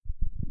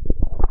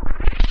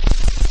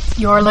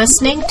You're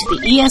listening to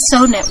the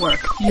ESO Network,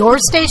 your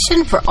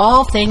station for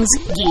all things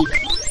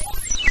geek.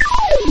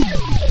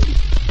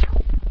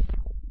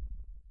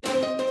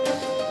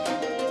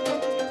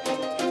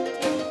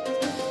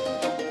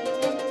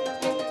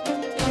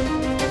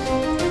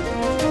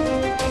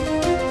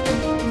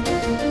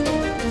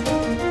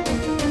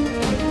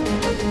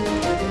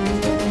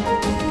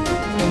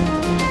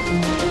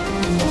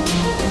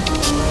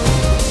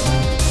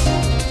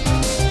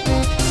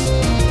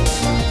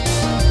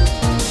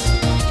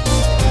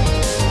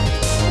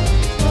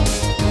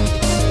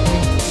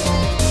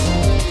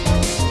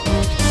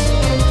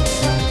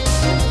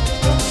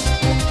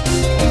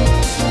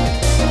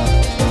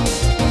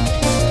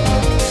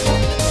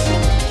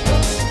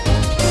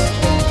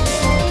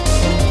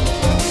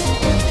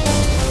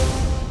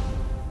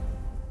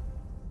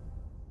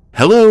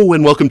 Hello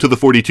and welcome to the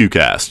 42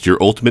 Cast, your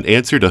ultimate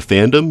answer to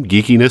fandom,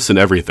 geekiness, and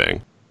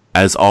everything.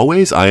 As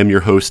always, I am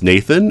your host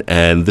Nathan,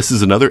 and this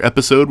is another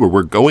episode where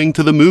we're going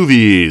to the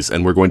movies,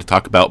 and we're going to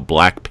talk about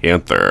Black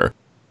Panther.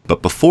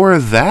 But before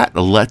that,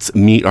 let's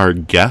meet our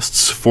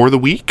guests for the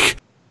week.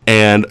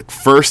 And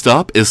first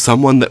up is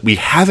someone that we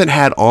haven't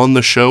had on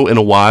the show in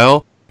a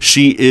while.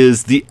 She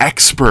is the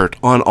expert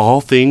on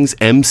all things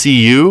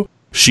MCU.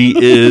 She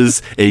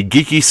is a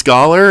geeky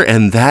scholar,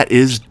 and that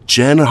is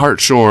Jen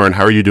Hartshorn.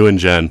 How are you doing,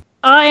 Jen?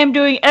 I am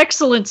doing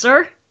excellent,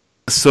 sir.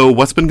 So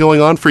what's been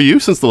going on for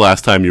you since the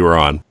last time you were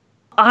on?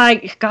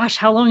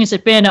 How long has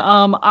it been?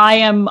 I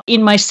am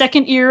in my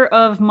second year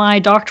of my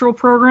doctoral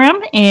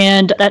program,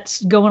 and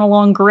that's going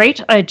along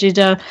great. I did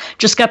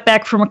just got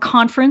back from a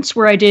conference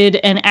where I did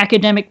an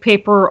academic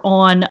paper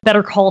on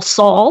Better Call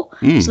Saul,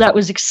 so that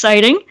was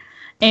exciting.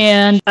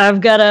 And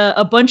I've got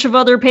a bunch of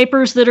other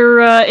papers that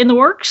are in the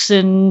works,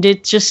 and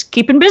it's just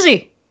keeping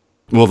busy.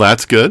 Well,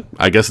 that's good.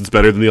 I guess it's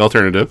better than the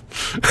alternative.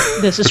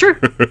 This is true.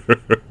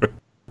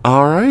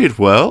 All right.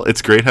 Well,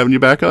 it's great having you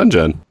back on,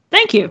 Jen.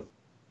 Thank you.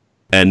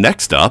 And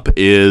next up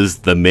is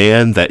the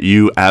man that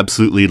you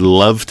absolutely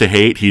love to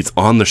hate. He's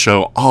on the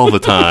show all the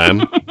time.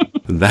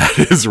 That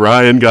is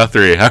Ryan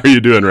Guthrie. How are you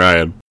doing,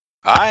 Ryan?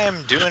 I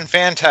am doing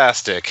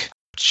fantastic.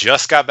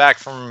 Just got back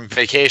from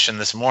vacation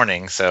this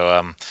morning,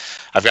 so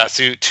I've got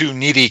two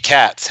needy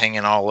cats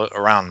hanging all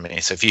around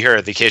me. So if you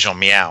hear the occasional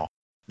meow,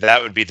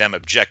 that would be them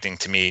objecting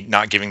to me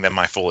not giving them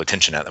my full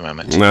attention at the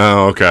moment.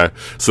 Oh, okay.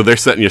 So they're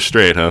setting you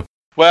straight, huh?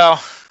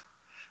 Well,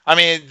 I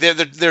mean,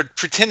 they're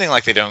pretending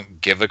like they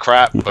don't give a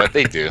crap, but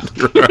they do.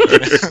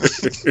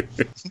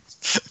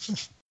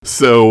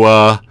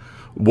 So,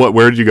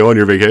 where did you go on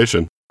your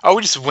vacation? Oh,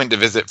 we just went to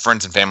visit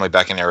friends and family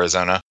back in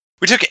Arizona.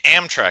 We took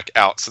Amtrak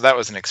out, so that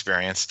was an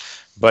experience.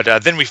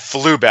 But then we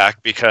flew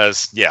back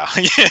because, yeah.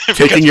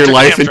 Taking your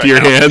life into your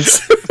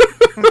hands?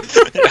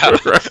 Yeah.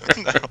 Right.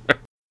 No.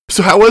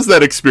 So how was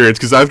that experience?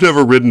 Because I've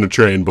never ridden a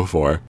train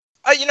before.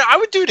 I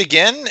would do it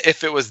again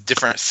if it was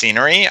different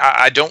scenery.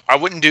 I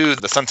wouldn't do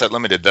the Sunset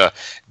Limited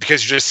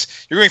because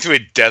you're going through a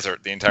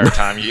desert the entire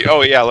time.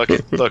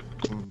 Look,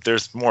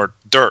 there's more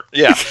dirt.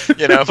 Yeah,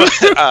 But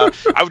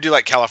I would do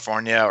like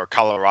California or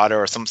Colorado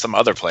or some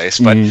other place.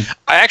 But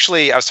I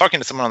was talking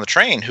to someone on the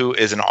train who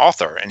is an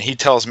author, and he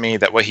tells me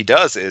that what he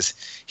does is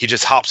he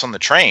just hops on the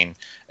train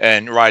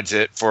and rides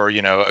it for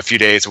a few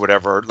days or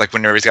whatever, like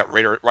whenever he's got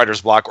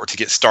writer's block or to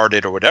get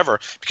started or whatever,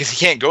 because he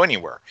can't go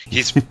anywhere.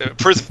 He's a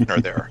prisoner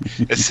there.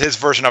 It's his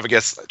version of, I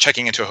guess,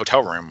 checking into a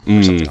hotel room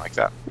or something like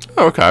that.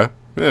 Okay.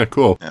 Yeah,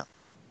 cool. Yeah.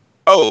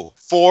 Oh,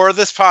 for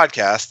this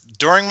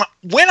podcast,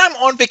 when I'm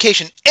on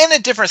vacation in a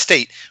different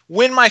state,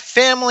 when my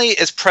family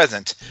is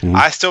present,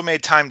 I still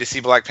made time to see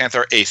Black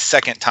Panther a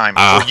second time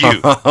for you.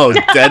 Oh,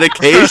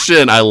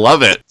 dedication. I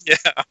love it. Yeah.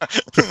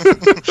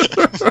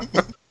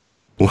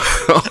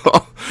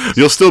 Well,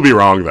 you'll still be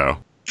wrong, though.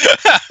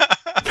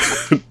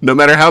 No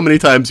matter how many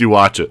times you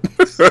watch it,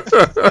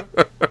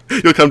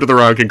 you'll come to the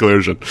wrong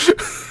conclusion.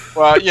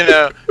 Well,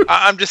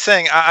 I'm just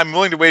saying, I'm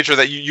willing to wager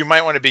that you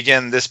might want to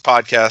begin this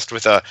podcast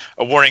with a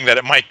warning that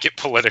it might get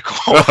political.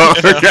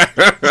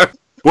 Okay.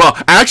 Well,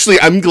 actually,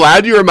 I'm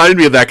glad you reminded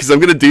me of that, because I'm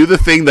going to do the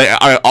thing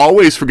that I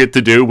always forget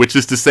to do, which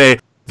is to say,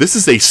 this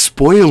is a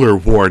spoiler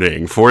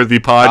warning for the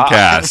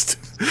podcast.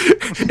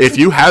 If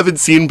you haven't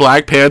seen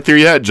Black Panther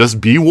yet,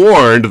 just be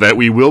warned that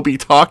we will be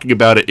talking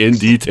about it in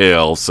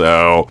detail.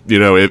 So,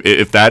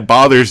 if that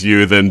bothers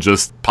you, then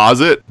just pause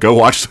it, go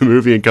watch the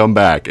movie and come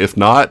back. If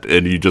not,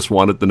 and you just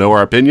wanted to know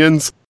our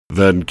opinions,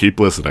 then keep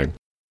listening.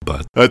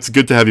 But it's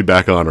good to have you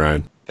back on,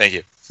 Ryan. Thank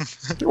you.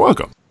 You're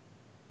welcome.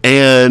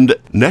 And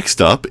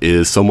next up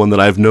is someone that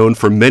I've known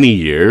for many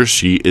years.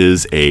 She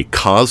is a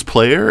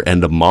cosplayer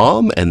and a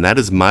mom, and that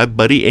is my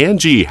buddy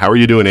Angie. How are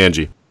you doing,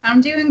 Angie? I'm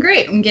doing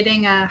great. I'm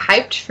getting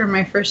hyped for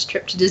my first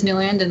trip to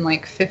Disneyland in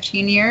like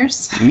 15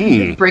 years.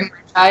 Bring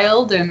my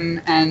child,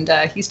 and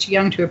he's too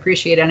young to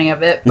appreciate any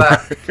of it,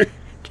 but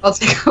I'll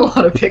take a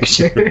lot of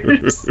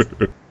pictures.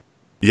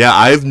 Yeah,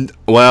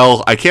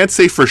 I can't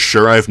say for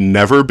sure I've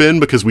never been,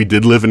 because we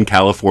did live in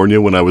California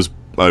when I was,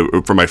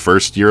 for my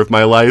first year of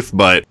my life,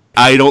 but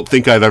I don't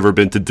think I've ever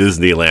been to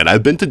Disneyland.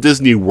 I've been to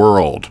Disney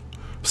World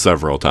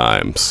several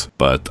times,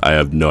 but I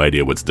have no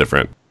idea what's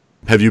different.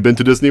 Have you been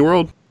to Disney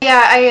World?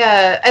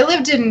 Yeah, I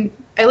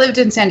lived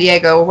in San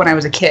Diego when I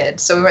was a kid,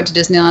 so we went to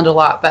Disneyland a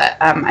lot. But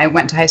I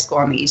went to high school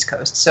on the East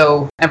Coast,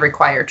 so every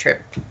choir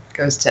trip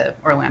goes to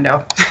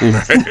Orlando.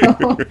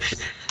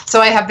 So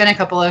I have been a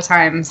couple of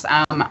times.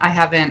 I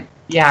haven't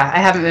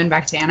been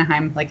back to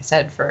Anaheim, like I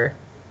said, for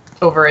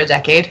over a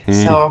decade.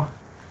 So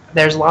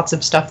there's lots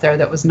of stuff there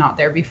that was not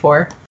there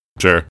before.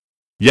 Sure.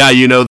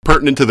 Yeah,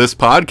 pertinent to this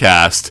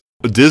podcast,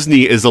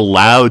 Disney is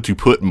allowed to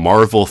put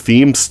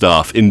Marvel-themed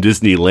stuff in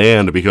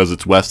Disneyland because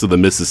it's west of the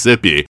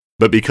Mississippi.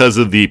 But because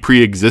of the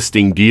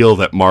pre-existing deal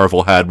that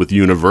Marvel had with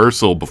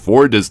Universal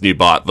before Disney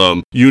bought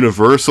them,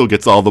 Universal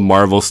gets all the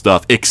Marvel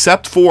stuff,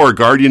 except for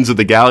Guardians of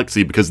the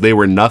Galaxy, because they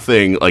were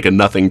nothing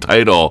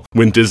title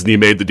when Disney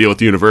made the deal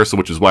with Universal,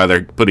 which is why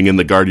they're putting in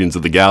the Guardians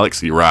of the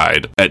Galaxy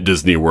ride at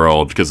Disney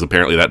World, because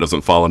apparently that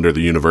doesn't fall under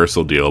the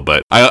Universal deal.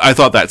 But I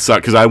thought that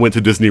sucked, because I went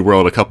to Disney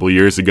World a couple of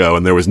years ago,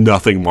 and there was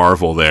nothing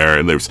Marvel there,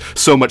 and there was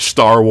so much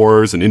Star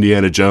Wars and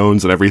Indiana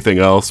Jones and everything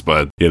else,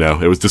 but,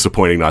 it was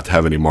disappointing not to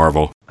have any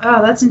Marvel. Oh,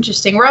 that's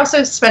interesting. We're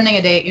also spending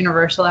a day at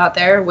Universal out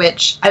there,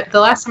 which the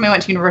last time I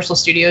went to Universal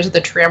Studios,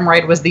 the tram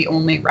ride was the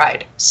only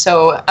ride.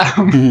 So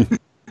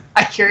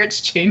I hear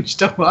it's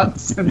changed a lot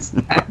since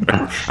then.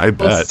 I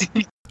bet.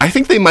 I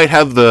think they might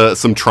have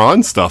some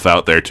Tron stuff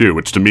out there too,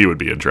 which to me would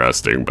be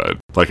interesting. But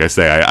like I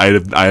say,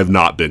 I have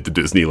not been to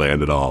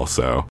Disneyland at all,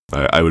 so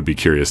I would be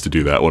curious to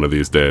do that one of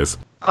these days.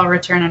 I'll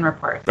return and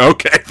report.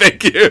 Okay,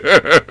 thank you.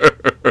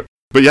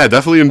 But yeah,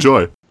 definitely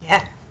enjoy.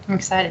 Yeah, I'm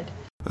excited.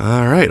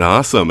 All right,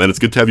 awesome. And it's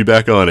good to have you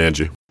back on,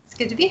 Angie. It's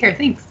good to be here.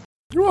 Thanks.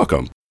 You're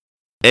welcome.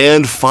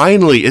 And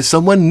finally is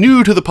someone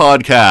new to the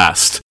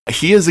podcast.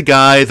 He is a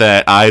guy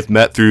that I've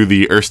met through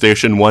the Earth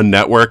Station 1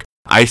 network.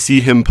 I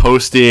see him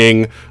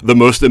posting the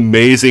most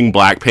amazing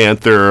Black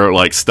Panther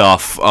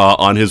stuff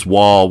on his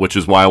wall, which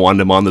is why I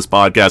wanted him on this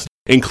podcast,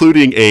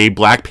 including a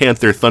Black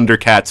Panther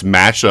Thundercats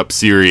mashup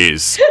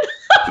series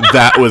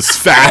that was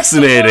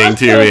fascinating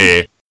to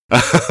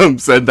me.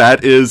 So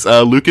that is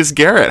Lucas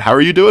Garrett. How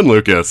are you doing,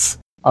 Lucas?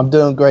 I'm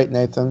doing great,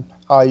 Nathan.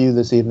 How are you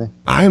this evening?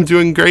 I am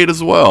doing great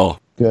as well.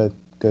 Good.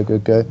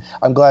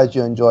 I'm glad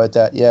you enjoyed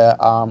that. Yeah,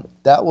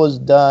 that was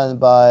done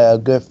by a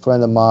good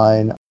friend of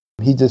mine.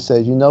 He just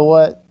said, you know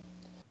what?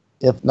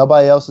 If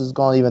nobody else is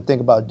going to even think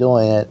about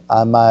doing it,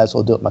 I might as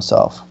well do it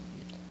myself.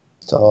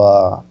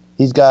 So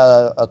he's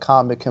got a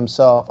comic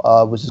himself,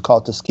 which is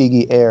called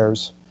Tuskegee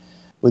Airs,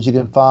 which you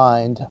can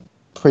find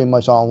pretty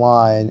much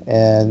online.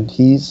 And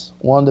he's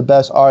one of the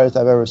best artists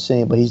I've ever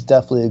seen, but he's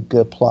definitely a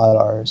good plot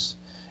artist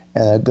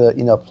and a good,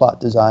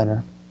 plot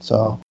designer.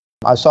 So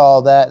I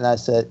saw that and I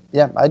said,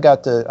 yeah, I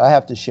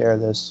have to share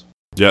this.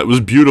 Yeah, it was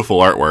beautiful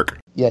artwork.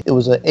 Yeah, it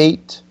was an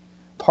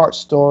 8-part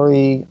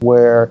story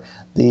where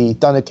the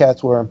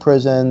Thundercats were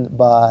imprisoned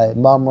by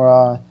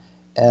Mumra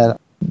and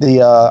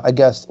the, I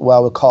guess what I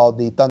would call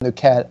the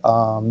Thundercat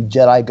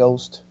Jedi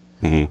Ghost.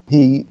 Mm-hmm.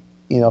 He,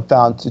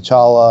 found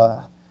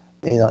T'Challa,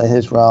 in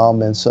his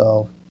realm. And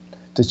so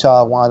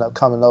T'Challa wound up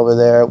coming over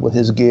there with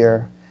his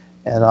gear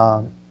and,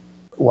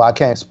 well, I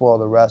can't spoil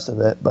the rest of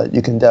it, but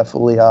you can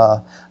definitely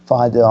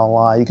find it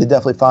online. You can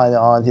definitely find it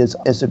on his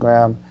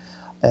Instagram.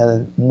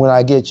 And when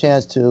I get a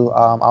chance to,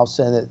 I'll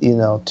send it,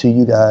 to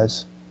you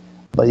guys.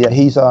 But yeah,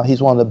 he's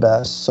one of the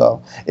best.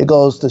 So it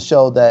goes to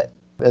show that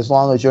as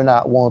long as you're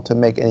not willing to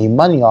make any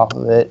money off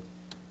of it,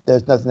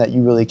 there's nothing that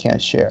you really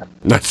can't share.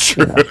 That's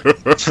true.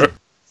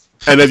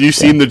 And have you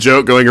seen the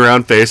joke going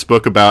around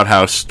Facebook about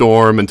how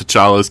Storm and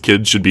T'Challa's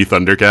kids should be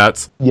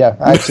Thundercats? Yeah,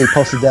 I actually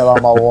posted that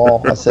on my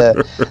wall. I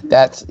said,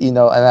 that's, and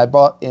I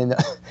brought in,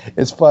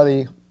 it's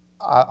funny,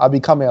 I'll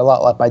be coming a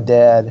lot like my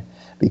dad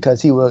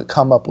because he would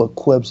come up with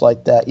quibs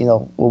like that,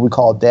 what we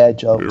call dad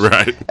jokes.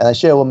 Right. And I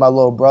shared with my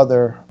little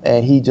brother,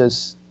 and he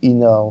just,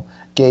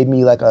 gave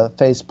me like a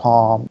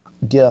facepalm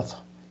gif,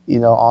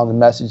 on the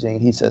messaging.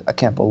 He said, I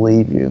can't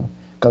believe you.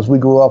 Because we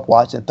grew up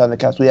watching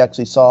Thundercats. We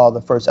actually saw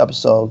the first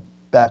episode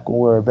back when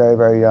we were very,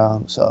 very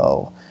young.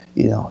 So,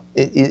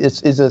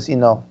 it's just,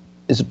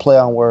 it's a play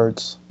on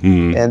words.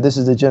 Mm-hmm. And this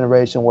is a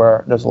generation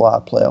where there's a lot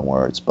of play on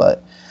words.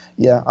 But,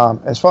 yeah,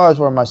 as far as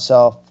for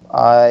myself,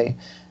 I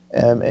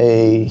am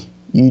a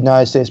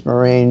United States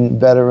Marine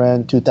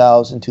veteran,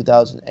 2000,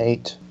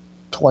 2008,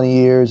 20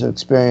 years of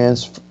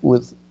experience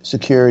with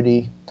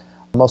security,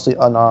 mostly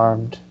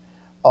unarmed.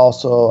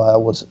 Also, I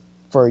was,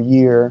 for a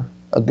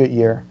good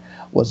year,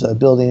 was a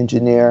building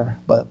engineer.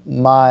 But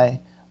my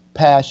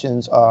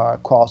passions are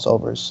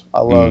crossovers. I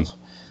love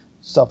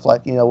stuff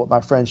like, what my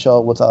friend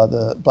showed with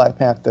the Black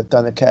Panther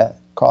Thundercat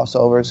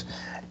crossovers.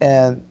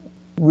 And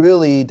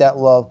really that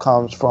love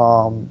comes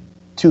from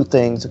two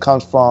things. It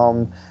comes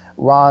from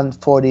Ron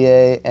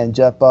Fortier and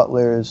Jeff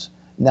Butler's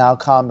Now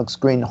Comics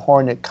Green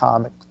Hornet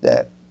comic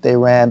that they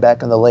ran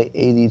back in the late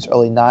 80s,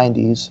 early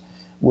 90s,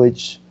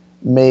 which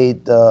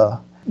made the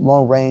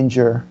Lone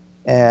Ranger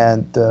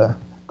and the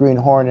Green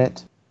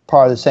Hornet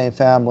part of the same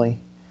family.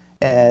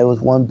 And it was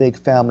one big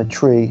family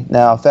tree.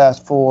 Now,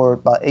 fast forward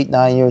about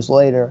 8-9 years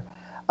later,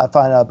 I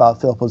find out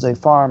about Philip Jose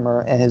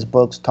Farmer and his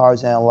books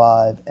Tarzan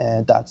Live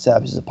and Doc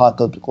Savage's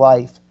Apocalyptic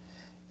Life.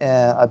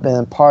 And I've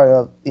been part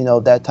of,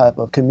 that type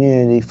of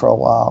community for a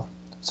while.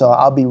 So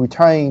I'll be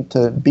returning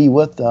to be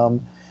with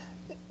them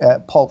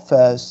at Pulp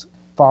Fest,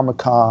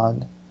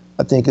 PharmaCon.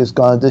 I think it's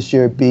going to this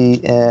year be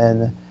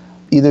in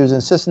either it's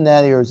in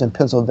Cincinnati or it's in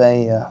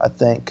Pennsylvania, I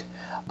think.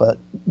 But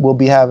we'll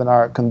be having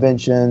our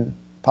convention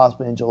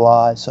possibly in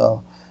July.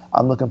 So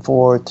I'm looking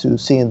forward to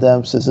seeing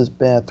them since it's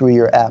been a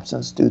 3-year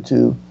absence due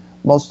to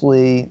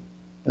mostly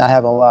not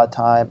having a lot of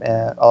time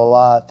and a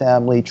lot of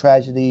family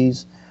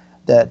tragedies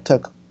that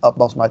took up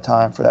most of my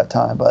time for that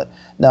time. But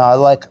no, I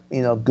like,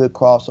 good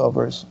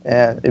crossovers.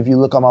 And if you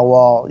look on my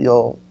wall,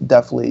 you'll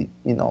definitely,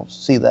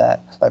 see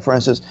that. Like, for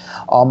instance,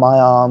 on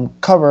my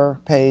cover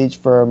page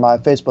for my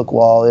Facebook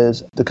wall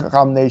is the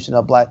combination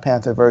of Black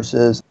Panther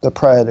versus the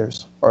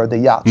Predators or the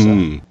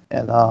Yatsa.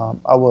 And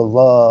I would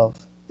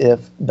love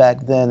if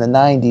back then in the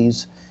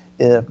 90s,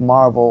 if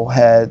Marvel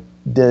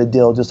did a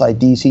deal just like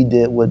DC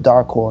did with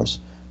Dark Horse,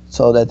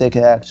 so that they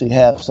could actually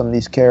have some of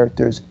these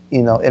characters,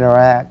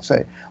 interact.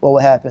 Say, what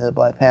would happen if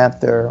Black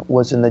Panther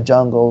was in the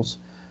jungles,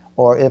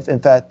 or if, in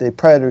fact, the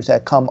Predators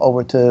had come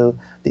over to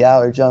the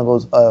outer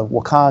jungles of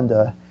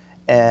Wakanda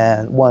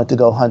and wanted to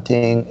go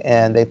hunting,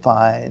 and they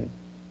find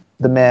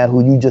the man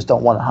who you just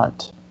don't want to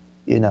hunt,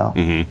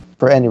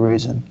 for any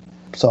reason.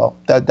 So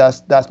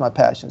that's my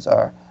passions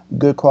are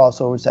good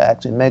crossovers that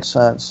actually make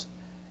sense,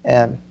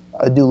 and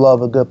I do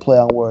love a good play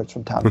on words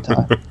from time to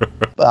time.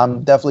 But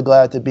I'm definitely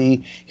glad to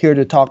be here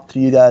to talk to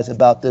you guys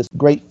about this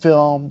great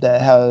film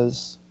that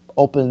has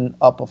opened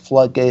up a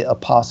floodgate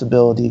of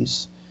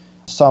possibilities,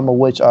 some of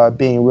which are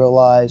being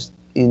realized,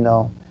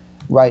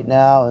 right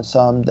now, and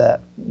some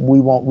that we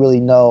won't really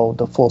know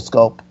the full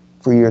scope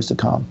for years to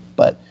come.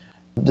 But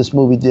this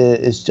movie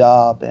did its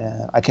job,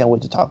 and I can't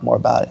wait to talk more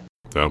about it.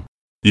 So,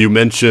 you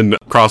mentioned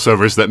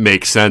crossovers that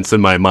make sense,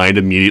 and my mind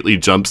immediately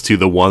jumps to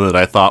the one that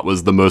I thought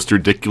was the most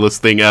ridiculous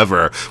thing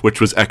ever,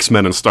 which was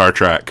X-Men and Star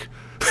Trek.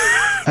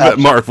 That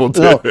Marvel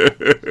did. No.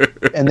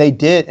 And they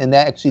did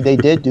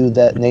do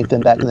that,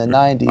 Nathan, back in the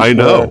 90s. I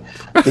know.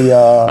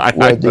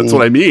 That's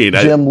what I mean.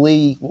 Jim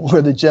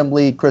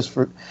Lee,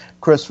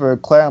 Christopher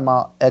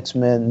Claremont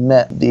X-Men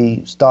met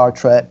the Star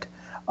Trek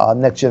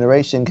Next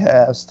Generation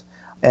cast.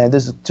 And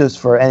this is just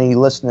for any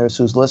listeners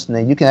who's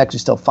listening. You can actually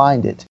still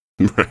find it.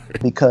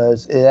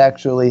 Because it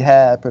actually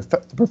had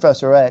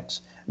Professor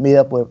X meet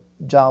up with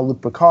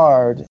Jean-Luc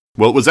Picard.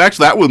 Well,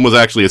 that one was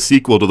actually a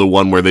sequel to the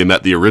one where they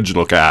met the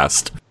original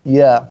cast.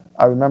 Yeah,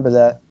 I remember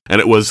that.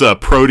 And it was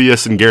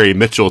Proteus and Gary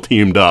Mitchell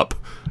teamed up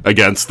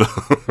against them.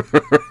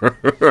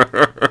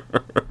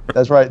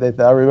 That's right,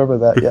 Nathan. I remember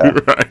that, yeah.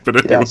 Right, but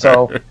anyway. Yeah,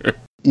 so,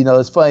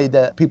 it's funny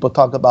that people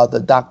talk about the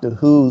Doctor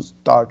Who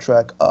Star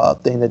Trek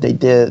thing that they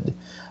did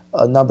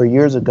a number of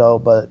years ago,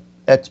 but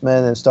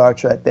X-Men and Star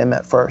Trek, they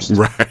met first.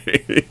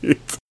 Right.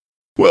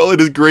 Well,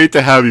 it is great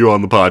to have you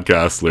on the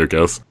podcast,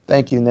 Lucas.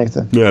 Thank you,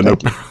 Nathan. Yeah, no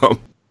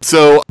problem.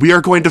 So, we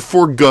are going to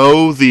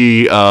forego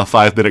the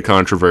 5-minute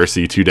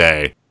controversy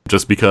today,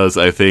 just because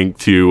I think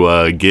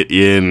to get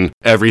in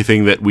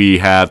everything that we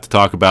have to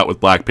talk about with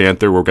Black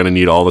Panther, we're going to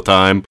need all the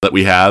time that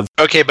we have.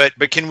 Okay, but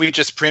can we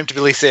just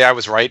preemptively say I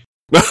was right?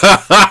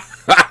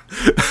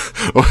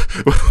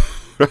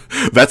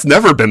 That's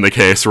never been the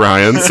case,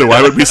 Ryan, so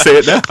why would we say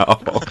it now?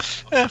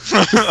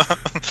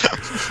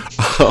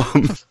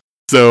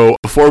 So,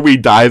 before we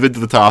dive into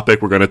the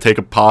topic, we're going to take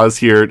a pause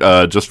here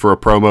just for a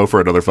promo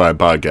for Another Fine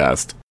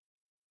Podcast.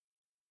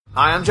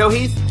 Hi, I'm Joe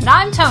Heath. And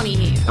I'm Tony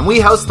Heath. And we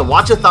host the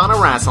Watchathon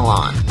of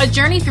Rassilon. A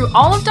journey through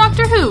all of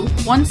Doctor Who,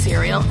 one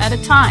serial at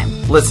a time.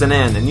 Listen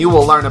in and you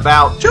will learn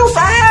about true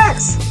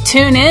facts!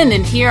 Tune in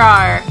and hear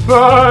our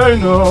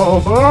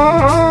final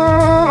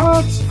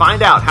thoughts!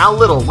 Find out how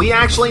little we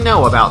actually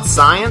know about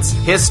science,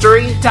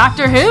 history,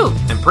 Doctor Who,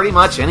 and pretty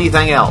much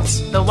anything else.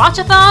 The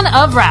Watchathon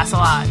of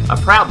Rassilon.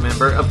 A proud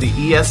member of the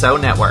ESO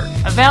Network.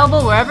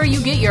 Available wherever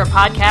you get your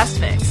podcast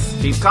fix.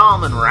 Keep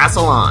calm and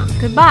wrestle on.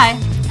 Goodbye,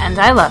 and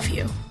I love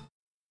you.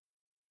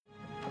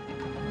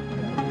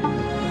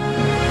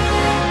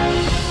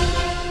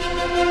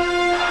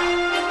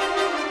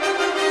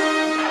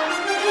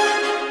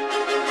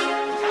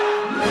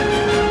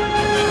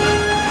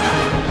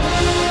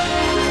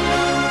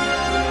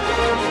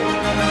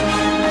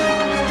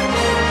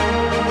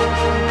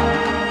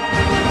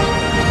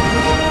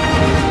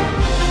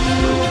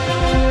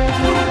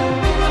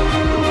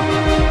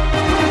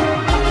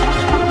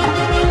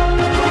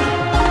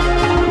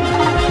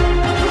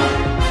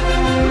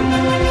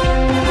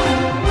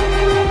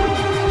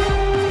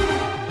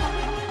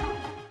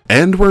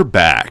 And we're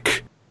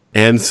back.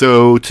 And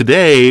so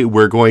today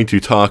we're going to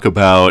talk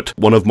about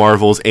one of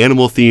Marvel's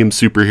animal-themed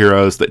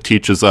superheroes that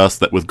teaches us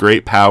that with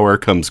great power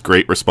comes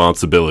great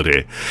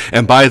responsibility.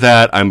 And by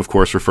that, I'm of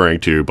course referring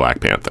to Black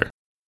Panther.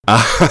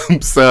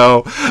 It's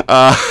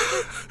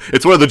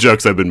one of the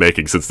jokes I've been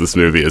making since this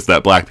movie is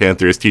that Black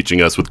Panther is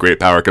teaching us with great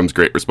power comes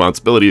great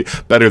responsibility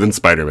better than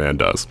Spider-Man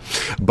does.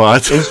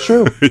 But it's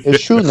true.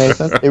 It's true,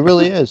 Nathan. It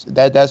really is.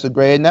 That's a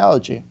great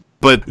analogy.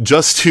 But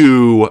just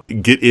to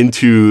get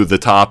into the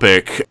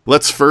topic,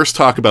 let's first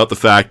talk about the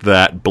fact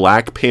that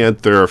Black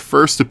Panther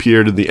first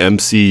appeared in the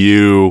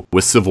MCU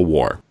with Civil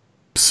War.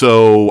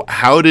 So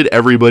how did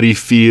everybody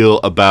feel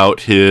about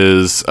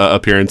his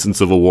appearance in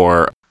Civil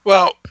War?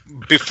 Well,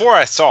 before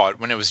I saw it,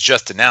 when it was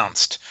just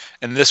announced,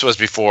 and this was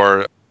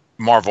before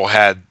Marvel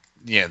had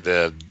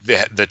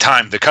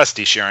the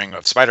custody sharing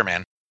of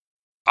Spider-Man,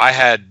 I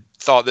had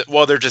thought that,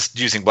 well, they're just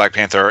using Black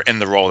Panther in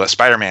the role that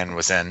Spider-Man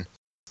was in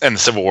the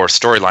Civil War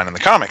storyline in the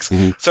comics.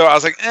 Mm-hmm. So I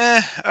was like,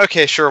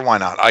 okay, sure, why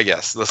not? I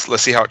guess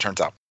let's see how it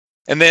turns out.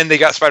 And then they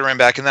got Spider-Man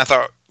back, and I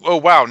thought, oh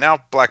wow, now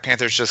Black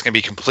Panther's just going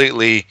to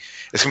be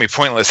it's going to be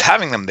pointless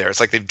having them there. It's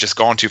like they've just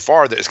gone too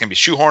far. That it's going to be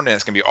shoehorned and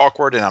it's going to be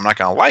awkward, and I'm not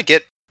going to like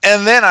it.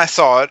 And then I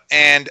saw it,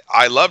 and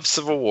I loved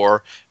Civil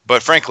War,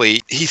 but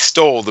frankly, he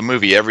stole the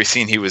movie every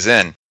scene he was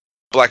in.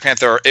 Black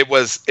Panther,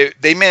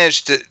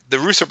 the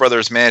Russo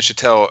brothers managed to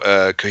tell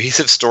a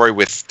cohesive story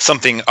with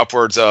something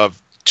upwards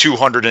of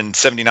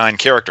 279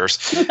 characters,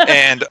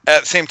 and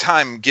at the same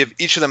time give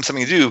each of them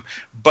something to do,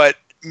 but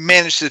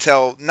managed to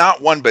tell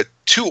not one but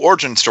two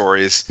origin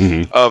stories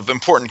of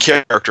important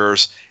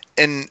characters,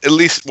 and at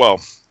least,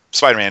 well,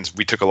 Spider-Man's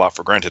we took a lot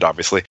for granted,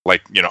 obviously,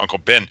 like, Uncle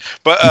Ben,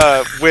 but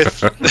with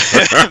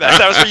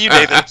that was for you,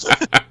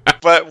 Nathan.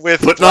 But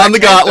with putting on the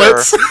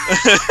gauntlets.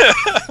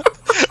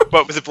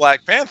 But with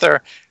Black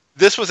Panther,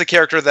 this was a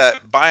character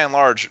that, by and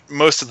large,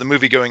 most of the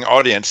movie-going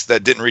audience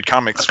that didn't read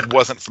comics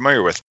wasn't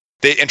familiar with.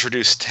 They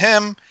introduced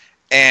him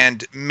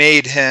and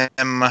made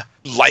him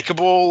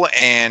likable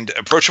and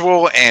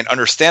approachable and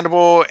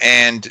understandable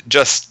and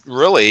just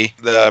really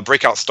the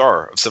breakout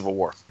star of Civil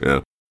War.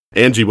 Yeah.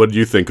 Angie, what did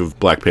you think of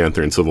Black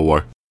Panther in Civil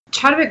War?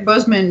 Chadwick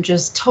Boseman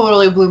just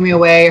totally blew me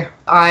away.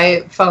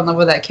 I fell in love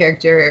with that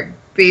character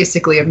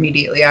basically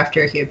immediately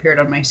after he appeared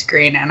on my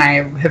screen, and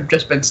I have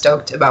just been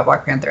stoked about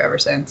Black Panther ever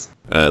since.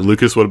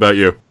 Lucas, what about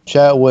you?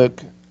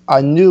 Chadwick,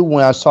 I knew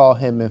when I saw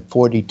him in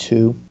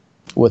 42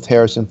 with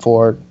Harrison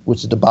Ford,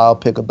 which is the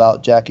biopic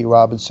about Jackie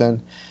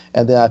Robinson,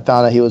 and then I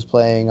found out he was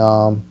playing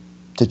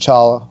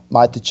T'Challa,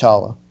 my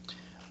T'Challa,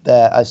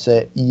 that I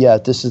said, yeah,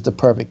 this is the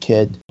perfect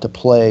kid to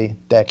play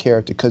that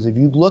character. Because if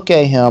you look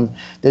at him,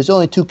 there's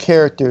only two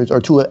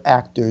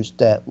actors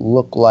that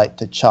look like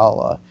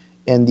T'Challa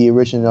in the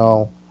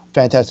original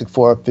Fantastic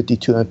Four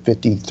 52 and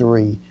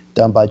 53,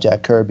 done by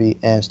Jack Kirby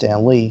and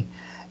Stan Lee.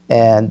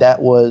 And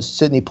that was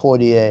Sidney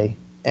Poitier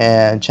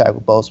and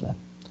Chadwick Boseman.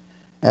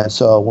 And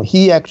so when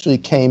he actually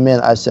came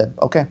in, I said,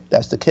 okay,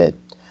 that's the kid.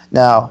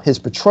 Now, his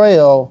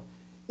portrayal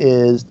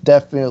is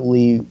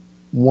definitely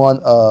one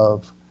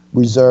of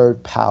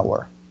reserved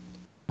power,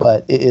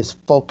 but it is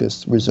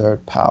focused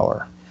reserved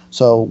power.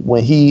 So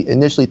when he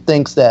initially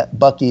thinks that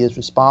Bucky is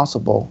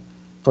responsible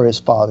for his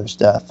father's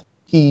death,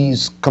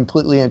 he's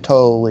completely and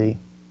totally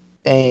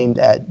aimed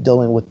at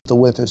dealing with the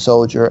Winter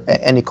Soldier at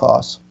any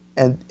cost.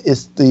 And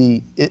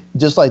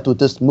just like with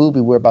this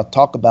movie we're about to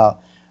talk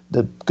about,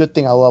 the good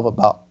thing I love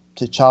about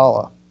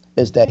T'Challa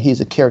is that he's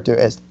a character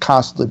that's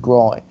constantly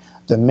growing.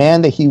 The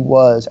man that he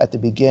was at the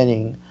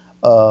beginning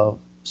of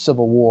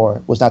Civil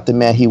War was not the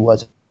man he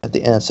was at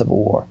the end of Civil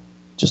War.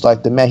 Just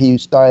like the man he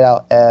started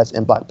out as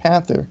in Black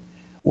Panther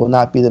will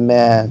not be the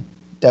man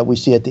that we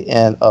see at the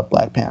end of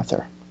Black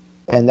Panther.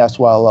 And that's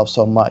why I love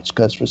so much,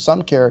 because for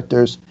some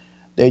characters,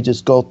 they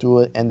just go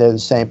through it and they're the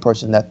same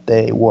person that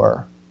they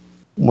were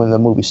when the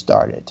movie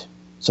started.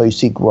 So you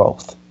see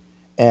growth.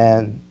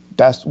 And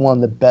that's one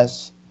of the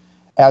best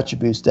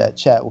attributes that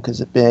Chadwick has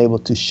been able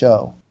to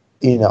show,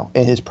 in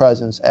his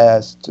presence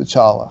as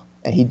T'Challa.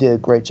 And he did a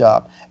great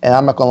job. And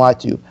I'm not going to lie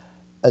to you,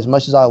 as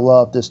much as I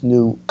love this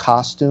new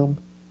costume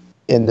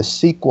in the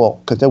sequel,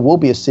 because there will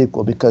be a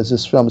sequel because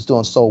this film is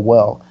doing so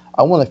well,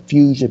 I want a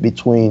fusion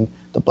between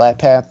the Black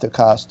Panther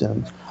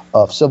costume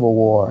of Civil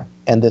War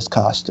and this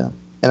costume.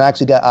 And I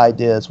actually got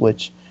ideas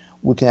which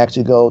we can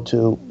actually go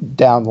to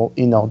down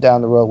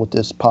the road with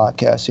this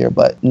podcast here.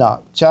 But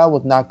no,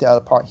 Chadwick knocked it out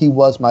of the park. He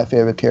was my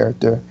favorite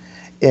character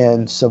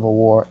in Civil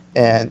War,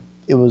 and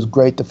it was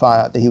great to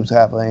find out that he was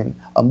having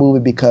a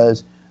movie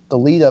because the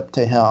lead up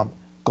to him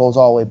goes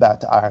all the way back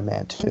to Iron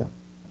Man 2.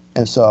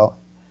 And so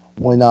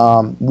when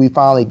we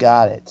finally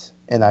got it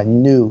and I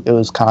knew it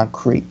was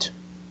concrete,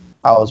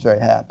 I was very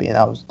happy, and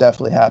I was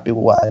definitely happy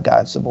with what I got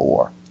in Civil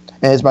War.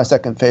 And it's my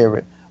second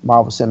favorite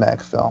Marvel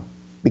Cinematic film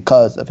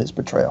because of his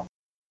portrayal.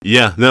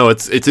 Yeah, no,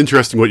 it's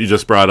interesting what you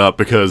just brought up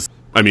because,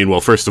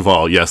 first of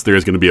all, yes, there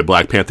is going to be a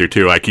Black Panther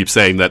 2. I keep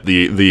saying that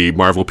the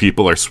Marvel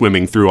people are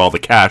swimming through all the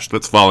cash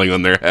that's falling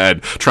on their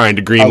head, trying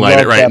to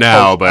greenlight it right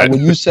now. But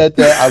when you said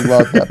that, I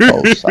love that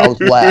post. I was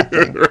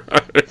laughing.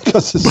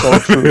 This is so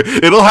true.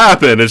 It'll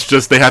happen. It's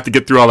just they have to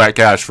get through all that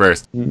cash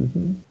first.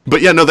 Mm-hmm.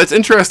 But yeah, no, that's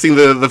interesting,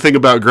 the thing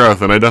about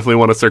growth, and I definitely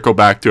want to circle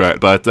back to it.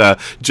 But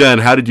Jen,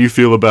 how did you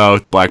feel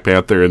about Black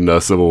Panther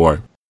and Civil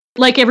War?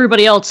 Like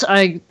everybody else,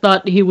 I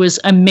thought he was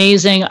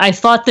amazing. I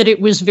thought that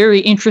it was very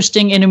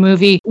interesting in a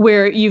movie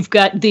where you've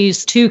got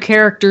these two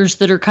characters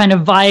that are kind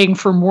of vying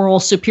for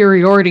moral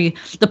superiority.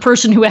 The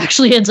person who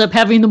actually ends up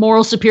having the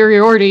moral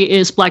superiority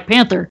is Black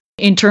Panther,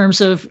 in terms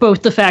of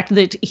both the fact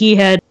that he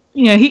had,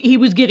 he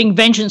was getting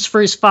vengeance for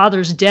his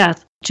father's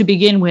death to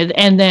begin with,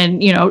 and then,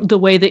 the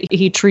way that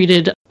he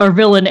treated our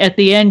villain at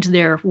the end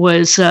there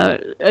was,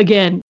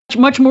 again,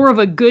 much more of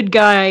a good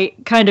guy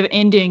kind of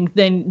ending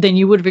than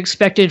you would have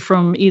expected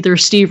from either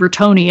Steve or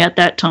Tony at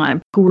that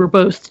time, who were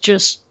both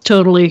just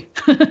totally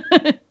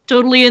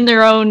totally in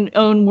their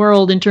own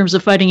world in terms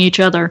of fighting each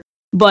other.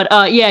 But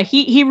yeah,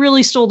 he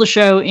really stole the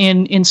show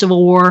in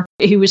Civil War.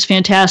 He was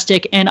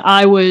fantastic, and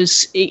I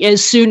was,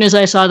 as soon as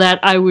I saw that,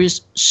 I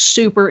was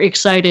super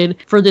excited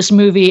for this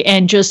movie,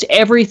 and just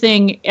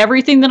everything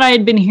that I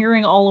had been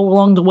hearing all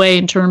along the way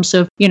in terms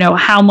of, you know,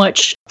 how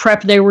much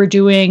prep they were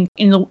doing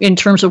in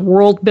terms of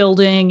world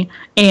building,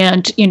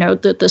 and, you know,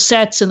 the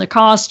sets and the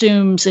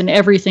costumes and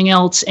everything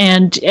else,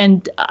 and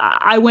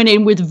I went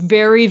in with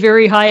very,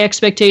 very high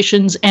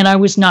expectations, and I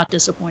was not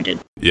disappointed.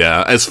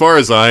 Yeah, as far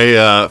as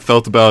I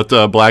felt about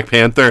Black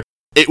Panther,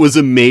 it was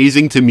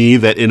amazing to me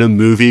that in a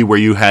movie where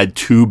you had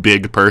two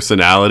big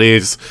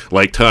personalities,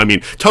 like, I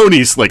mean,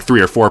 Tony's like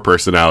 3 or 4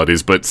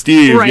 personalities, but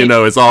Steve, right, you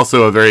know, is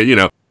also a very, you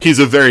know, he's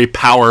a very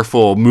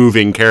powerful,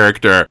 moving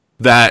character,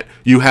 that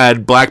you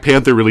had Black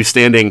Panther really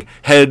standing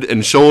head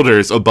and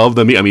shoulders above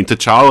them. I mean,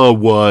 T'Challa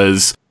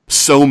was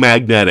so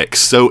magnetic,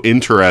 so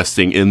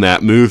interesting in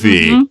that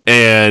movie,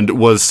 and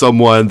was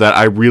someone that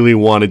I really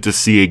wanted to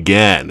see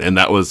again, and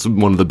that was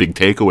one of the big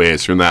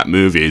takeaways from that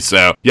movie.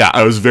 So yeah,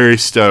 I was very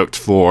stoked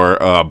for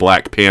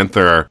Black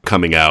Panther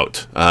coming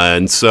out,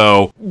 and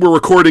so we're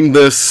recording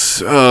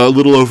this a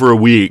little over a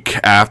week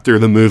after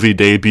the movie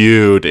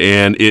debuted,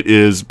 and it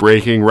is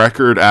breaking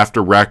record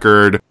after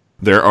record.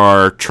 There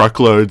are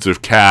truckloads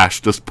of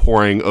cash just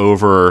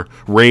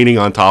raining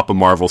on top of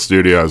Marvel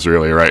Studios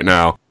really right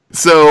now.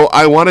 So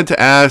I wanted to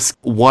ask,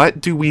 what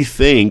do we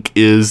think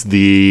is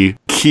the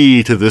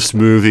key to this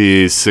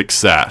movie's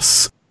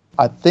success?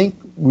 I think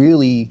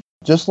really,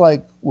 just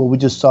like what we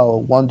just saw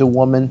with Wonder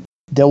Woman,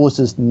 there was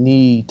this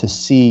need to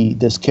see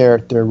this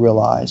character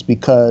realized,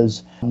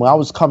 because when I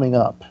was coming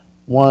up,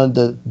 one of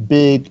the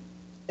big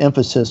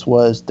emphasis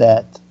was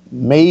that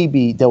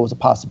maybe there was a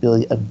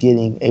possibility of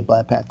getting a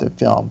Black Panther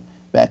film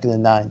back in the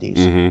 90s.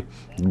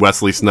 Mm-hmm.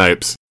 Wesley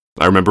Snipes.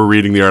 I remember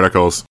reading the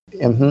articles.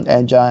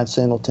 And John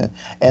Singleton.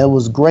 And it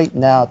was great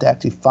now to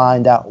actually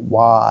find out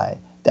why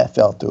that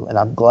fell through. And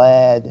I'm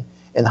glad,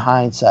 in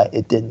hindsight,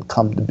 it didn't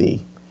come to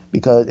be,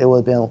 because it would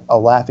have been a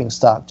laughing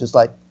stock, just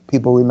like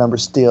people remember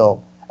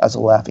Steel as a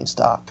laughing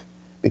stock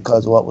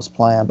because of what was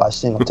planned by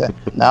Singleton.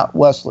 Not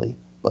Wesley,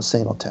 but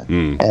Singleton.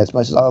 And as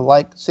much as I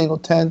like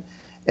Singleton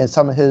in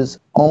some of his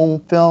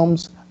own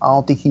films, I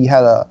don't think he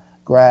had a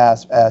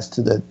grasp as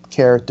to the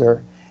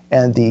character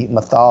and the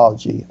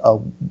mythology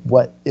of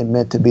what it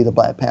meant to be the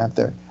Black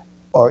Panther,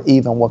 or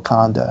even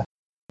Wakanda.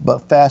 But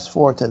fast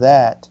forward to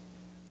that,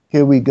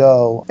 here we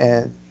go,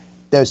 and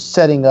they're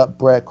setting up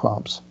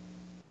breadcrumbs.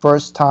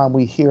 First time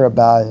we hear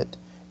about it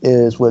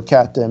is with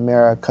Captain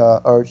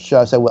America, or should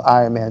I say with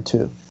Iron Man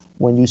 2,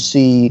 when you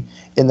see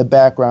in the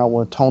background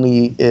when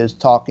Tony is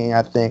talking,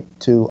 I think,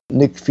 to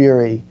Nick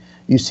Fury,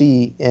 you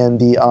see in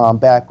the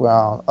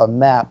background a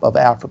map of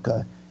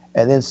Africa,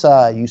 and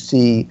inside you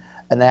see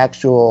an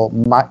actual,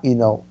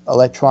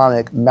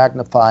 electronic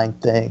magnifying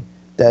thing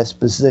that's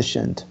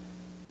positioned.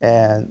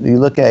 And you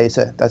look at it, you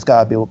say, that's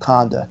got to be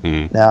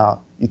Wakanda.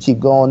 Now, you keep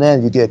going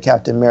in, you get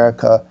Captain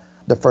America,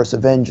 the first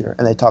Avenger,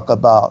 and they talk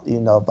about,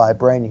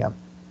 vibranium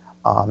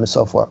and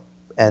so forth.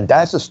 And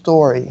that's a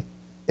story.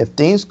 If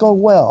things go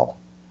well,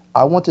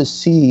 I want to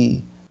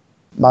see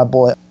my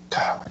boy,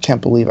 I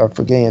can't believe I'm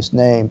forgetting his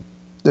name,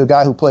 the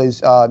guy who plays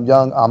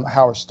young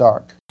Howard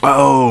Stark.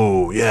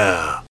 Oh,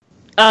 yeah.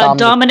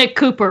 Dominic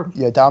Cooper.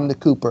 Yeah, Dominic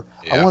Cooper.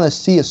 Yeah. I want to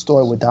see a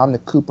story where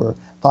Dominic Cooper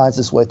finds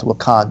his way to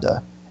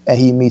Wakanda, and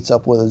he meets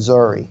up with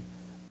Azuri,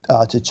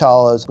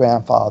 T'Challa's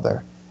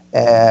grandfather,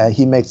 and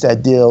he makes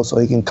that deal so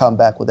he can come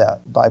back with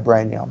that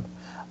vibranium.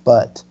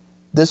 But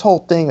this whole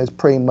thing has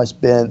pretty much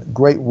been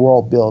great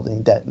world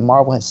building that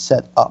Marvel has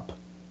set up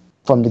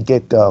from the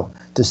get-go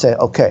to say,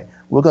 okay,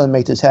 we're going to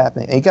make this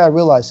happen. And you got to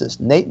realize this,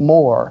 Nate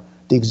Moore,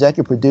 the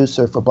executive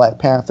producer for Black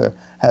Panther,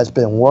 has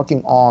been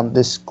working on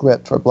this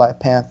script for Black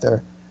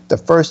Panther. The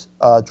first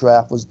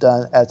draft was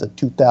done as of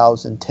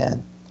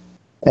 2010.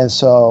 And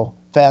so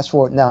fast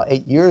forward now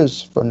 8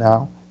 years from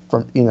now,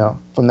 from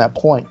that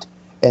point,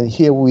 and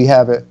here we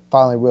have it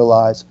finally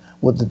realized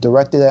with the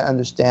director that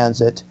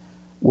understands it,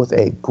 with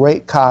a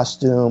great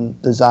costume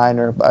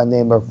designer by the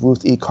name of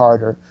Ruth E.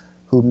 Carter,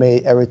 who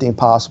made everything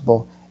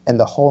possible, and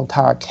the whole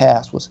entire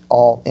cast was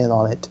all in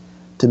on it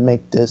to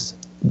make this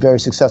very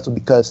successful.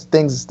 Because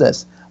things is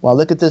this, when I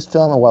look at this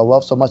film and what I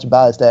love so much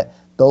about it is that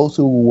those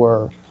who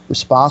were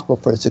responsible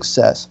for the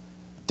success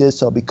did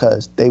so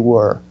because they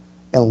were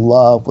in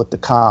love with the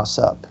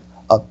concept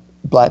of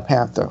Black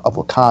Panther, of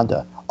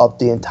Wakanda, of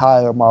the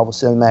entire Marvel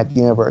Cinematic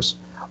Universe,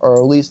 or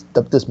at least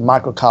this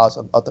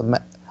microcosm of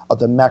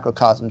the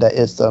macrocosm that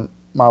is the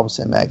Marvel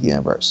Cinematic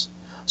Universe.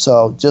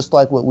 So just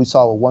like what we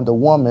saw with Wonder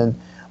Woman,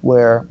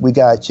 where we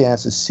got a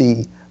chance to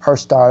see her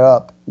start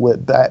up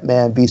with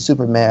Batman v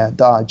Superman,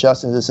 Dawn of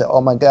Justice, and said,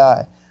 oh my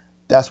God,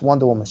 that's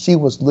Wonder Woman. She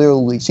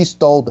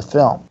stole the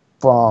film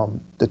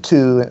from the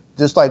two,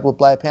 just like with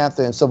Black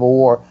Panther and Civil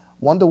War.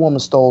 Wonder Woman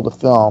stole the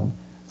film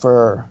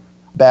for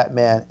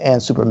Batman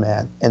and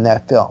Superman in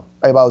that film.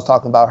 Everybody was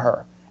talking about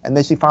her. and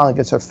then she finally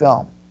gets her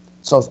film.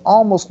 So it's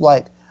almost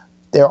like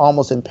they're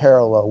almost in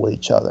parallel with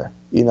each other,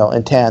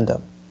 in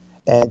tandem.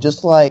 And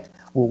just like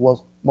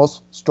what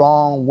most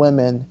strong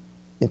women,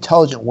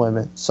 intelligent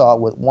women saw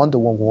with Wonder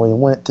Woman when we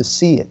went to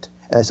see it,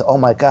 and they said, "Oh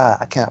my God,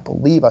 I can't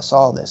believe I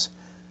saw this."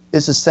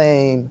 It's the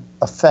same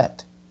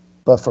effect.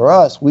 But for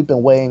us, we've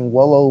been waiting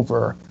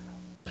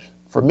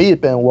for me,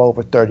 it's been well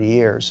over 30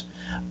 years.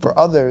 For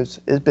others,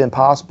 it's been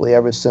possibly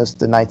ever since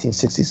the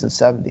 1960s and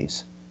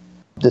 70s,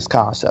 this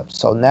concept.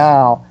 So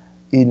now,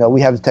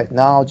 we have the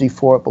technology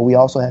for it, but we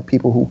also have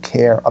people who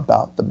care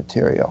about the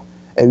material.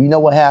 And you know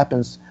what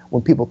happens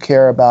when people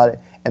care about it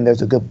and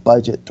there's a good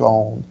budget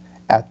thrown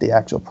at the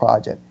actual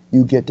project?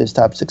 You get this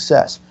type of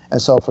success.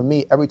 And so for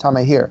me, every time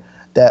I hear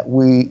that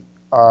we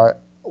are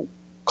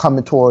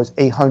coming towards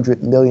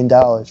 $800 million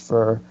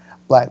for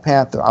Black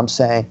Panther, I'm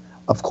saying,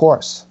 of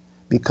course,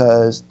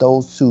 because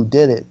those who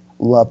did it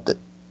loved it,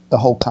 the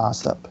whole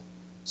concept.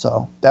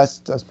 So that's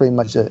pretty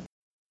much it.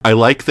 I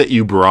like that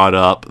you brought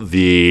up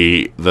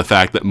the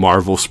fact that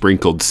Marvel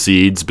sprinkled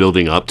seeds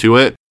building up to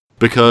it,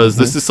 because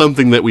this is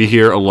something that we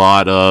hear a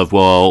lot of,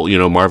 well,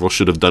 Marvel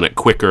should have done it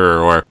quicker,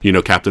 or,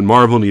 Captain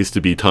Marvel needs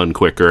to be done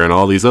quicker, and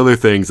all these other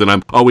things. And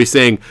I'm always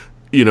saying,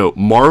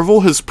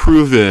 Marvel has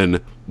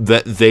proven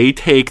that they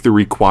take the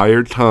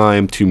required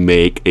time to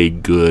make a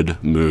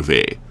good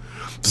movie.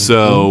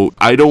 So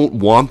I don't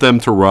want them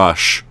to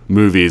rush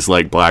movies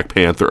like Black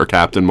Panther or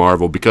Captain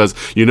Marvel, because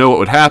what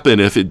would happen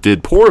if it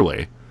did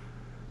poorly?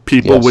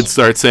 People would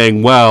start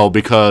saying, well,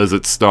 because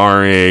it's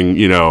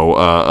starring,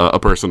 a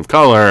person of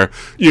color,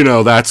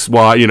 that's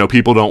why,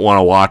 people don't want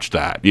to watch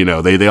that.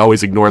 They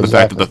always ignore the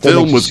fact that the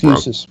film was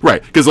broken.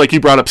 Right, because like you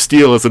brought up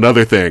Steel as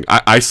another thing.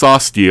 I saw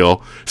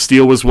Steel.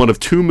 Steel was one of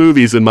 2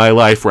 movies in my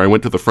life where I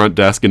went to the front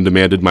desk and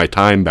demanded my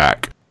time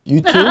back.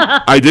 You too?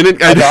 I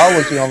didn't. I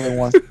was the only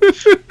one.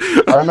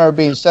 I remember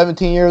being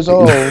 17 years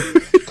old,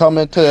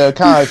 coming to the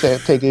counter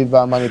and saying, "Take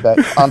my money back."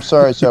 "I'm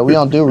sorry, sir. We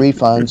don't do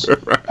refunds."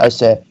 Right. I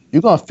said,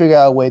 "You're going to figure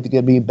out a way to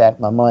get me back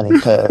my money,"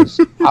 because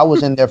I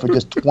was in there for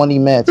just 20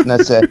 minutes, and I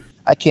said,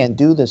 "I can't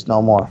do this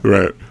no more."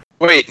 Right.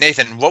 Wait,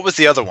 Nathan, what was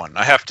the other one?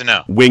 I have to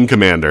know. Wing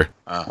Commander.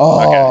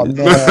 Okay.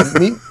 Man.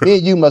 Me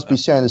and you must be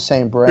sharing the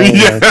same brain.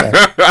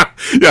 Yeah.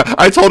 Yeah,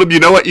 I told him, you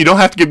know what? You don't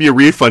have to give me a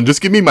refund. Just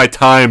give me my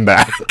time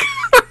back.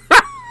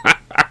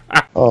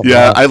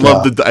 Yeah, I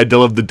love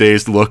the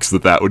dazed looks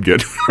that would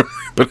get.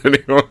 But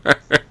anyway.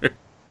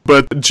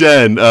 But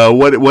Jen,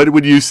 what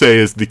would you say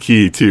is the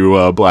key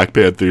to Black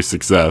Panther's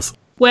success?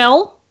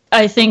 Well,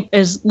 I think,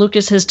 as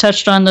Lucas has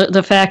touched on,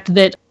 the fact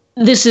that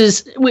this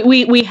is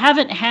we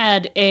haven't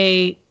had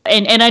a.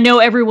 And I know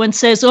everyone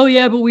says, "Oh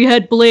yeah, but we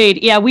had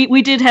Blade." Yeah,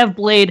 we did have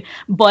Blade,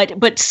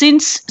 but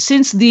since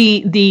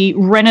the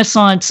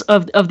renaissance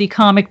of the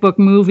comic book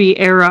movie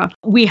era,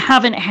 we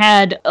haven't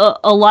had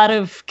a lot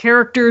of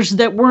characters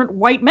that weren't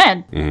white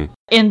men. Mm-hmm.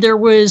 And there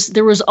was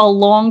a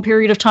long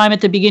period of time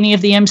at the beginning of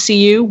the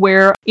MCU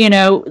where,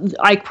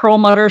 Ike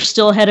Perlmutter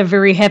still had a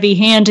very heavy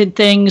hand in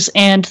things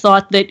and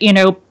thought that,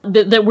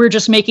 that we're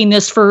just making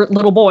this for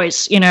little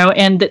boys,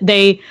 and that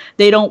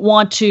they don't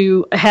want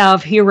to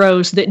have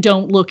heroes that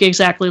don't look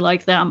exactly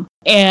like them.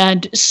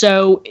 And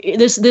so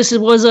this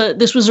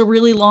was a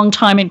really long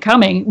time in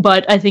coming,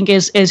 but I think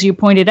as you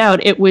pointed out,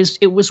 it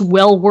was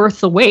well worth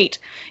the wait.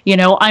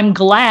 I'm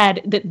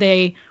glad that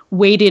they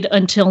waited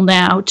until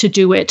now to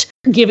do it,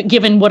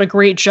 given what a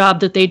great job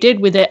that they did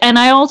with it. And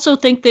I also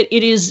think that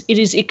it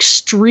is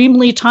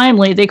extremely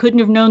timely. They couldn't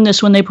have known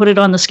this when they put it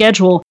on the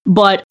schedule,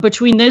 but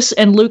between this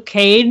and Luke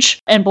Cage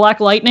and Black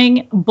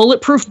Lightning,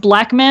 bulletproof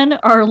black men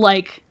are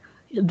like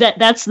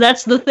that's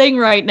the thing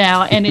right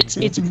now, and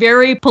it's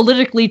very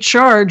politically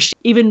charged.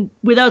 Even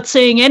without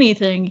saying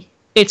anything,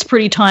 it's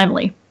pretty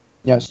timely.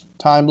 Yes,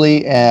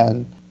 timely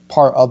and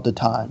part of the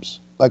times.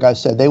 Like I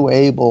said, they were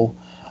able,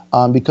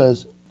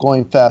 because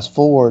going fast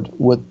forward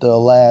with the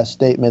last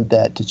statement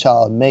that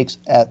T'Challa makes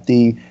at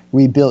the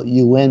rebuilt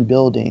UN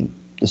building,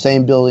 the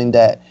same building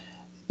that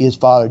his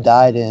father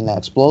died in that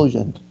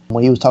explosion,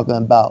 when he was talking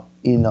about,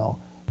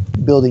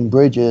 building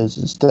bridges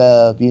instead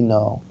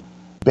of,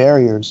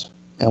 barriers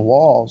and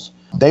walls.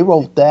 They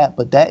wrote that,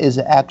 but that is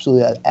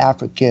actually an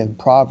African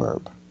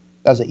proverb.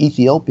 That's an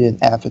Ethiopian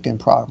African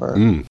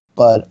proverb.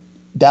 But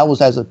that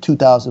was as of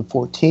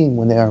 2014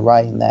 when they were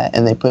writing that,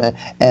 and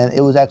and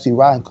it was actually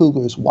Ryan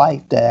Coogler's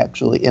wife that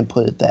actually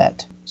inputted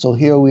that. So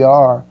here we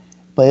are,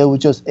 but it was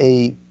just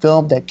a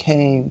film that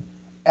came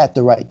at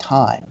the right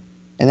time,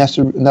 and that's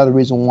another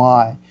reason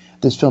why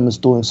this film is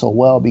doing so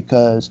well,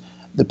 because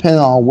depending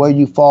on where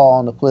you fall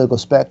on the political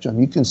spectrum,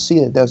 you can see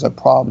that there's a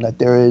problem, that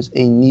there is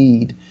a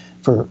need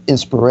for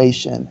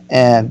inspiration,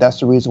 and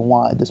that's the reason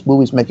why this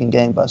movie's making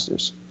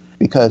gangbusters,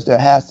 because there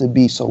has to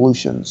be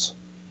solutions.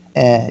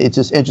 And it's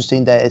just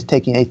interesting that it's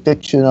taking a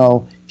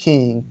fictional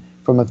king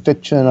from a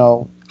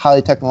fictional,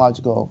 highly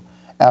technological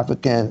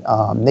African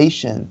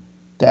nation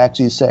to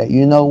actually say,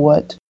 you know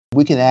what,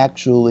 we can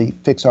actually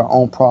fix our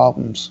own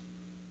problems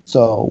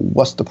So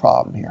what's the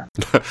problem here?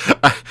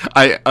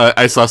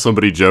 I saw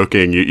somebody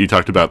joking. You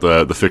talked about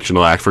the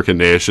fictional African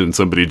nation.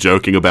 Somebody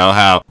joking about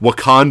how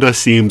Wakanda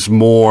seems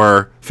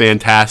more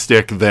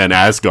fantastic than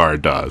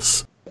Asgard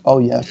does. Oh,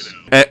 yes.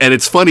 And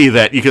it's funny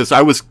that, because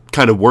I was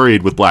kind of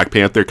worried with Black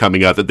Panther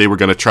coming out that they were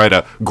going to try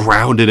to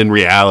ground it in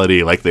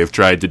reality like they've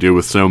tried to do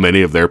with so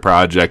many of their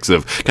projects,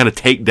 of kind of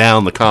take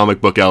down the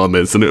comic book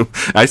elements. And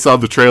I saw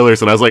the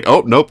trailers and I was like,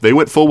 oh, nope, they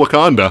went full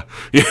Wakanda.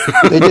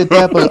 They did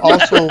that, but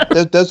also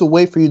there's a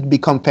way for you to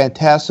become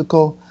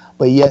fantastical,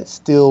 but yet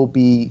still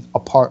be a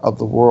part of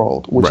the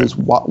world, which Right. is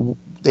what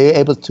they're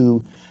able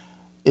to.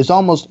 It's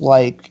almost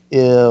like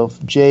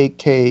if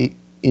J.K.,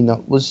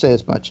 let's say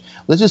as much.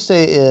 Let's just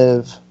say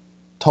if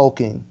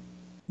Tolkien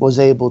was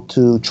able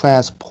to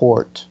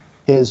transport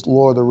his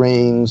Lord of the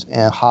Rings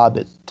and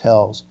Hobbit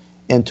tales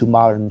into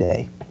modern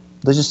day.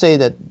 Let's just say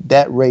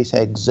that race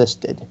had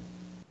existed,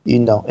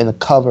 in the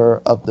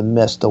cover of the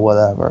mist or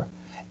whatever.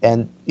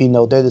 And,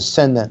 their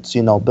descendants,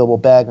 Bilbo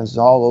Baggins and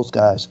all those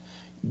guys,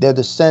 their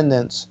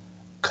descendants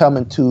come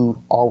into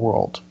our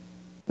world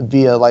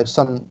via like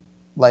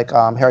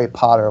Harry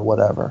Potter or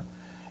whatever.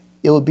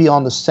 It would be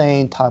on the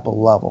same type of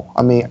level.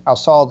 I mean, I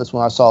saw this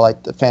when I saw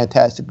like the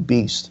Fantastic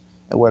Beasts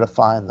and Where to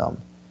Find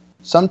Them.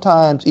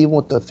 Sometimes, even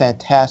with the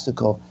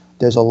fantastical,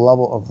 there's a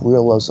level of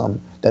realism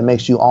that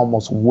makes you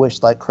almost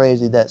wish like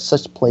crazy that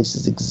such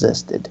places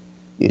existed,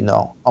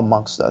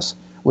 amongst us.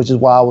 Which is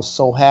why I was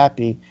so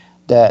happy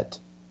that,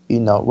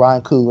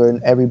 Ryan Coogler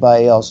and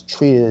everybody else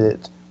treated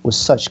it with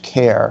such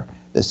care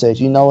that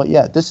says, you know what,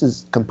 yeah, this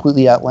is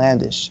completely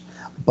outlandish,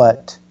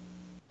 but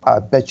I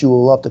bet you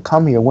will love to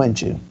come here,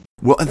 wouldn't you?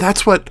 Well, and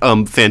that's what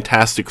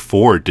Fantastic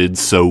Four did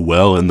so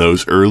well in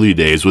those early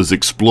days, was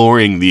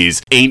exploring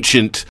these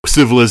ancient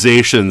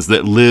civilizations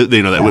that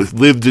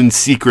lived in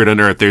secret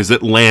on Earth. There's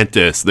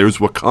Atlantis, there's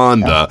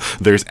Wakanda,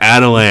 there's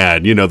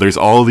Adelan, there's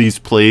all these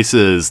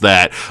places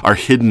that are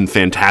hidden,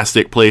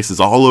 fantastic places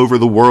all over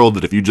the world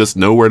that if you just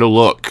know where to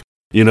look,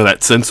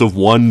 that sense of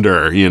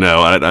wonder, and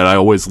I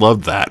always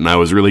loved that. And I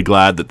was really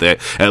glad that they,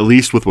 at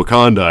least with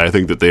Wakanda, I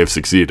think that they have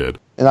succeeded.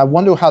 And I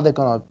wonder how they're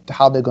gonna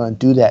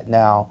do that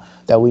now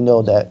that we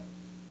know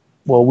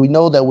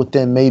that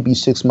within maybe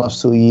 6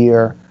 months to a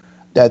year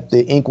that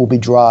the ink will be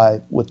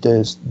dry with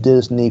this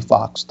Disney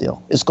Fox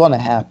deal. It's going to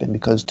happen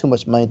because too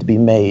much money to be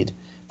made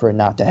for it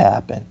not to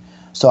happen.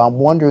 So I'm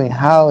wondering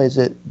how is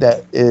it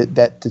that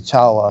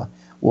T'Challa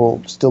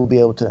will still be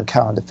able to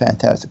encounter the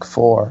Fantastic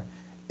Four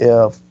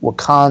if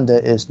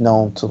Wakanda is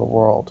known to the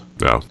world.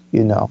 Yeah.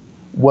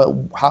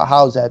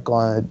 How is that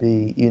going to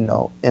be,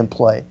 in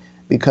play?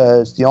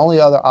 Because the only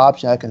other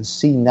option I can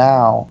see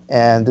now,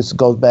 and this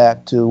goes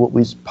back to what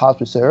we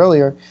possibly said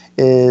earlier,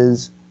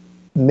 is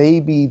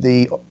maybe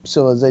the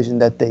civilization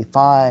that they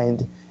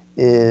find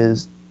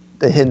is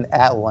the hidden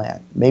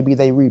Atlant. Maybe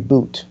they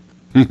reboot,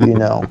 the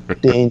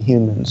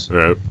Inhumans,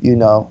 right.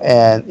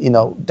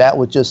 And, that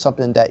was just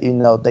something that,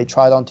 they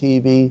tried on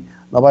TV.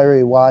 Nobody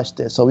really watched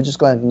it. So we're just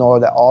going to ignore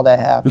that all that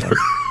happened.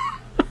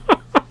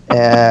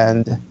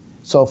 And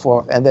so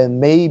forth. And then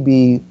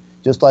maybe,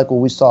 just like what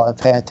we saw in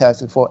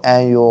Fantastic Four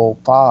Annual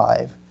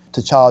 5,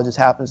 T'Challa just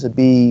happens to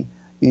be,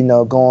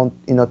 going,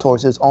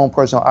 towards his own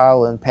personal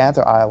island,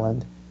 Panther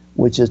Island,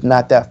 which is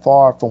not that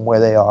far from where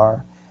they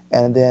are.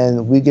 And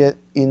then we get,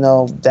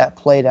 that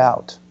played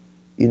out,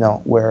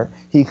 where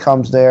he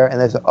comes there and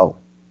they say, oh,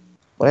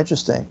 well,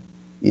 interesting.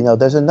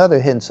 There's another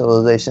hidden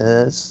civilization,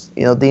 and it's,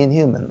 the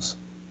Inhumans.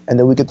 And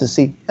then we get to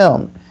see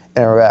him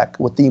interact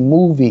with the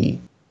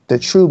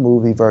true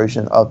movie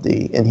version of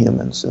the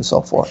Inhumans and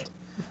so forth.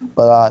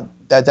 But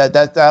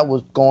that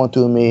was going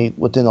through me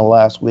within the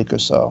last week or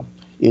so,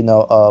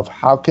 of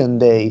how can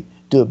they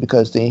do it,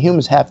 because the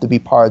Inhumans have to be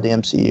part of the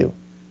MCU.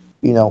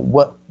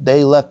 What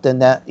they left in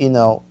that,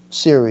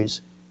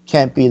 series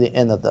can't be the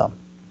end of them.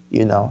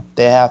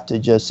 They have to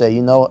just say,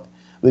 what,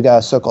 we got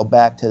to circle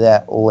back to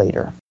that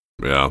later.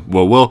 Yeah,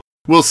 well,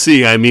 we'll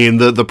see. I mean,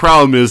 the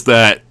problem is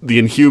that the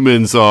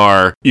Inhumans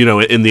are,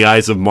 in the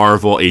eyes of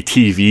Marvel, a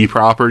TV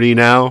property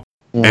now.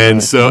 Mm-hmm.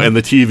 And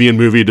the TV and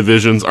movie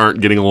divisions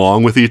aren't getting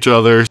along with each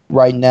other.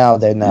 Right now,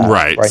 they're not.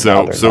 Right.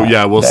 So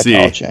yeah, we'll see.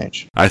 That'll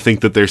change. I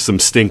think that there's some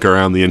stink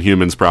around the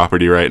Inhumans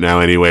property right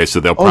now anyway, so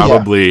they'll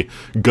probably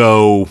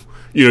go,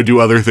 do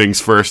other things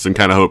first and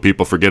kind of hope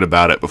people forget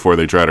about it before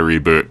they try to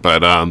reboot.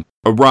 But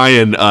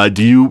Ryan,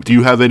 do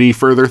you have any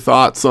further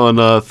thoughts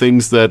on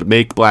things that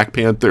made Black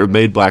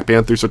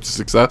Panther such a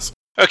success?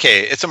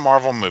 Okay, it's a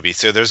Marvel movie,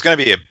 so there's going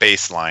to be a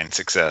baseline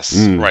success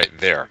right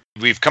there.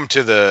 We've come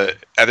to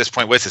at this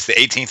point, what's this, the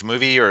 18th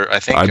movie, or I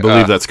think... I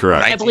believe that's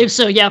correct. 19th? I believe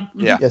so, yeah.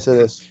 Yeah. Yes, it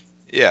is.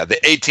 Yeah, the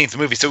 18th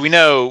movie. So we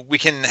know we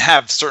can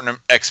have certain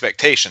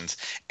expectations,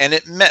 and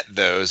it met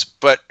those,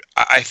 but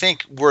I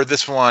think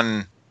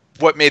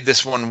what made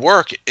this one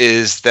work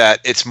is that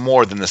it's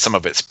more than the sum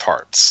of its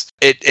parts.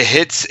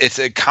 It's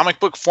a comic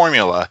book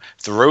formula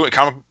through a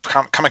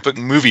comic book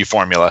movie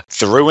formula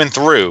through and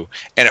through,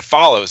 and it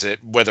follows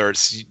it, whether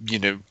it's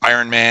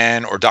Iron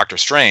Man or Doctor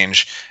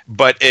Strange,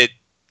 but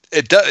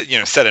it does,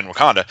 set in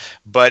Wakanda,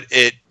 but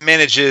it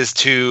manages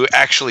to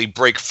actually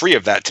break free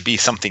of that to be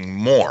something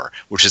more,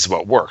 which is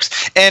what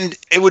works. And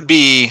it would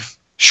be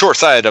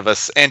short-sighted of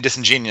us and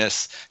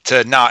disingenuous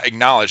to not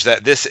acknowledge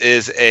that this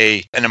is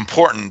an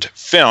important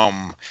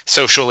film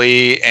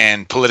socially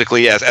and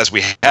politically, as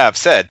we have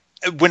said.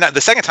 The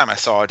second time I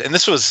saw it, and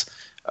this was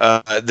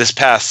this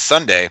past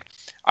Sunday,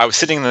 I was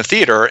sitting in the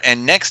theater,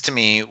 and next to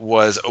me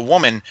was a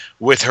woman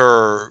with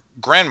her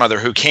grandmother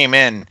who came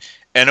in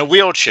a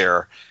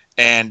wheelchair,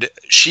 and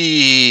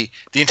the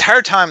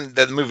entire time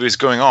that the movie was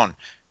going on,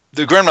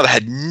 the grandmother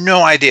had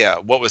no idea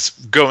what was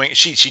going.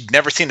 She'd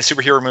never seen a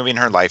superhero movie in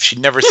her life. She'd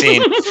never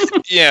seen,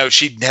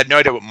 she had no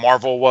idea what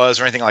Marvel was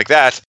or anything like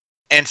that.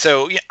 And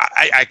so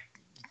I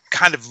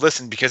kind of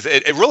listened because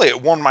it really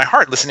warmed my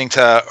heart listening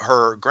to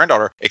her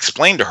granddaughter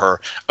explain to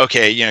her,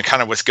 okay,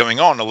 kind of what's going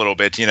on a little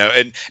bit,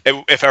 and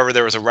if ever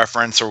there was a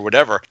reference or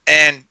whatever.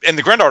 And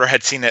the granddaughter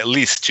had seen it at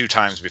least 2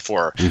 times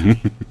before.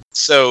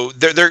 So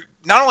they're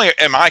not only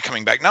am I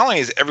coming back, not only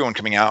is everyone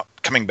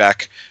coming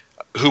back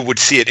who would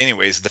see it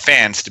anyways, the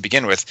fans to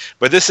begin with,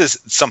 but this is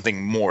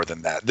something more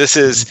than that. This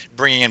is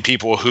bringing in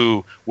people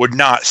who would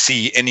not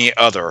see any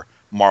other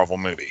Marvel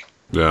movie.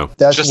 Yeah,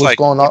 that's just what's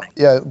going on.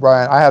 Yeah,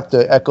 Brian, I have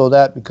to echo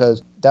that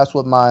because that's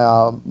what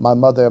my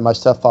mother and my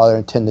stepfather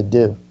intend to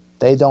do.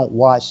 They don't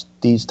watch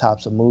these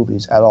types of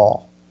movies at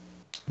all,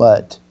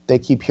 but they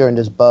keep hearing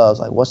this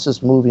buzz, like, what's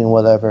this movie and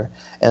whatever.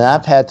 And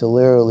I've had to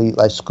literally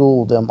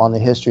school them on the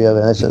history of it.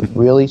 And I said,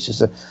 really? She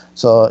said,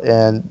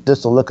 and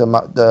just to look at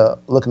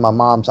my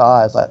mom's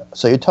eyes, like,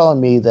 so you're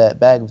telling me that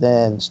back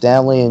then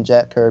Stan Lee and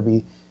Jack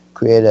Kirby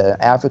created an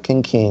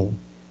African king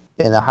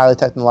in a highly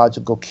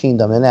technological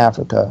kingdom in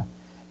Africa,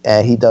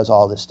 and he does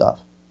all this stuff.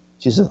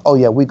 She says, oh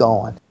yeah, we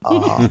going.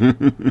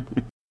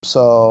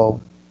 So,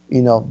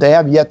 they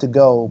have yet to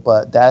go,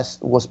 but that's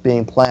what's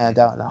being planned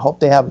out. And I hope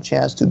they have a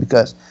chance to,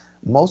 because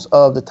most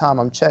of the time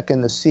I'm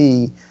checking to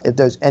see if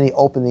there's any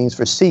openings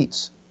for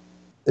seats.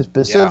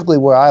 Specifically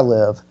where I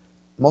live,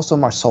 most of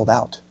them are sold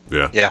out.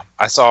 Yeah.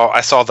 I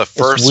saw the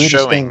first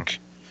showing.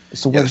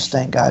 It's the weirdest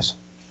thing, guys.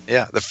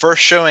 Yeah, the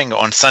first showing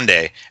on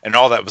Sunday, and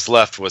all that was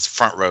left was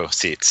front row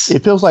seats.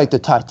 It feels like the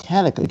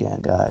Titanic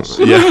again, guys.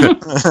 Yeah.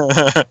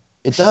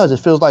 It does. It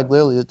feels like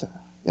literally.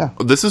 Yeah.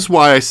 This is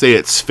why I say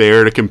it's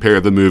fair to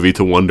compare the movie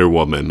to Wonder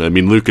Woman. I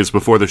mean, Lucas,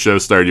 before the show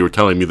started, you were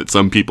telling me that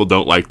some people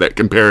don't like that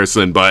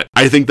comparison, but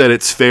I think that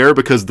it's fair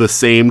because the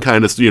same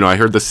kind of, I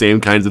heard the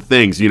same kinds of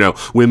things.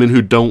 Women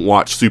who don't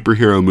watch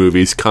superhero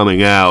movies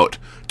coming out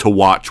to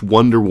watch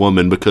Wonder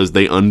Woman because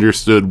they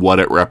understood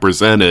what it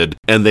represented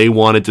and they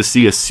wanted to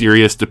see a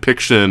serious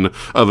depiction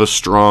of a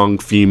strong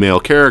female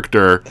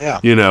character,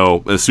 a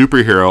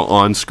superhero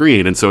on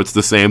screen. And so it's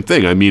the same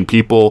thing. I mean,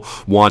 people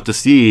want to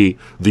see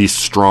the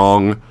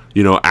strong,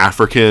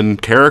 African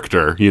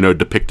character,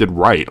 depicted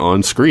right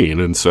on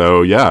screen. And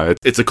so, yeah,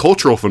 it's a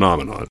cultural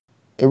phenomenon.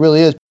 It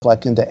really is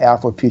like into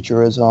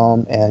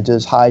Afrofuturism and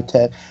just high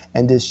tech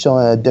and just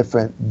showing a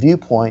different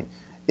viewpoint.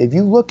 If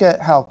you look at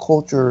how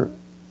culture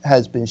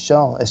has been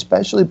shown,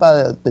 especially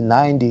by the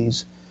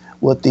 90s,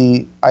 with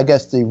the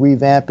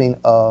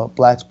revamping of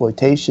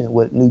blaxploitation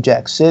with New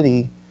Jack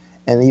City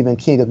and even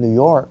King of New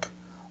York,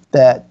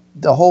 that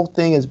the whole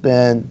thing has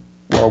been,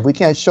 well, we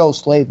can't show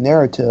slave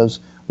narratives,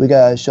 we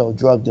gotta show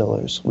drug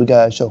dealers, we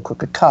gotta show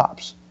crooked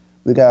cops,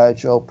 we gotta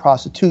show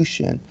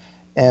prostitution,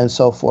 and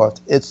so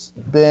forth. It's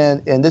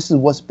been, and this is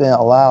what's been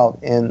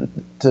allowed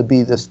to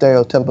be the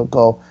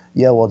stereotypical,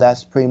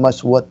 that's pretty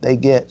much what they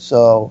get.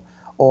 So,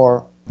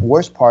 or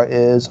worst part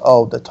is,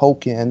 the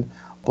token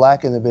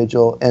black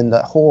individual in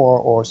the horror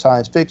or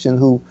science fiction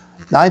who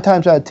 9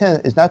 times out of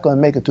 10 is not going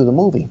to make it through the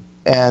movie.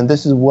 And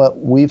this is what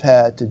we've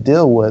had to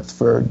deal with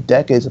for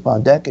decades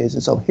upon decades.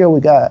 And so here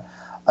we got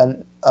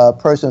a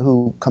person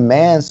who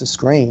commands the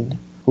screen,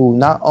 who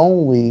not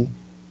only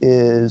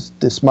is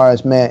the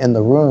smartest man in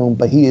the room,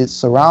 but he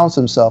surrounds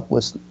himself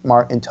with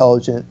smart,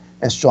 intelligent,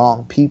 and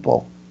strong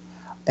people.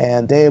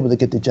 And they're able to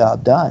get the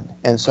job done.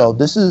 And so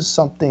this is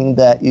something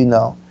that,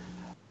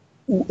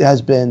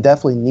 has been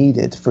definitely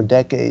needed for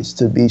decades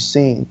to be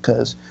seen,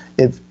 because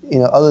if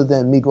other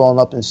than me growing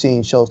up and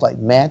seeing shows like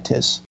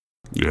Mantis,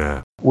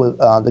 with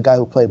the guy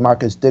who played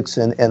Marcus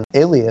Dixon and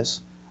Alias,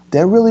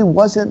 there really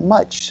wasn't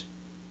much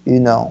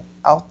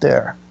out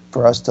there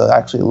for us to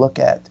actually look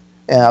at.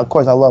 And of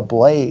course I love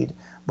Blade,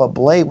 but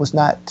Blade was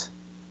not,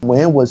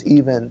 when it was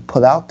even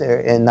put out there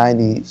in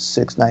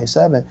 96,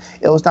 97,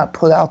 it was not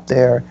put out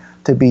there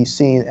to be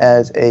seen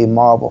as a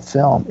Marvel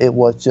film. It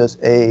was just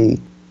a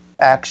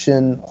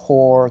action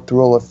horror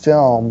thriller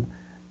film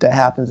that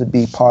happens to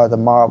be part of the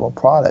Marvel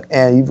product.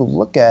 And if you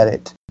look at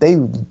it, they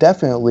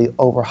definitely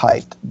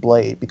overhyped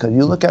Blade, because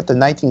you look at the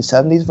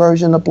 1970s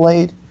version of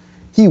Blade,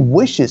 he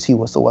wishes he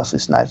was the Wesley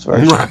Snipes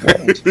version of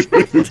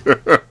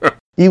Blade.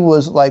 He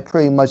was like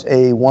pretty much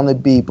a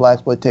wannabe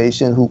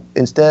blaxploitation who,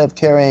 instead of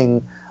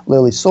carrying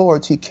literally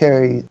swords, he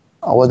carried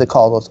what they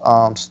call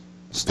those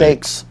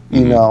stakes,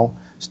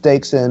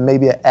 stakes and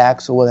maybe an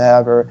axe or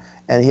whatever,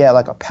 and he had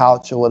like a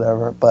pouch or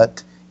whatever.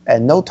 But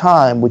at no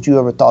time would you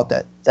ever thought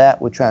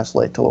that would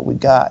translate to what we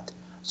got.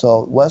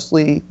 So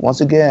Wesley,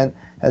 once again,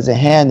 has a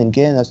hand in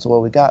getting us to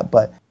what we got,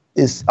 but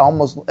it's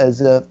almost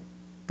as if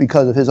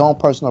because of his own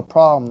personal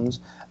problems,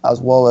 as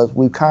well as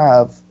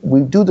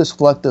we do this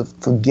collective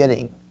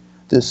forgetting,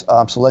 this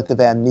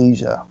selective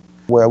amnesia,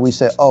 where we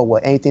say, oh,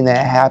 well, anything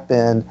that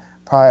happened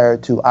prior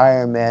to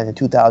Iron Man in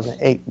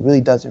 2008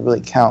 really doesn't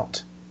really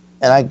count.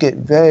 And I get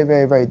very,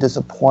 very, very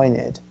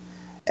disappointed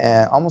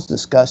and almost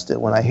disgusted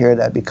when I hear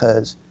that,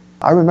 because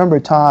I remember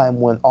a time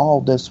when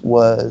all this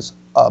was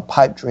a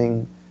pipe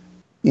dream,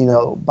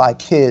 by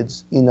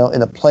kids, in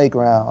a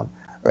playground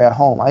or at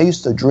home. I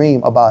used to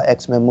dream about an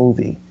X-Men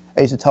movie.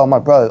 I used to tell my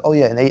brother, oh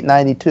yeah, in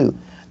 892,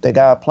 they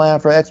got a plan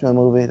for an X-Men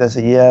movie. They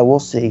said, yeah, we'll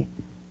see.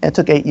 And it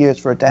took 8 years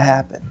for it to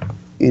happen.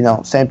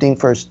 Same thing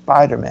for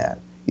Spider-Man.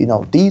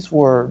 These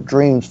were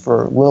dreams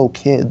for little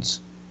kids,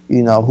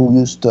 who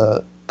used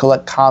to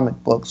collect comic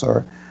books,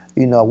 or,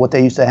 what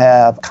they used to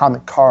have,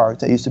 comic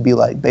cards. They used to be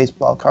like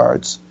baseball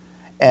cards.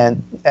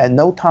 And at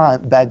no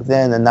time back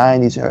then in the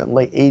 90s or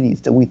late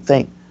 80s did we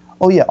think,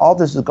 oh yeah, all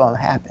this is going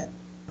to happen.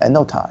 At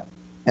no time.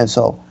 And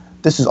so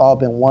this has all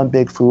been one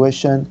big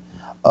fruition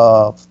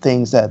of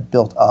things that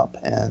built up,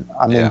 and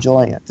I'm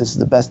enjoying it. This is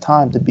the best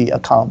time to be a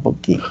comic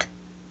book geek,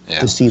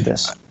 to see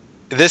this.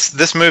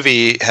 This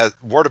movie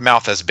word of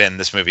mouth has been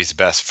this movie's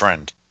best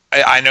friend.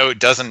 I know it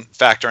doesn't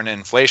factor in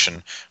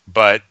inflation,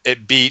 but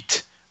it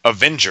beat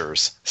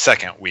Avengers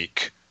second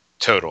week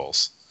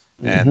totals,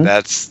 and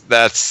that's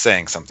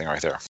saying something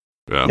right there.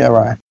 Yeah,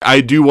 right. I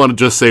do want to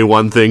just say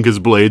one thing, because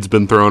Blade's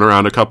been thrown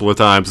around a couple of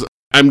times.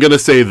 I'm going to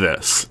say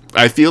this.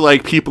 I feel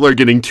like people are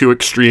getting too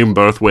extreme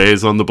both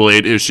ways on the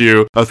Blade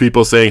issue, of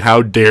people saying,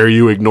 how dare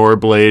you ignore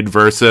Blade,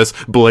 versus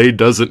Blade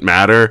doesn't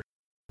matter.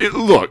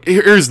 Look,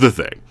 here's the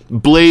thing.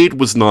 Blade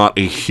was not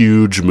a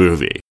huge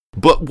movie.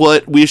 But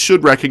what we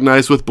should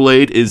recognize with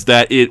Blade is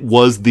that it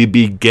was the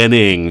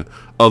beginning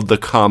of the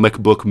comic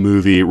book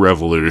movie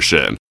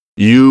revolution.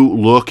 You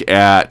look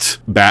at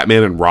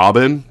Batman and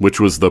Robin, which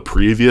was the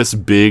previous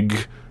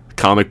big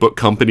comic book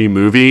company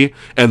movie,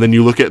 and then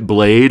you look at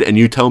Blade and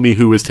you tell me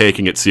who is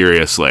taking it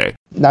seriously.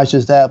 Not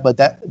just that, but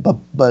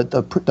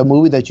the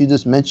movie that you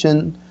just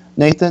mentioned,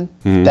 Nathan,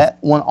 that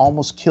one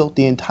almost killed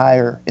the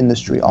entire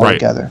industry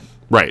altogether.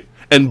 Right.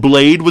 And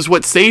Blade was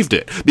what saved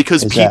it,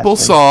 because people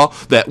saw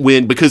that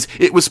because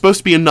it was supposed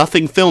to be a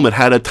nothing film, it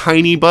had a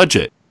tiny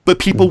budget. But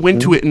people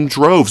went to it in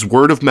droves.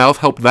 Word of mouth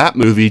helped that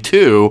movie,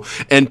 too.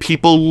 And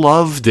people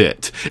loved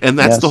it. And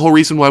that's the whole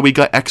reason why we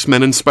got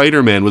X-Men and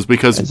Spider-Man, was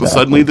because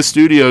suddenly the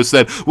studio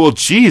said, well,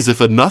 geez,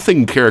 if a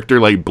nothing character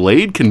like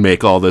Blade can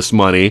make all this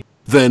money,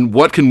 then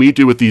what can we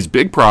do with these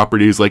big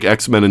properties like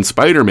X-Men and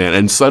Spider-Man?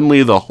 And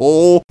suddenly the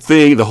whole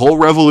thing, the whole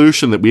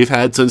revolution that we've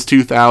had since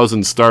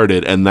 2000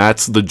 started, and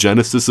that's the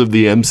genesis of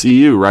the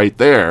MCU right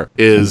there,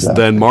 is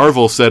then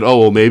Marvel said, oh,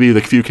 well, maybe the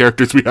few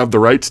characters we have the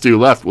rights to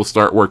left we'll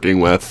start working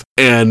with.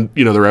 And,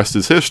 the rest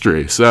is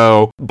history.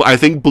 So I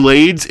think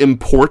Blade's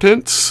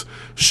importance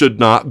should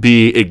not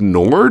be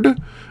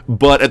ignored,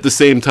 but at the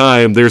same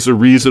time, there's a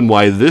reason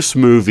why this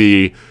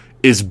movie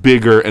is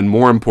bigger and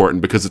more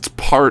important, because it's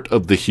part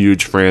of the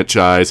huge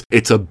franchise.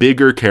 It's a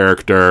bigger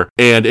character,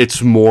 and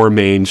it's more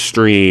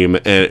mainstream,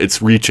 and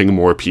it's reaching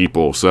more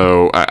people.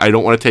 So I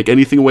don't want to take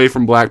anything away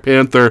from Black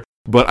Panther,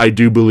 but I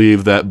do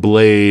believe that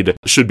Blade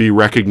should be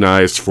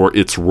recognized for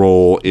its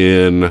role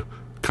in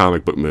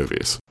comic book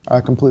movies. I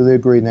completely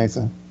agree,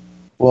 Nathan.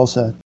 Well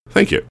said.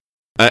 Thank you.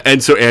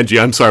 And so, Angie,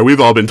 I'm sorry, we've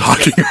all been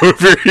talking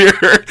over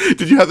here.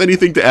 Did you have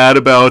anything to add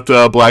about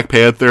Black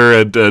Panther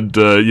and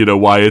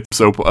why it's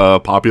so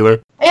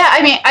popular? Yeah,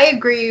 I mean, I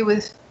agree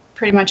with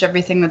pretty much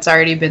everything that's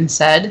already been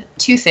said.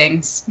 Two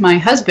things. My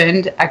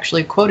husband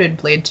actually quoted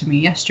Blade to me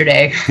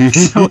yesterday,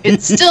 so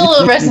it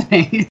still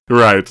resonates.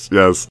 Right,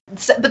 yes.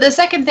 But the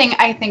second thing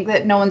I think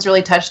that no one's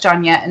really touched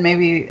on yet, and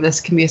maybe this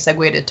can be a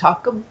segue to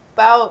talk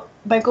about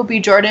Michael B.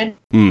 Jordan,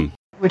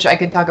 which I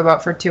could talk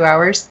about for 2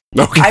 hours.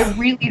 Okay. I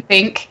really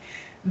think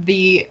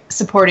the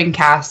supporting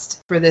cast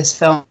for this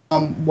film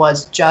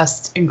was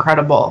just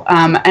incredible.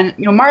 And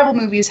Marvel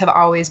movies have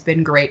always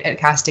been great at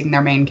casting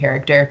their main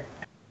character.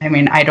 I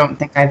mean, I don't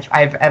think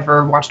I've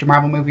ever watched a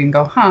Marvel movie and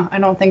go, I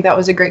don't think that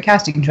was a great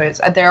casting choice.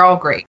 They're all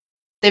great.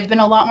 They've been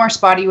a lot more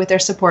spotty with their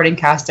supporting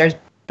cast. There's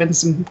been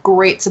some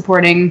great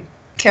supporting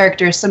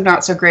characters, some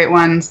not so great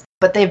ones,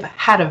 but they've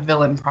had a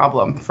villain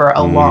problem for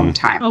a long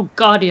time. Oh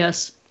God,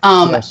 yes.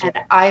 And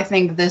I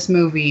think this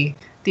movie,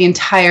 the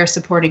entire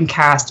supporting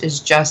cast is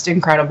just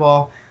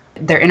incredible.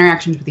 Their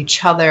interactions with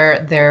each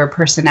other, their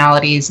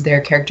personalities,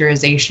 their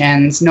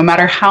characterizations, no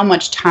matter how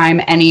much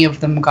time any of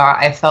them got,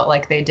 I felt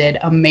like they did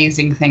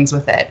amazing things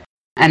with it.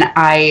 And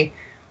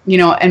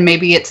and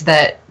maybe it's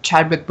that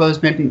Chadwick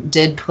Boseman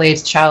did play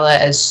T'Challa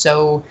as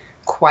so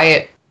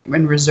quiet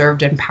and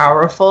reserved and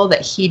powerful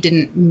that he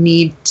didn't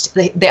need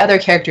the other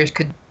characters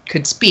could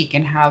speak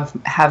and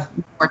have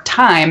more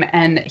time,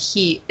 and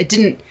it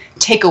didn't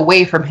take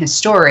away from his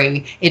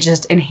story, it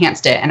just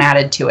enhanced it and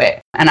added to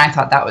it, and I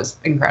thought that was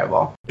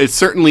incredible. It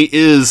certainly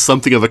is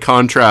something of a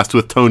contrast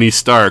with Tony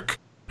Stark,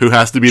 who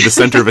has to be the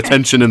center of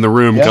attention in the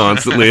room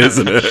constantly,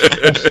 isn't it?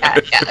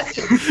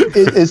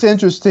 It's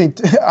interesting.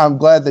 I'm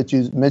glad that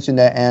you mentioned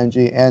that,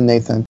 Angie and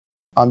Nathan,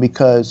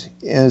 because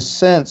in a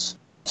sense,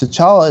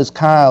 T'Challa is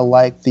kind of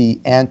like the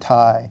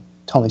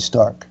anti-Tony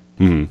Stark.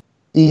 Mm-hmm.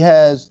 He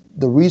has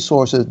the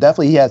resources.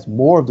 Definitely, he has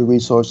more of the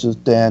resources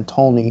than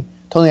Tony.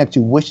 Tony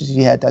actually wishes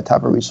he had that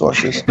type of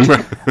resources.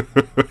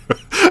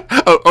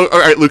 All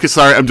right, Lucas,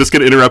 sorry, I'm just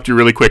going to interrupt you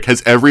really quick.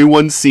 Has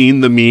everyone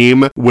seen the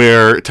meme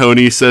where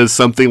Tony says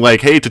something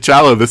like, hey,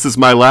 T'Challa, this is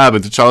my lab,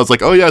 and T'Challa's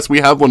like, oh, yes, we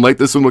have one like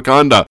this in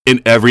Wakanda,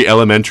 in every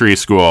elementary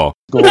school?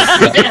 Cool.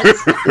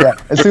 Yeah.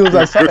 As soon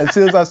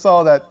as I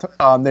saw that,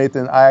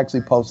 Nathan, I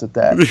actually posted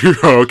that.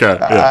 Okay.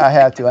 Yeah. I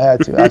had to. I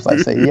was like,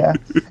 say, yeah.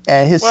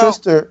 And his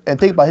sister, and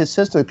think about his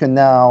sister can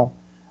now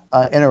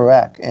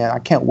interact, and I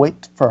can't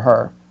wait for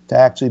her to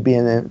actually be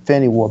in the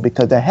Infinity War,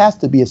 because there has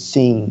to be a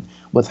scene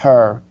with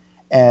her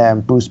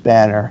and Bruce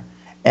Banner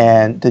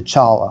and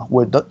T'Challa,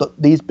 where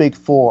these big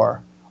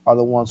four are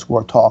the ones who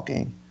are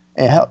talking.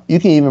 And you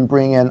can even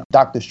bring in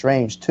Doctor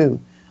Strange, too.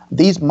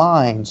 These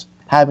minds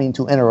having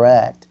to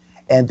interact,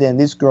 and then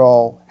this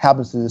girl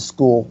happens to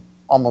school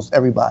almost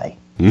everybody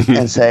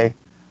and say,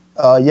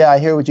 yeah, I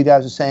hear what you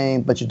guys are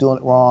saying, but you're doing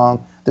it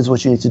wrong. This is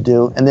what you need to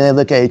do. And then they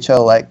look at each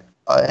other like,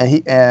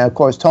 and of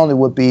course, Tony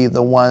would be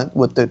the one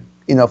with the,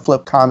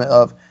 flip comment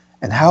of,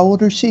 and how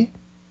old is she?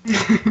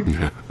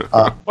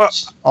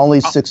 Only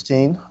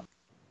 16.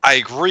 I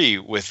agree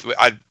with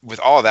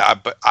all of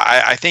that, but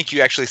I think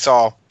you actually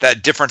saw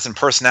that difference in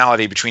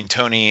personality between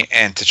Tony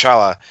and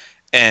T'Challa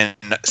in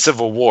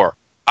Civil War.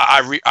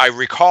 I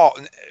recall,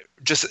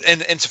 just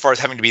insofar as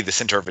having to be the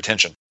center of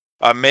attention.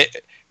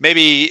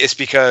 Maybe it's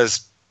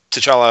because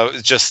T'Challa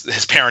is just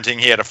his parenting.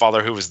 He had a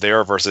father who was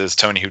there versus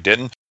Tony who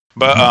didn't.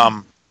 But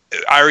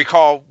I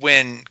recall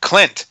when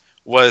Clint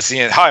was,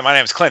 hi, my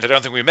name is Clint. I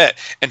don't think we met.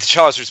 And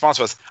T'Challa's response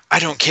was, I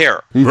don't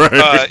care. Right.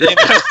 That's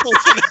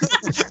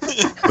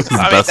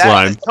the best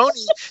line.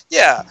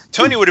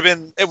 Tony would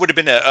have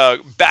been a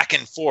back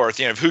and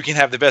forth, of who can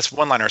have the best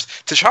one-liners.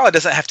 T'Challa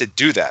doesn't have to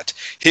do that.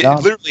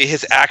 Literally,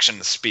 his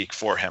actions speak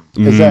for him.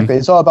 Exactly.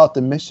 It's all about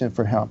the mission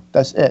for him.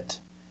 That's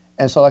it.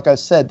 And so, like I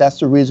said, that's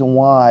the reason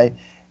why,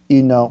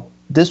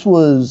 this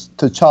was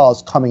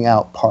T'Challa's coming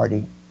out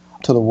party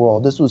to the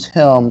world. This was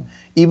him,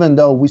 even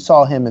though we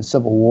saw him in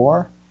Civil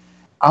War,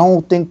 I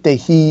don't think that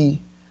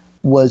he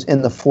was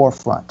in the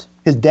forefront.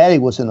 His daddy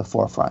was in the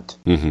forefront,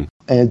 and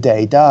his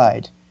daddy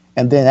died.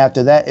 And then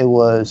after that, it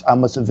was, I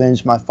must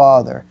avenge my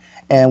father.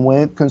 And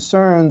when it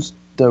concerns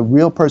the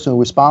real person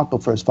responsible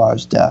for his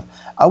father's death,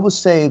 I would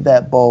say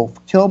that both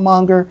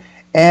Killmonger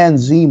and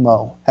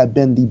Zemo have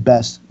been the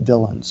best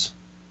villains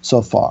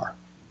so far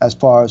as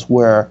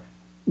where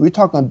we're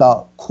talking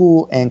about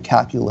cool and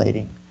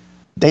calculating.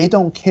 They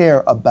don't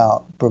care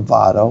about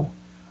bravado.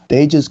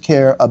 They just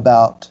care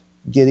about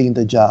getting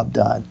the job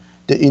done.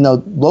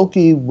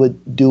 Loki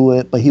would do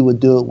it, but he would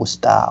do it with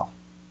style.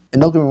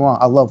 And don't get me wrong,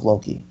 I love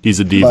Loki. He's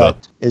a diva.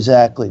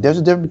 Exactly. There's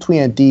a difference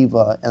between a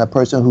diva and a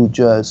person who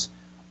just,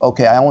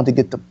 okay, I want to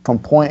get from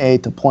point A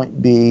to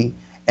point B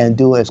and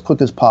do it as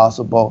quick as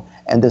possible,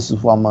 and this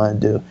is what I'm going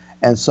to do.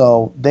 And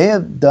so they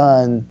have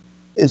done,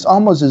 it's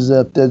almost as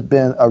if there's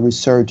been a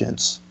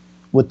resurgence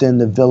within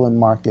the villain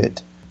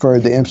market for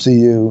the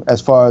MCU,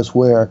 as far as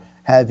where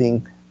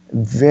having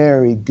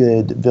very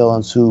good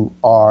villains who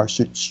are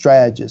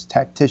strategists,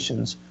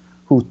 tacticians,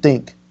 who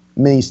think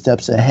many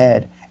steps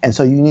ahead. And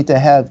so you need to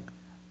have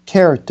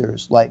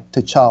characters like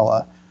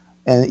T'Challa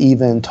and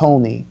even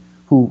Tony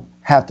who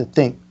have to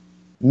think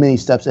many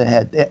steps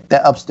ahead.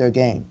 That ups their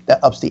game.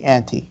 That ups the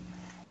ante.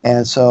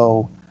 And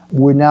so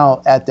we're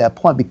now at that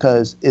point,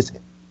 because it's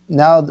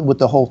now with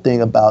the whole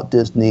thing about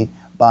Disney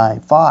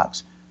buying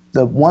Fox,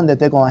 the one that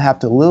they're going to have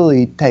to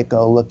literally take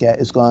a look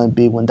at is going to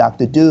be when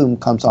Dr. Doom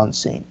comes on the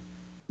scene.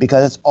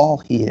 Because that's all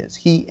he is.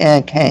 He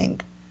and Kang,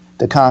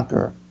 the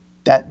Conqueror,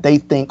 that they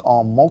think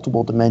on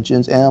multiple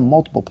dimensions and on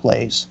multiple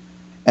plays.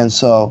 And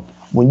so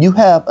when you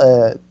have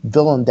a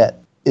villain that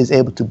is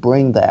able to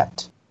bring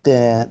that,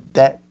 then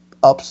that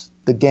ups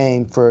the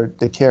game for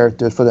the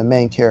characters, for the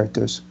main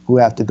characters who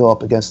have to go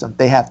up against them.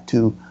 They have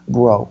to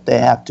grow. They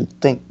have to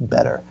think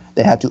better.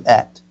 They have to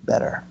act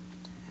better.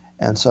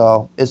 And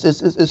so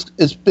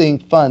it's being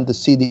fun to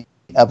see the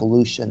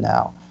evolution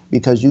now,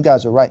 because you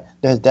guys are right.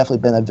 There's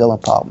definitely been a villain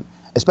problem.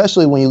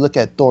 Especially when you look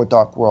at Thor: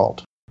 Dark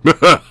World.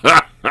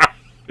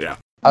 Yeah.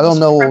 I don't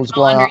know what was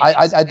going on.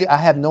 I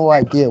have no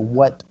idea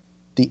what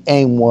the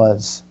aim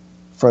was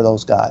for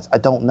those guys. I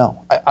don't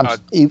know. I'm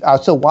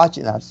still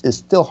watching. It's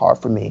still hard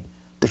for me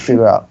to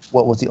figure out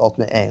what was the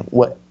ultimate aim.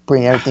 What,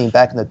 bring everything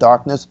back in the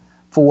darkness?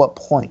 For what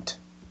point?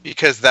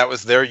 Because that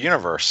was their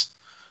universe.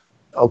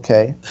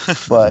 Okay,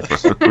 but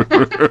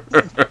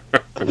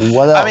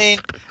what else? I mean,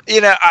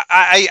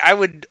 I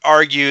would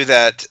argue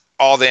that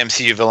all the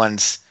MCU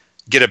villains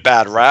get a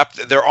bad rap.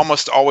 They're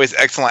almost always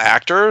excellent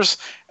actors,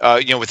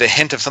 with a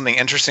hint of something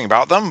interesting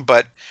about them,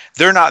 but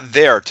they're not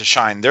there to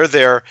shine. They're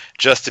there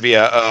just to be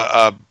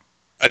a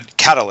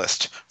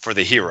catalyst for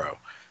the hero.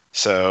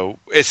 So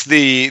it's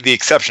the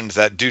exceptions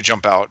that do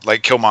jump out,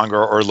 like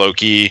Killmonger or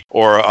Loki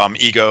or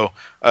Ego.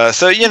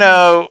 So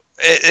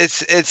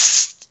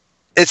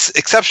it's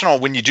exceptional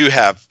when you do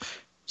have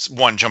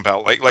one jump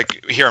out,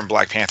 like here in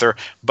Black Panther.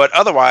 But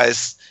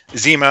otherwise,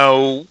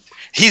 Zemo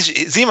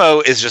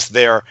is just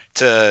there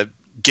to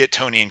get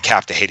Tony and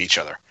Cap to hate each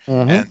other,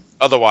 and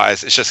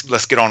otherwise, it's just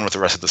let's get on with the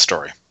rest of the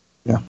story.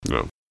 Yeah.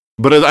 No.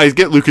 But I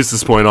get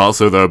Lucas's point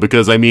also, though,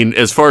 because I mean,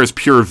 as far as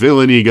pure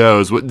villainy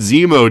goes, what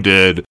Zemo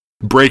did,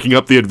 breaking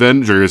up the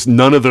Avengers,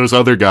 none of those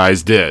other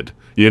guys did.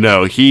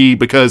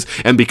 Because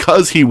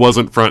he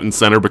wasn't front and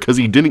center, because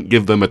he didn't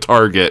give them a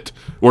target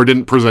or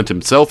didn't present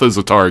himself as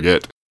a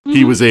target,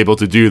 he was able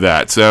to do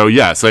that. So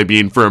yes, I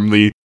mean, from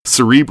the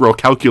cerebral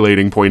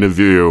calculating point of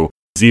view,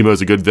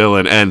 Zemo's a good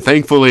villain, and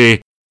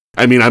thankfully,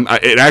 I mean,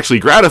 it actually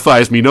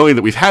gratifies me knowing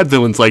that we've had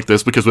villains like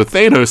this, because with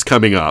Thanos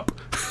coming up,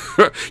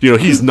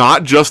 he's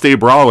not just a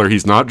brawler,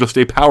 he's not just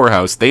a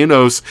powerhouse.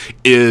 Thanos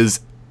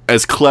is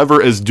as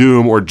clever as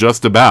Doom, or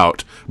just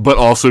about, but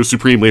also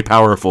supremely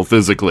powerful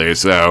physically.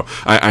 So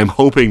I'm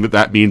hoping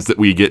that means that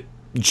we get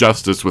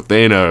justice with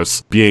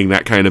Thanos being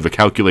that kind of a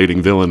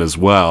calculating villain as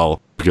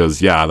well. Because,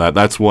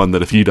 that's one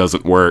that if he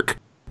doesn't work,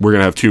 we're going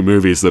to have two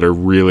movies that are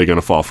really going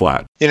to fall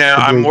flat.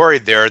 I'm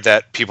worried there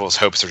that people's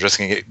hopes are just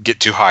going to get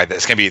too high, that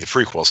it's going to be the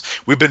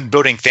prequels. We've been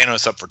building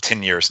Thanos up for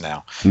 10 years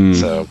now.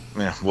 So,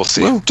 we'll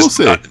see. Well, we'll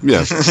see.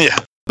 Yeah. Yeah.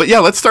 But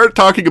let's start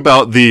talking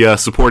about the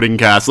supporting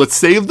cast. Let's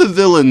save the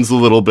villains a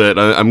little bit.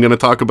 I want to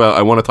talk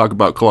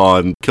about Claw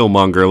and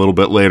Killmonger a little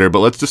bit later, but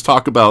let's just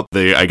talk about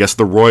the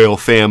royal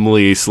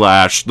family /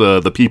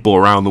 the people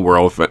around the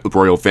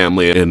royal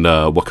family in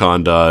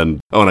Wakanda,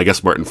 and I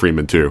guess Martin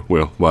Freeman too.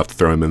 We'll have to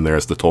throw him in there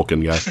as the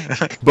Tolkien guy.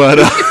 But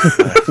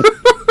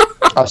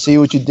I see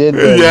what you did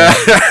there. Yeah.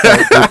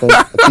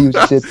 I see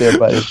what you did there,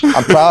 but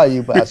I'm proud of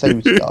you, but I see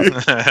what you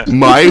thought.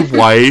 My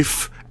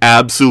wife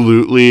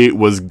absolutely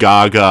was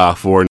gaga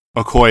for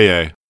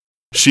Okoye.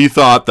 She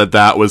thought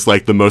that was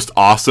like the most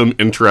awesome,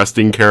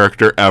 interesting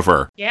character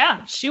ever.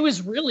 Yeah, she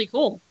was really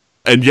cool.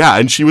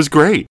 And she was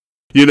great.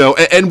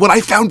 And what I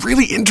found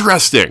really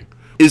interesting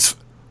is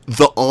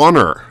the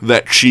honor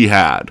that she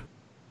had.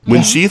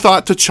 When she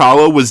thought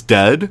T'Challa was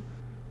dead,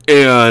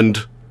 and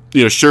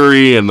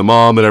Shuri and the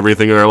mom and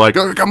everything are like,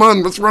 "Oh, come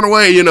on, let's run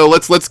away,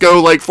 let's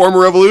go form a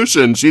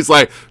revolution." She's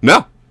like,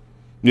 "No.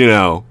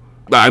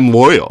 I'm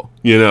loyal.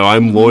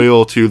 I'm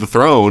loyal to the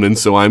throne, and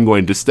so I'm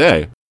going to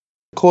stay."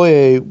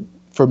 Okoye,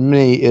 for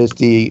me, is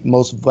the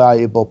most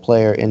valuable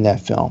player in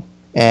that film,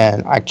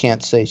 and I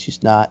can't say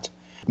she's not.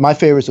 My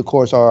favorites, of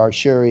course, are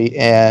Shuri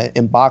and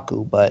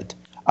M'Baku, but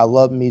I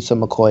love me some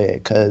Okoye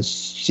because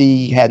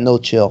she had no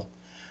chill.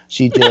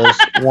 She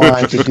just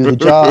wanted to do the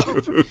job,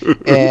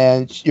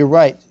 and you're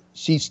right.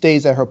 She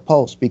stays at her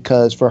post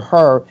because for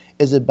her,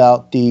 it's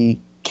about the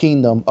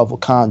kingdom of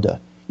Wakanda,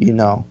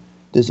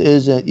 This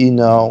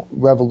isn't,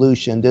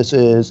 revolution. This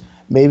is,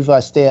 maybe if I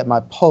stay at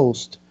my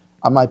post,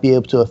 I might be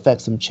able to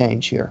affect some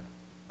change here.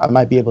 I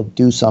might be able to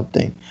do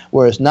something.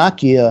 Whereas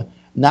Nakia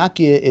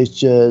is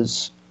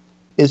just,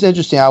 it's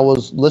interesting. I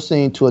was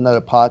listening to another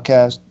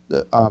podcast,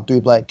 Three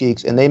Black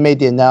Geeks, and they made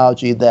the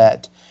analogy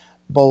that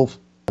both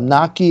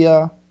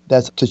Nakia,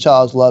 that's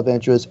T'Challa's love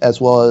interest, as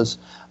well as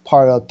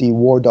part of the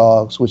War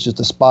Dogs, which is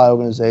the spy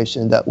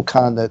organization that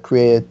Wakanda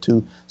created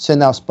to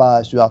send out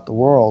spies throughout the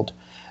world,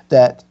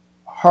 that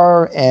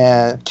her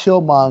and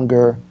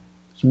Killmonger's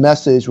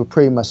message were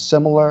pretty much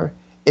similar.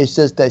 It's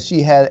just that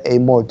she had a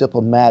more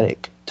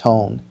diplomatic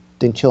tone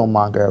than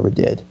Killmonger ever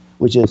did,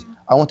 which is,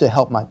 I want to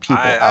help my people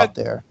out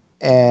there.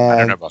 And I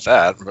don't know about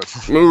that,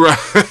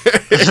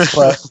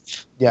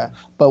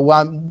 but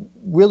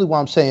what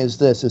I'm saying is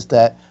this, is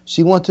that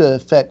she wanted to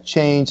affect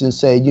change and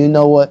say, you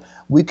know what,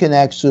 we can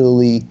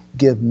actually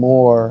give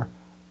more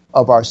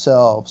of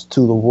ourselves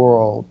to the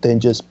world than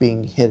just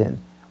being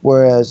hidden.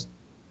 Whereas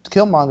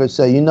Killmonger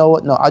said, you know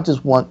what, no, I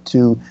just want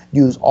to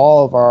use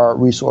all of our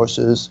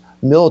resources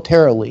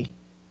militarily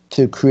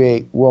to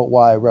create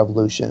worldwide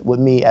revolution with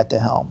me at the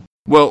helm.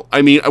 Well,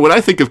 I mean, when I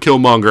think of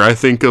Killmonger, I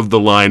think of the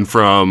line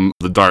from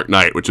The Dark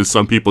Knight, which is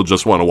some people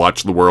just want to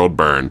watch the world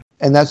burn.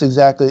 And that's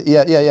exactly,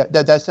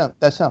 that's him.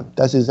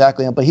 That's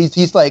exactly him. But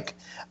he's like,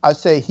 I'd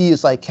say he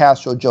is like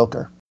Castro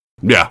Joker.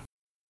 Yeah,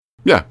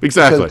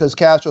 exactly. Because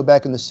Castro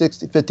back in the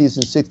 50s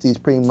and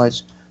 60s pretty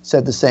much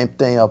said the same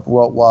thing of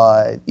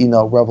worldwide,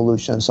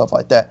 revolution and stuff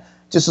like that,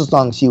 just as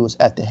long as he was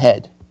at the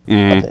head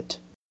of it.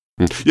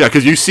 Yeah,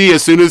 because you see,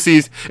 as soon as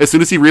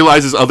he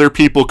realizes other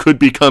people could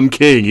become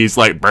king, he's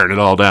like, burn it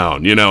all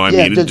down.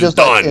 It's just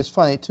done. Like, it's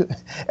funny too,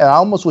 and I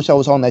almost wish I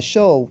was on that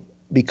show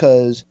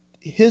because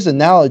his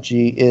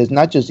analogy is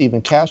not just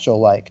even Castro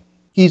like.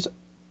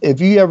 If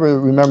you ever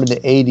remember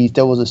the '80s,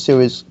 there was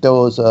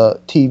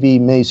a TV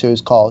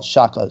miniseries called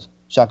Shaka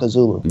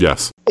Zulu.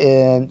 Yes,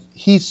 and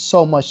he's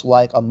so much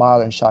like a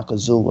modern Shaka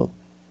Zulu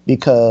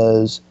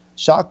because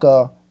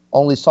Shaka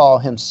only saw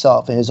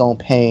himself and his own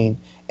pain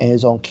and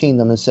his own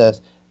kingdom and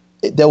says,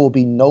 there will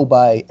be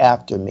nobody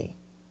after me.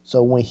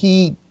 So when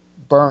he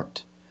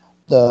burnt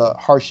the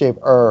heart-shaped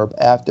herb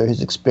after his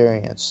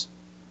experience,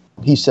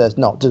 he says,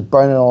 no, just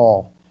burn it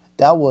all.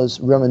 that was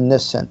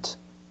reminiscent.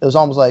 It was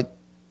almost like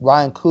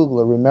Ryan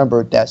Coogler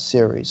remembered that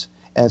series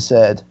and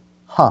said,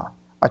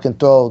 I can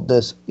throw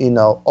this,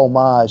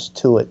 homage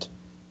to it.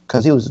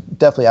 Because he was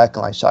definitely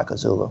acting like Shaka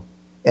Zulu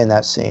in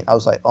that scene. I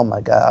was like, oh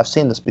my God, I've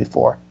seen this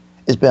before.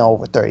 It's been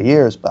over 30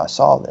 years, but I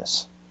saw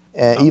this.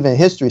 And even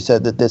history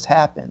said that this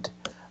happened.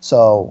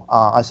 So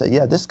I said,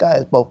 yeah, this guy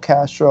is both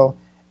Castro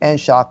and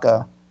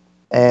Shaka.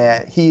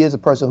 And he is a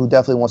person who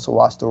definitely wants to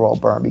watch the world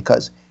burn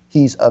because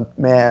he's a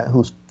man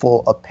who's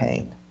full of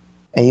pain.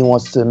 And he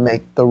wants to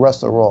make the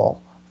rest of the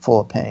world full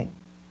of pain.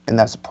 And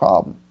that's a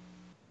problem,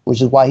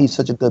 which is why he's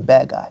such a good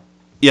bad guy.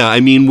 Yeah, I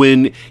mean,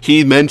 when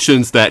he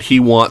mentions that he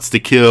wants to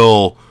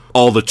kill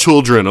all the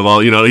children of all,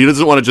 he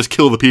doesn't want to just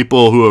kill the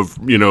people who have,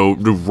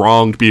 who've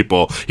wronged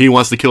people. He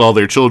wants to kill all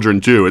their children,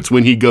 too. It's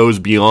when he goes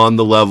beyond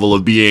the level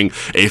of being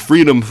a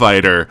freedom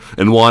fighter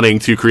and wanting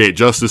to create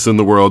justice in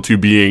the world to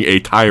being a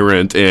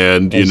tyrant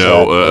and,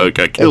 a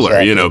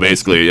killer,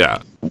 basically,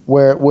 yeah.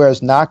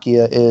 Whereas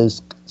Nakia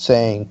is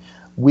saying,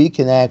 we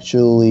can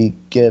actually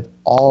give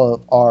all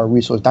of our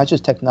resources, not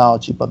just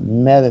technology, but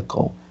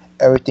medical,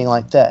 everything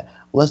like that.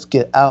 Let's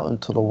get out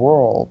into the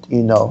world,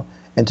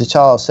 And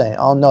T'Challa saying,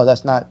 oh, no,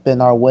 that's not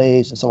been our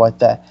ways and stuff like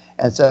that.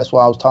 And so that's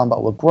what I was talking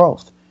about with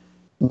growth.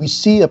 We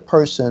see a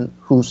person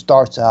who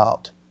starts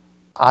out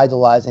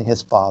idolizing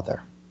his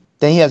father.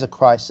 Then he has a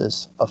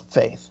crisis of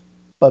faith.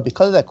 But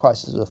because of that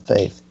crisis of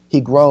faith, he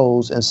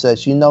grows and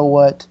says, you know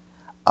what?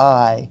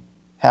 I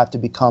have to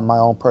become my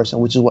own person,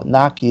 which is what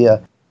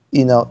Nakia,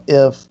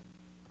 if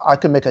I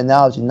could make an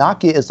analogy,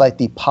 Nakia is like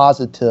the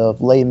positive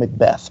Lady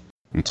Macbeth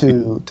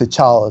to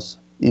T'Challa's,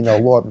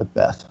 Lord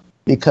Macbeth.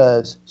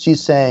 Because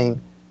she's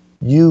saying,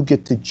 you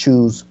get to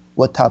choose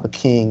what type of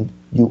king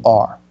you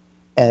are.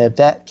 And if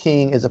that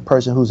king is a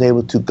person who's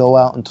able to go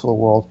out into the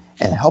world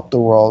and help the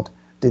world,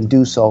 then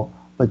do so.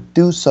 But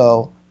do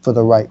so for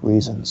the right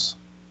reasons.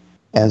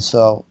 And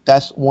so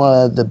that's one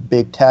of the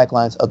big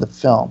taglines of the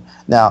film.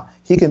 Now,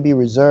 he can be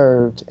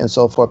reserved and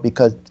so forth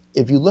because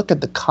if you look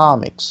at the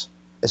comics,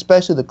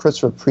 especially the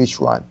Christopher Priest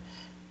run,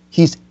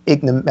 he's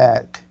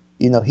enigmatic.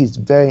 He's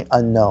very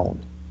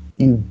unknown.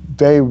 You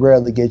very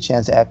rarely get a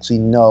chance to actually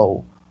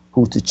know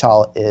who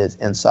T'Challa is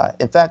inside.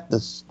 In fact,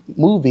 this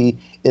movie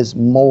is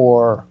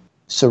more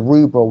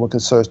cerebral when it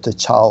concerns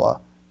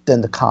T'Challa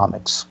than the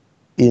comics,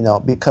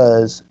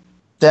 because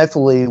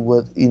definitely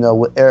with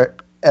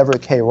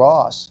Everett K.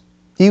 Ross,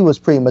 he was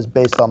pretty much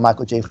based on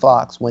Michael J.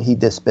 Fox when he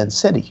did Spin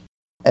City.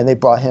 And they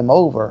brought him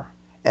over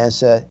and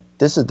said,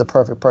 this is the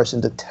perfect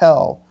person to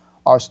tell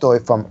our story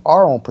from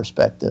our own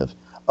perspective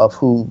of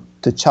who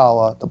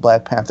T'Challa, the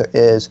Black Panther,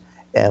 is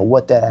and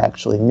what that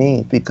actually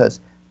means,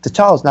 because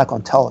T'Challa's not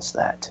going to tell us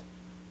that.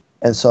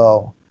 And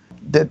so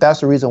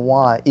that's the reason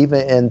why,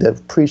 even in the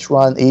Priest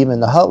run, even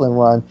the Hudlin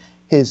run,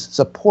 his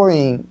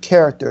supporting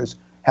characters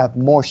have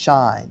more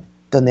shine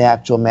than the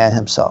actual man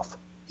himself.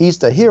 He's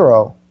the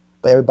hero,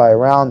 but everybody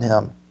around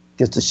him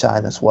gets to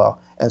shine as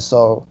well. And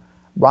so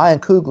Ryan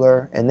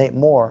Coogler and Nate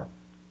Moore,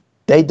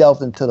 they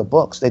delved into the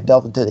books, they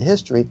delved into the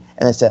history,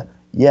 and they said,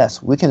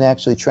 yes, we can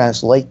actually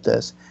translate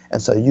this. And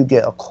so you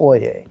get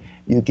Okoye,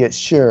 you get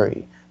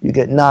Shuri, you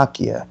get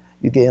Nakia,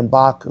 you get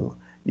M'Baku,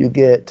 you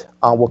get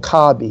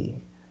Wakabi,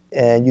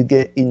 and you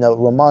get,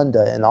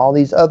 Ramonda and all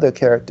these other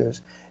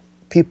characters,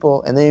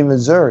 people, and then even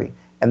Zuri,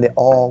 and they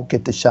all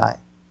get to shine.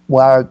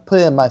 What I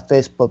put in my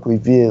Facebook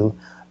review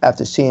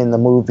after seeing the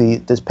movie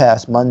this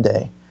past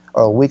Monday,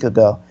 or a week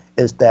ago,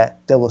 is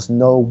that there was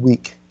no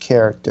weak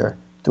character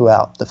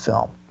throughout the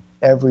film.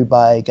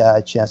 Everybody got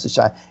a chance to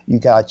shine. You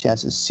got a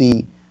chance to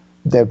see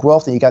their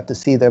growth, and you got to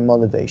see their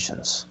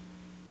motivations.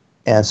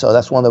 And so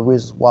that's one of the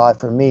reasons why,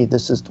 for me,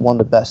 this is one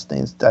of the best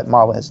things that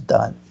Marvel has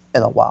done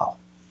in a while.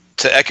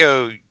 To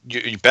echo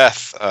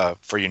Beth,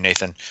 for you,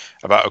 Nathan,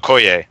 about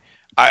Okoye,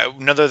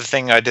 another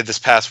thing I did this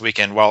past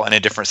weekend while in a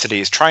different city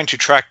is trying to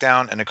track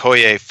down an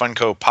Okoye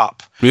Funko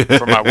Pop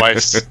for my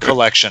wife's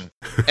collection.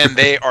 And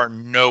they are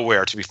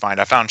nowhere to be found.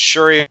 I found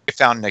Shuri,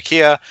 found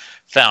Nakia,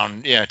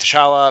 found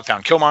T'Challa,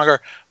 found Killmonger,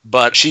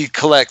 but she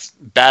collects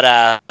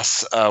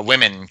badass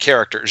women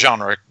characters.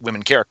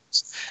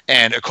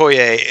 And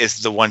Okoye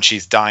is the one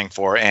she's dying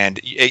for, and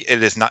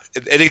it is not.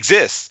 It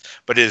exists,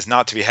 but it is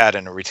not to be had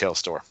in a retail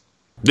store.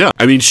 Yeah,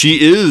 I mean,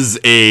 she is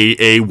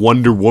a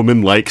Wonder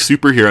Woman-like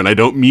superhero, and I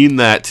don't mean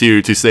that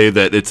to say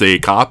that it's a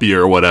copy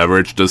or whatever.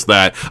 It's just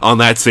that on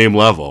that same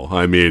level.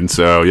 I mean,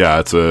 so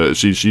yeah,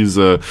 she's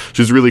a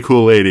really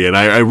cool lady, and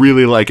I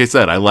really, like I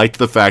said, I liked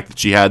the fact that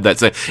she had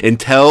that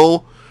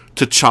until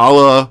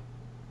T'Challa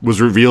was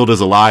revealed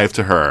as alive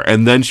to her,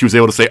 and then she was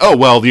able to say, oh,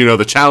 well,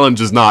 the challenge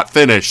is not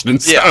finished,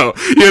 and so,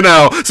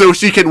 so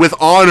she can with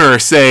honor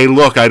say,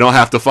 look, I don't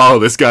have to follow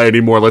this guy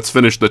anymore, let's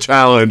finish the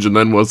challenge, and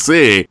then we'll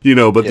see,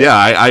 but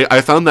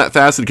I found that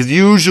fascinating, because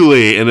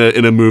usually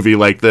in a movie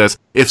like this,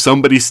 if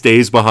somebody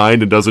stays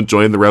behind and doesn't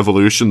join the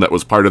revolution that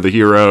was part of the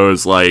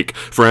heroes, like,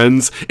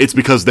 friends, it's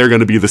because they're going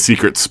to be the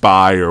secret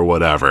spy or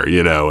whatever,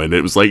 and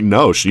it was like,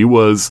 no, she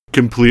was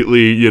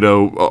completely,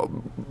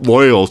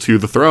 loyal to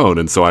the throne,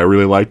 and so I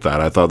really liked that.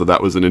 I thought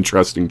that was an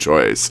interesting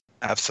choice.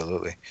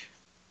 Absolutely.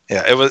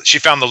 Yeah, it was. She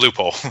found the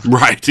loophole.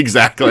 Right,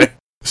 exactly.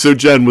 So,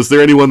 Jen, was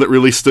there anyone that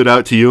really stood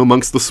out to you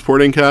amongst the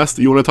supporting cast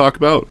that you want to talk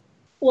about?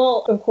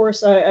 Well, of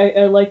course,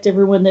 I liked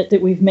everyone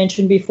that we've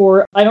mentioned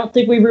before. I don't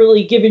think we've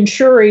really given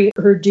Shuri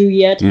her due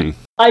yet.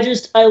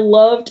 I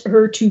loved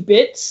her to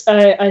bits.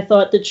 I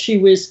thought that she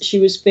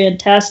was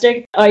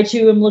fantastic. I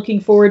too am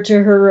looking forward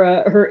to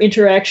her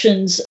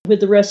interactions with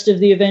the rest of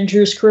the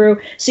Avengers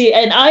crew. See,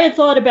 and I had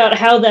thought about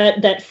how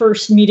that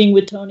first meeting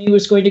with Tony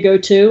was going to go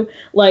too,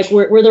 like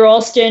where they're all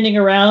standing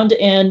around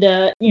and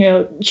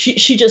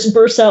she just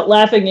bursts out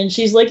laughing and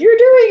she's like, "You're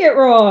doing it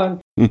wrong."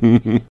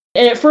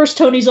 And at first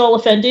Tony's all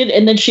offended,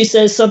 and then she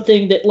says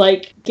something that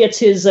like gets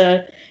his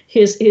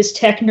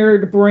tech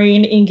nerd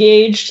brain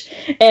engaged,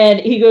 and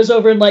he goes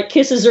over and like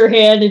kisses her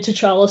hand, and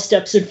T'Challa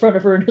steps in front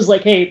of her and is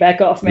like, "Hey,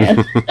 back off,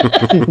 man."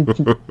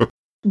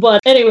 But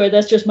anyway,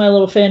 that's just my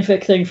little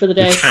fanfic thing for the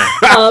day.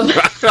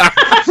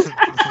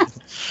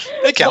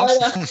 It counts.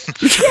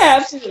 Yeah,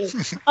 absolutely.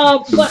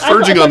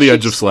 Verging on the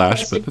edge of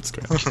Slash, but that's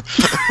good.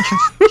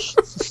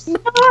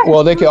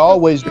 Well, they can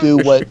always do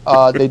what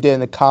they did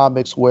in the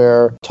comics,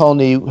 where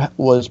Tony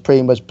was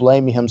pretty much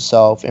blaming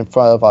himself in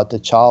front of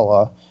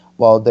T'Challa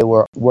while they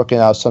were working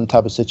out some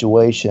type of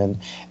situation,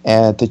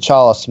 and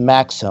T'Challa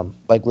smacks him,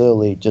 like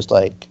literally, just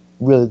like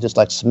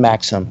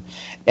smacks him,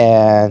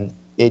 and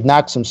it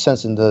knocks some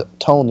sense into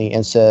Tony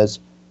and says,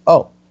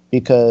 "Oh."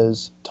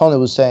 Because Tony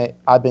was saying,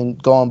 I've been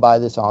going by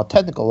this on a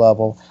technical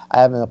level. I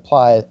haven't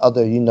applied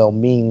other,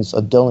 means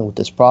of dealing with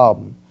this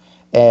problem.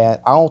 And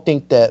I don't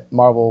think that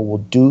Marvel will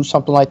do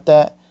something like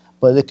that,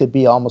 but it could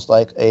be almost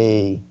like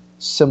a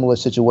similar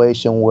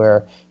situation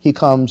where he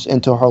comes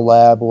into her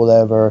lab or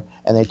whatever,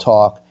 and they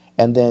talk,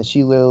 and then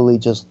she literally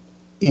just,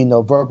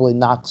 verbally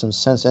knocks some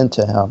sense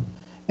into him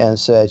and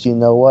says, "You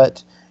know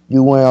what?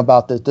 You went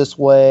about this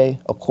way.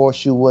 Of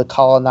course you would,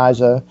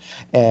 colonizer."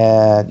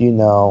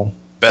 And,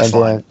 Best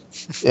line.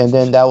 And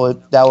then that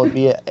would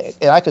be it.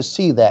 And I could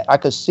see that. I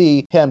could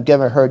see him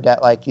giving her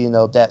that, like,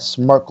 that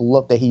smirk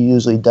look that he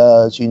usually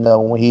does,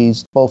 when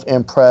he's both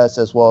impressed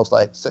as well as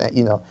like,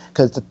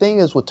 because the thing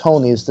is with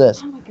Tony is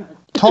this. Oh my God.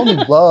 Tony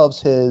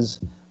loves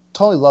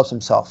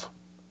himself.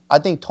 I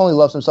think Tony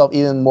loves himself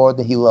even more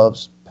than he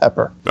loves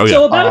Pepper. Oh, yeah.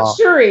 So about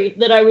Shuri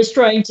that I was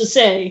trying to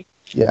say.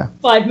 Yeah.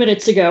 5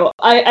 minutes ago.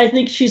 I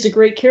think she's a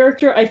great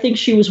character. I think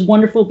she was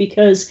wonderful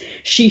because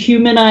she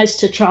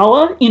humanized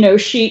T'Challa.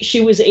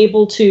 She was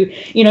able to,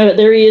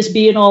 there he is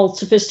being all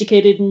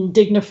sophisticated and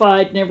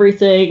dignified and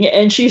everything.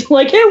 And she's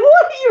like, "Hey,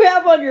 what do you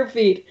have on your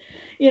feet?"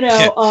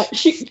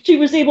 She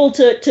was able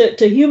to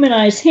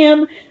humanize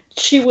him.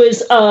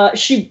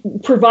 She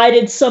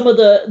provided some of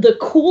the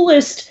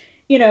coolest,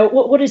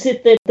 what is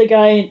it that the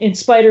guy in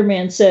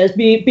Spider-Man says?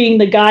 Being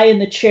the guy in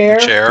the chair.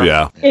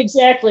 Yeah.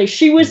 Exactly.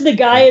 She was the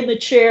guy in the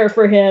chair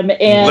for him,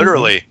 and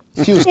Literally.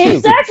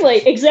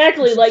 Exactly.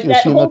 Like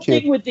that whole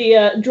thing with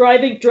the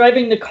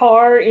driving the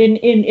car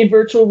in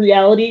virtual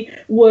reality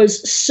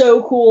was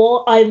so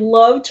cool. I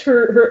loved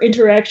her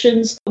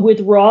interactions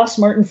with Ross,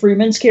 Martin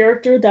Freeman's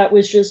character. That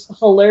was just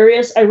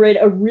hilarious. I read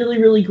a really,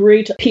 really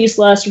great piece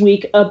last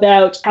week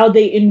about how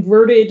they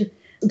inverted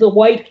the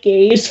white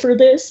gaze for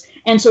this.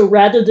 And so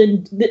rather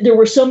than, there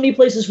were so many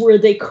places where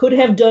they could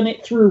have done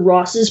it through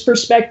Ross's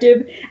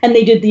perspective, and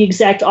they did the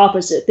exact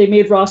opposite. They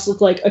made Ross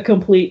look like a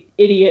complete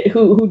idiot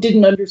who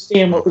didn't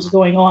understand what was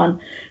going on.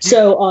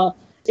 So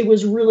it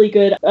was really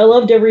good. I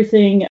loved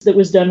everything that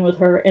was done with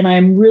her, and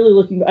I'm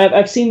really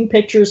I've seen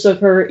pictures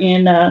of her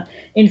in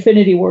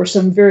Infinity War,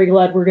 so I'm very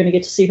glad we're going to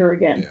get to see her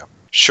again. Yeah.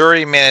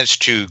 Shuri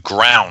managed to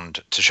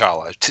ground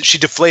T'Challa. She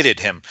deflated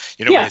him,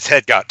 when his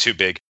head got too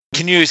big.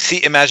 Can you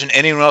imagine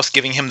anyone else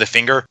giving him the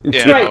finger?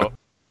 Right.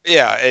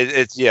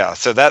 Yeah.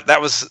 So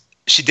that was,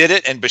 she did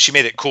it, but she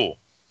made it cool.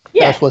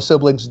 Yeah. That's what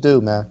siblings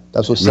do, man.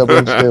 That's what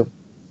siblings do.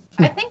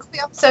 I think we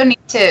also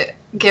need to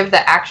give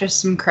the actress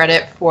some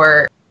credit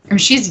for,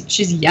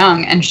 she's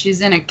young and she's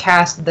in a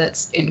cast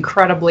that's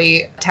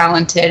incredibly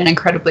talented and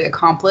incredibly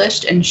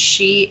accomplished, and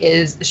she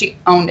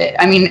owned it.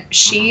 I mean,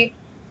 she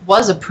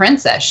was a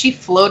princess. She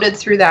floated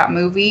through that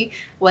movie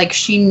like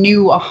she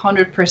knew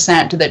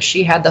 100% that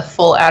she had the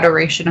full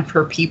adoration of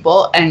her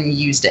people and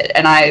used it.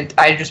 And I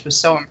just was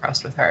so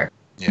impressed with her.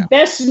 Yeah.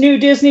 Best new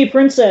Disney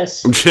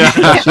princess.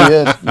 Yes, she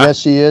is. Yes,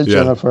 she is, yeah.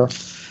 Jennifer.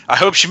 I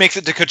hope she makes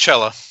it to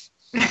Coachella.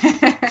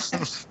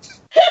 That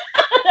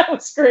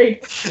was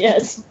great.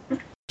 Yes.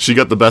 She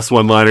got the best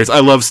one-liners.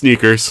 I love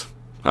sneakers.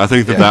 I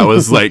think that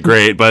was like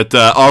great. But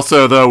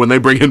also, though, when they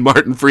bring in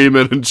Martin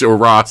Freeman and Joe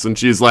Ross, and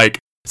she's like,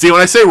 see,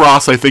 when I say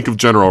Ross, I think of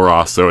General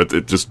Ross, so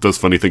it just does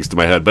funny things to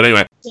my head. But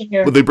anyway,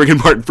 when they bring in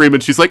Martin Freeman,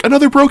 she's like,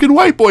 "Another broken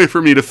white boy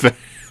for me to fix,"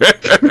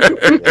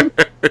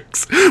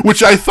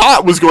 which I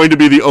thought was going to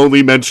be the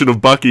only mention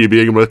of Bucky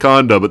being in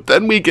Wakanda, but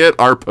then we get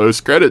our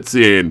post-credit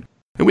scene,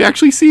 and we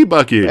actually see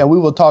Bucky. And we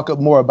will talk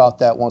more about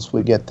that once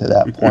we get to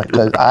that point,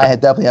 because I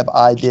definitely have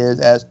ideas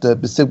as to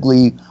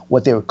specifically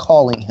what they were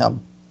calling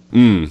him.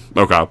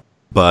 Okay.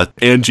 But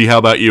Angie, how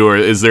about you? Or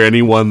is there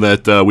anyone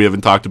that we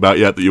haven't talked about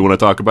yet that you want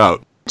to talk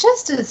about?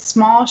 Just a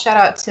small shout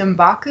out to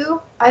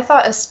M'Baku. I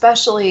thought,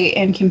 especially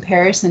in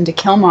comparison to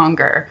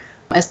Killmonger,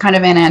 as kind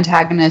of an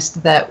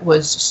antagonist that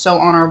was so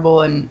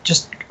honorable and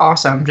just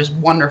awesome, just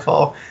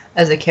wonderful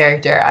as a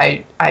character.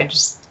 I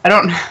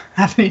don't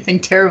have anything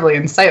terribly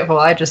insightful.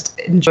 I just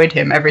enjoyed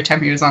him every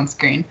time he was on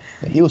screen.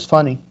 He was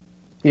funny.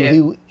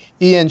 Yeah.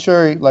 He and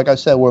Shuri, like I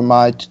said, were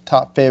my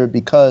top favorite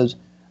because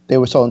they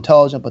were so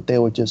intelligent, but they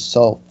were just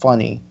so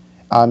funny.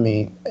 I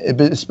mean,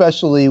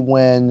 especially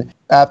when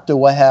after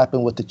what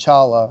happened with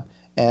T'Challa,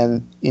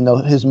 and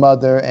his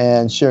mother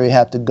and Shuri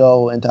have to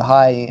go into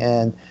hiding,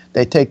 and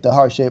they take the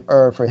heart-shaped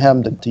herb for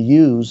him to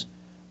use,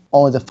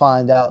 only to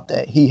find out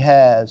that he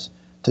has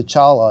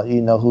T'Challa,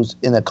 who's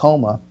in a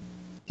coma.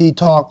 He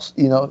talks,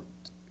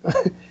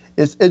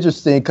 it's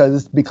interesting because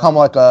it's become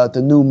like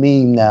the new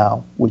meme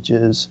now, which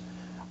is,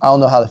 I don't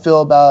know how to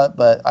feel about it,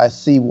 but I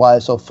see why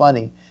it's so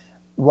funny.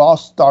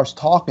 Ross starts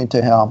talking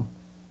to him,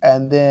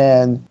 and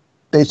then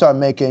they start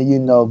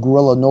making,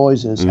 gorilla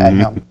noises at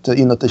him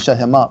to shut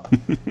him up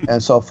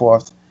and so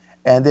forth.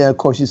 And then, of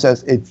course, he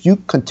says, if you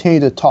continue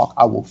to talk,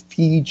 I will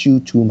feed you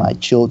to my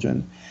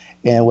children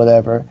and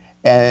whatever.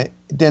 And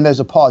then there's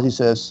a pause. He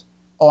says,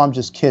 oh, I'm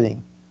just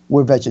kidding.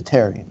 We're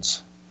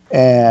vegetarians.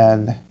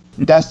 And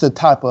that's the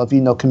type of,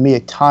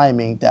 comedic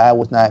timing that I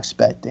was not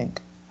expecting.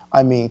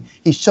 I mean,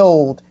 he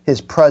showed his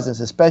presence,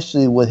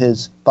 especially with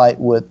his fight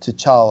with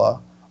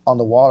T'Challa on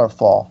the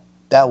waterfall.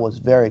 That was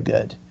very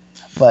good.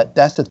 But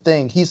that's the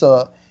thing. He's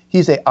a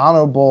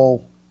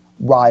honorable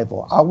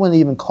rival. I wouldn't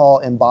even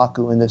call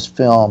M'Baku in this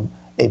film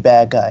a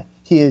bad guy.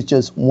 He is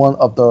just one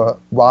of the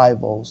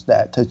rivals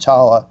that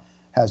T'Challa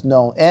has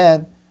known.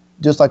 And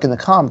just like in the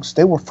comics,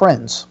 they were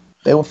friends.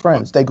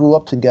 They grew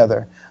up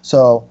together.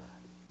 So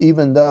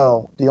even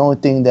though the only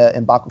thing that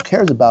M'Baku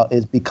cares about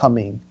is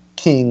becoming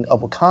king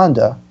of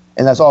Wakanda,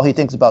 and that's all he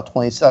thinks about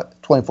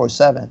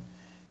 24/7,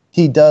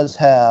 he does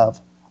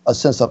have a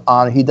sense of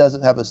honor. He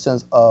doesn't have a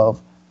sense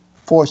of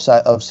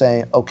foresight of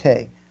saying,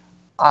 okay,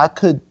 I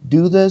could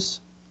do this,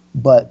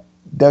 but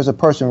there's a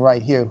person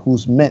right here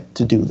who's meant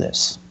to do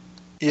this.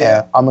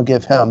 Yeah, and I'm going to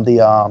give him the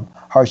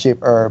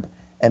heart-shaped herb,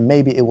 and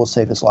maybe it will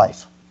save his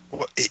life.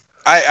 Well,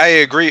 I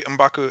agree,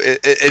 M'Baku.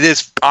 It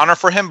is honor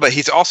for him, but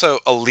he's also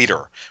a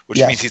leader, which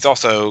means he's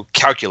also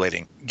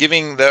calculating.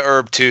 Giving the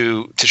herb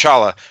to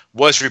T'Challa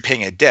was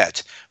repaying a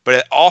debt, but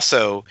it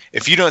also,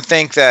 if you don't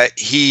think that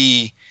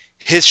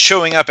his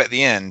showing up at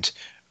the end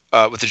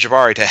with the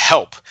Jabari to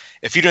help,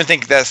 if you don't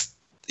think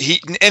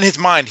in his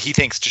mind, he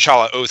thinks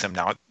T'Challa owes him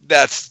now.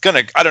 That's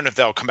I don't know if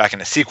that'll come back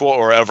in a sequel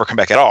or ever come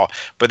back at all,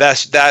 but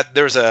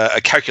there's a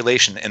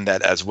calculation in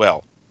that as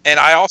well. And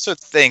I also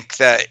think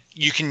that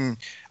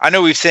I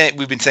know we've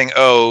been saying,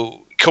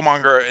 oh,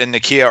 Killmonger and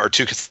Nakia are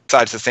two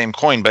sides of the same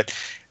coin, but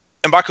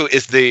M'Baku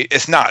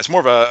it's not. It's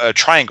more of a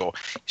triangle.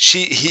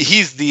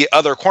 He's the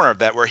other corner of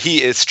that, where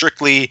he is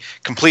strictly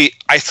complete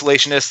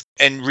isolationist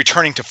and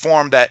returning to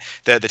form that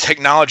the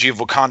technology of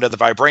Wakanda, the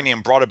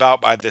vibranium brought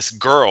about by this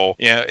girl,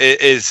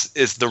 is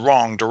the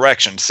wrong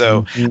direction.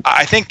 So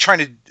I think trying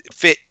to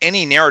fit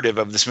any narrative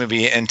of this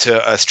movie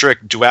into a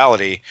strict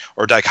duality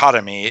or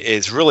dichotomy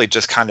is really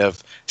just kind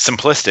of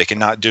simplistic and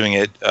not doing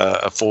it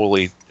a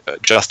fully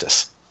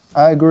justice.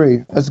 I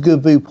agree. That's a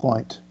good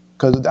viewpoint,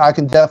 because I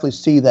can definitely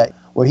see that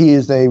where he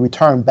is a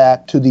return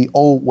back to the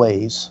old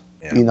ways.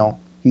 Yeah.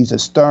 He's a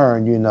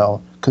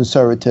stern,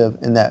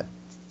 conservative in that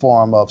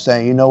form of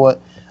saying, you know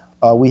what,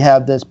 we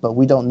have this, but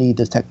we don't need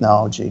this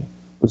technology.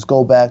 Let's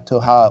go back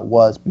to how it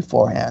was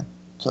beforehand.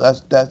 So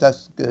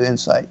that's good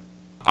insight.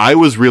 I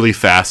was really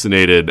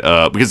fascinated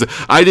because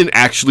I didn't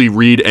actually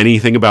read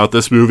anything about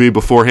this movie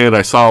beforehand.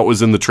 I saw it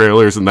was in the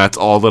trailers, and that's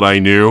all that I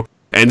knew.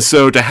 And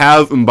so to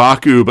have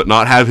M'Baku but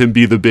not have him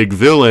be the big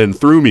villain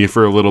threw me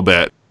for a little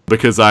bit,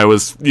 because I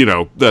was,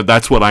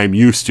 that's what I'm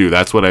used to.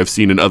 That's what I've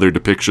seen in other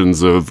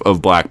depictions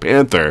of Black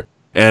Panther.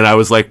 And I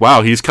was like,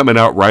 wow, he's coming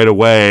out right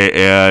away,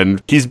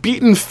 and he's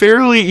beaten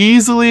fairly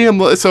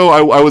easily. So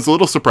I was a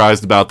little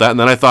surprised about that. And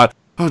then I thought,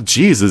 oh,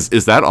 geez,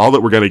 is that all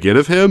that we're going to get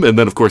of him? And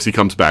then, of course, he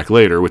comes back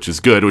later, which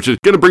is good, which is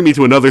going to bring me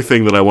to another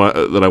thing that I want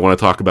to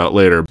talk about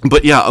later.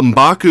 But yeah,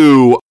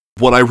 M'Baku,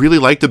 what I really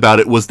liked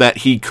about it was that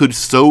he could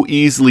so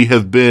easily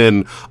have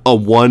been a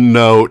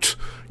one-note,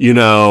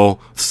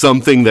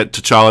 something that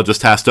T'Challa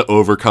just has to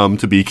overcome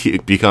to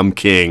become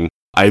king.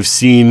 I've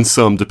seen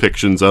some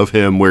depictions of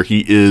him where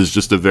he is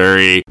just a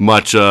very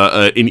much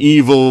an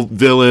evil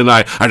villain.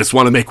 I just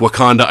want to make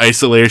Wakanda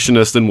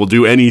isolationist and will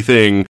do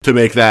anything to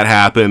make that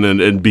happen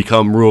and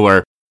become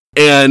ruler.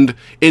 And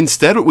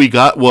instead what we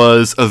got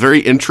was a very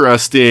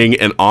interesting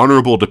and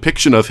honorable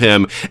depiction of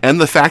him, and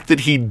the fact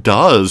that he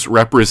does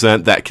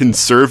represent that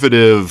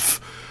conservative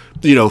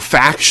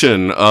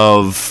faction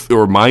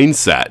or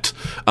mindset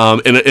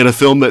in a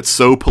film that's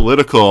so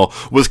political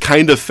was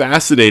kind of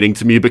fascinating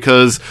to me,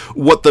 because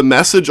what the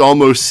message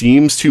almost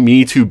seems to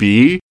me to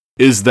be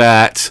is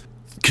that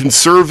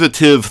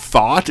conservative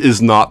thought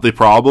is not the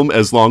problem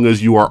as long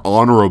as you are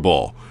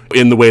honorable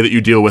in the way that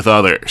you deal with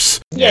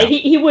others. Yeah,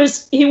 he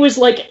was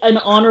like an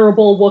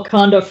honorable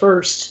Wakanda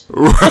first.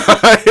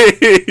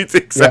 Right,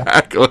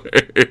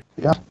 exactly.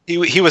 Yeah.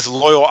 He was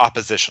loyal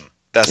opposition.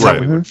 That's how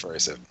we would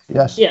phrase it.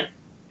 Yes. Yeah.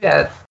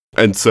 Yeah.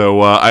 And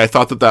so I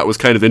thought that was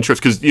kind of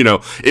interesting because,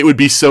 it would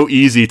be so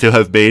easy to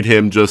have made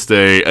him just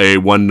a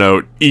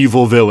one-note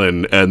evil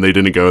villain, and they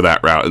didn't go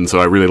that route. And so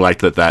I really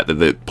liked that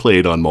it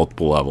played on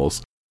multiple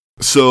levels.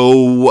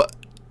 So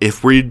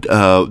if we,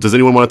 does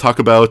anyone want to talk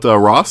about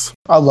Ross?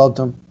 I loved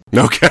him.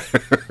 Okay.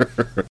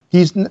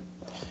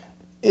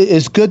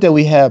 It's good that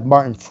we have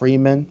Martin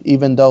Freeman,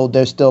 even though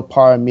there's still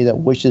part of me that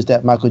wishes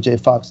that Michael J.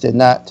 Fox did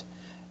not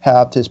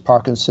have his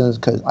Parkinson's,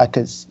 because I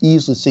could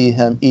easily see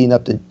him eating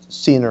up the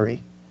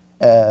scenery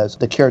as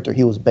the character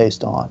he was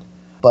based on.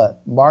 But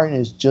Martin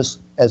is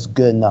just as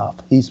good enough.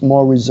 He's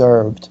more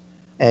reserved,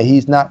 and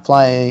he's not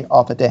flying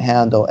off at the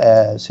handle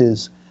as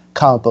his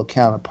comic book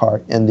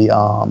counterpart in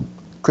the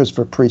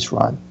Christopher Priest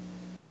run,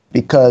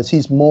 because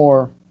he's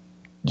more,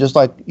 just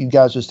like you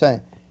guys were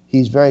saying,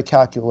 he's very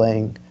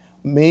calculating.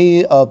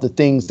 Many of the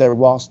things that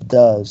Ross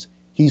does,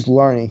 he's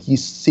learning,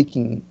 he's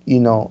seeking,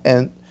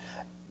 and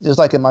just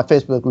like in my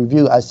Facebook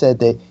review, I said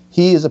that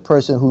he is a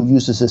person who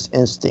uses his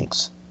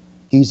instincts.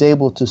 He's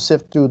able to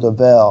sift through the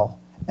veil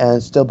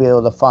and still be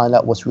able to find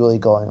out what's really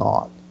going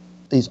on.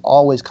 He's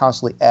always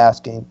constantly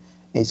asking, and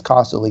he's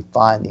constantly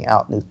finding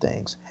out new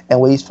things. And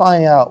what he's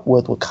finding out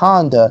with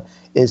Wakanda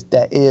is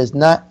that it is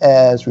not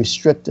as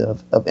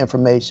restrictive of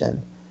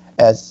information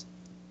as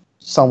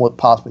some would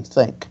possibly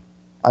think.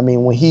 I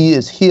mean, when he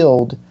is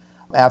healed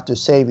after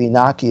saving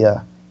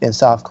Nakia in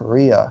South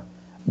Korea,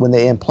 when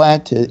they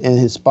implanted in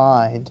his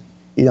spine,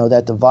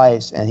 that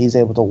device, and he's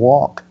able to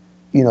walk.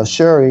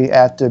 Shuri,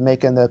 after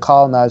making the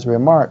colonizer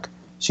remark,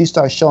 she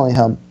starts showing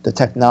him the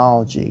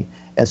technology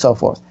and so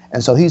forth.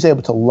 And so he's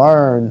able to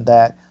learn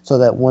that, so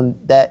that when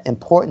that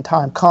important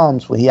time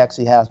comes, when he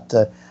actually has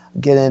to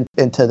get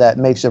into that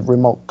makeshift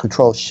remote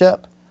control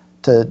ship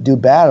to do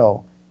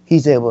battle,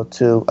 he's able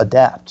to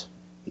adapt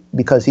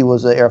because he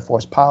was an Air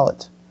Force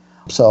pilot.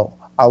 So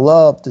I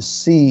love to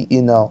see,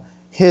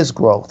 his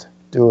growth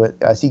through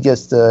it as he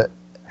gets to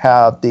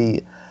have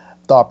the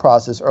thought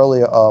process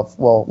earlier of,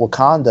 well,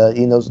 Wakanda,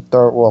 is a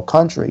third world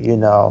country,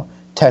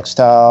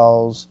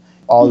 textiles,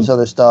 all this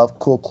other stuff,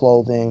 cool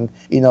clothing,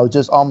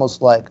 just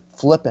almost like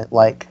flippant,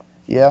 like,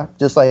 yeah,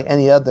 just like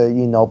any other,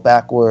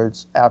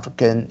 backwards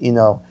African,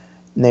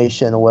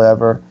 nation or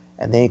whatever.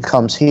 And then he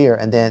comes here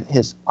and then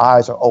his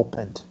eyes are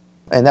opened.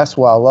 And that's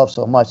what I love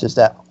so much, is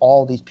that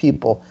all these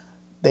people,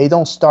 they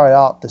don't start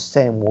out the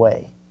same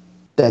way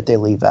that they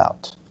leave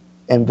out.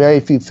 And very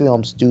few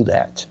films do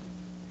that.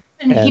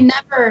 And he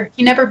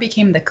never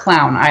became the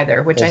clown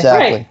either, which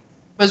exactly. I think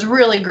was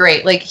really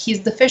great. Like,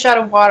 he's the fish out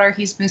of water,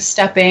 he's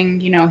misstepping,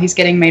 he's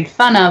getting made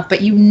fun of,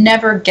 but you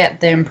never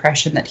get the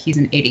impression that he's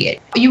an idiot.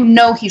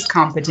 He's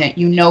competent,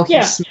 he's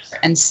smart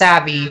and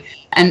savvy.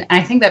 And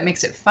I think that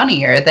makes it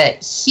funnier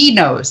that he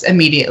knows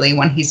immediately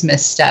when he's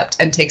misstepped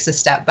and takes a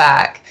step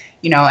back,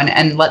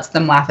 and lets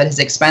them laugh at his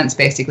expense,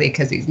 basically,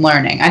 because he's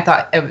learning. I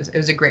thought it was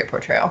a great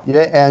portrayal.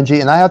 Yeah, Angie,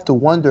 and I have to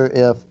wonder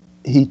if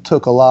he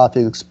took a lot of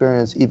his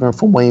experience even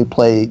from when he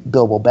played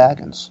Bilbo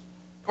Baggins.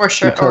 For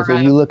sure. Because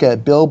when you look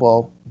at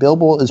Bilbo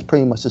is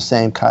pretty much the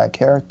same kind of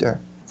character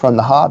from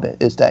The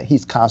Hobbit, is that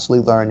he's constantly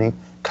learning,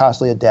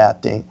 constantly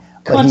adapting,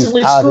 but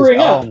constantly he's out of his screwing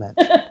up. element.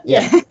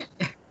 Yeah.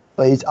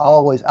 But he's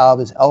always out of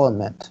his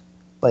element.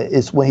 But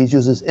it's when he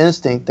uses his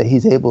instinct that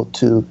he's able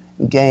to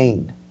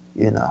gain,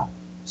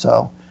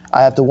 So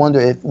I have to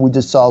wonder if we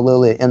just saw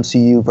literally an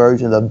MCU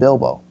version of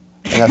Bilbo.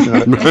 And that's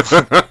another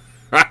question.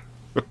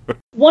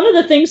 One of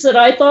the things that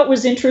I thought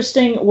was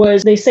interesting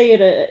was, they say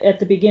it at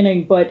the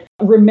beginning, but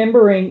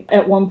remembering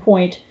at one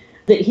point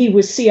that he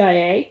was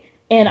CIA.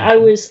 And I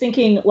was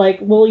thinking, like,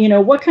 well,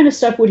 what kind of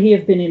stuff would he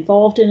have been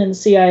involved in the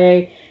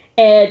CIA?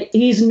 And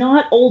he's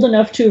not old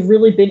enough to have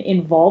really been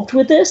involved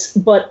with this,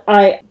 but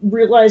I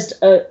realized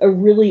a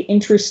really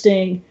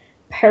interesting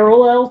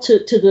parallel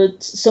to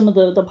some of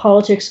the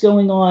politics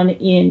going on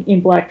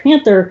in Black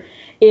Panther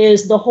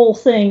is the whole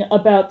thing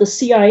about the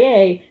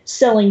CIA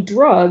selling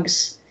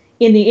drugs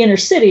in the inner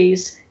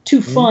cities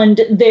to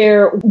fund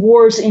their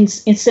wars in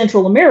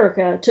Central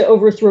America to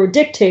overthrow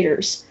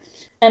dictators.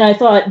 And I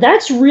thought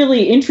that's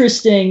really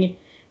interesting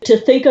to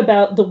think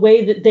about the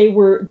way that they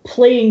were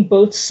playing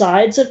both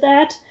sides of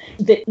that.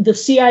 The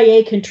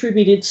CIA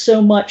contributed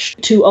so much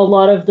to a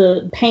lot of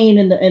the pain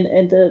and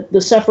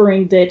the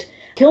suffering that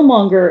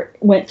Killmonger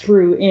went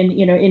through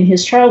in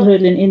his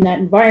childhood and in that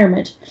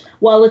environment,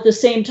 while at the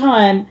same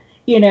time,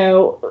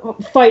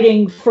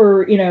 fighting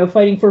for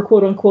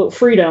quote unquote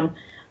freedom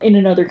in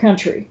another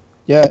country.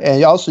 Yeah,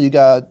 and also you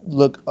got to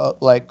look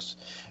like,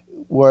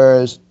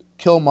 whereas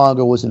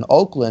Killmonger was in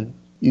Oakland,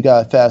 you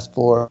got to fast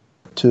forward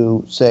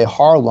to, say,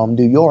 Harlem,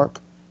 New York,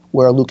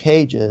 where Luke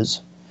Cage is,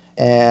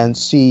 and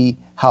see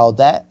how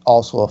that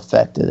also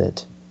affected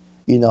it.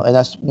 And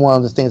that's one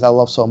of the things I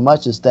love so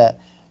much, is that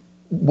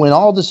when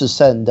all this is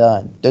said and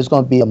done, there's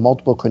going to be a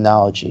multiple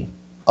chronology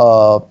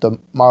of the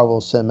Marvel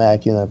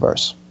Cinematic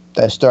Universe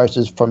that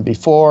starts from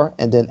before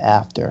and then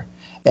after.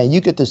 And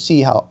you get to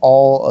see how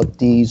all of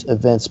these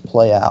events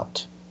play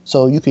out.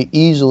 So you could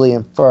easily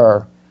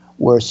infer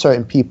where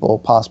certain people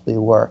possibly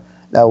were.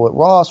 Now with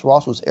Ross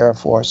was Air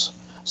Force.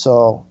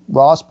 So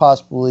Ross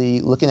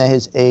possibly, looking at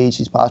his age,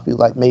 he's possibly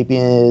like maybe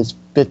in his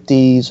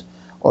 50s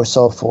or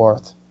so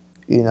forth,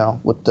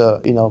 with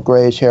the,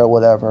 grayish hair or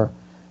whatever.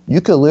 You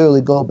could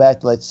literally go back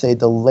to, let's say,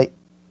 the late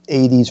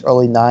 80s,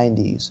 early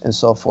 90s and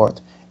so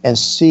forth and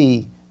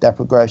see that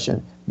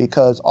progression.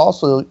 Because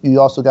you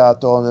also got to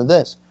throw into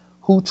this.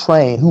 Who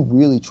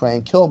really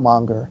trained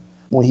Killmonger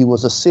when he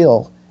was a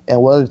SEAL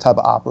and what other type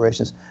of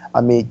operations?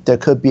 I mean, there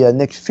could be a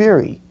Nick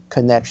Fury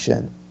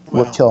connection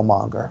with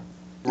Killmonger.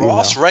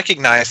 Ross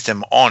recognized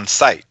him on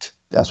sight.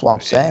 That's what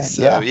I'm saying.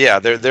 So,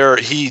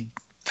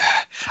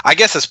 I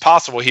guess it's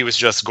possible he was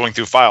just going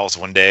through files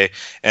one day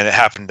and it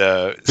happened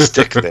to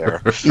stick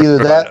there. Either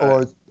that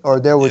or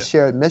there were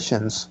shared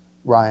missions,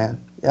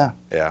 Ryan. Yeah.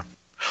 Yeah.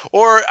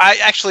 Or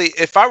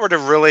if I were to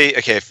really,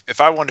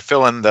 if I wanted to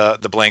fill in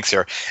the blanks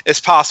here, it's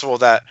possible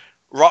that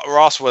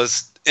Ross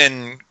was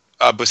in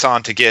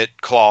Busan to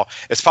get Claw.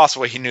 It's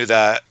possible he knew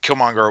that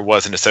Killmonger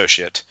was an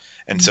associate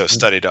and so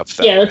studied up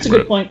that. Yeah, that's a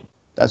good point.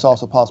 That's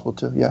also possible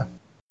too, yeah.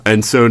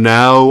 And so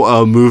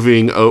now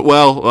moving,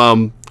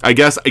 I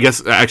guess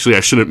actually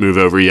I shouldn't move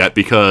over yet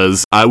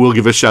because I will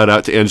give a shout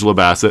out to Angela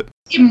Bassett.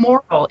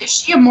 Immortal. Is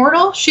she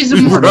immortal? She's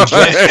immortal.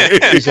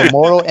 Right. She's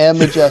immortal and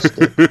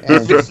majestic.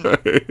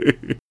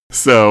 Right.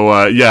 So,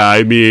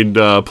 I mean,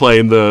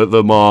 playing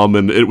the mom,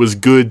 and it was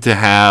good to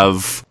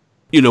have,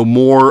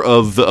 more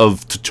of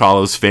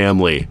T'Challa's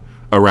family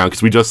around,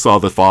 because we just saw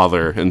the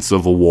father in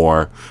Civil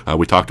War.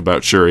 We talked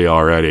about Shuri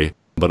already,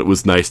 but it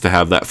was nice to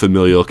have that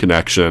familial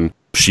connection.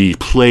 She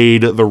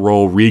played the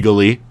role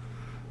regally.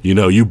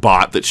 You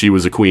bought that she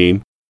was a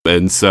queen.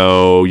 And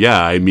so,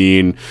 I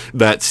mean,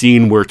 that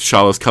scene where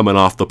T'Challa's coming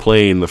off the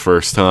plane the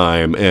first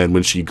time, and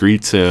when she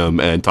greets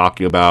him and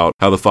talking about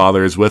how the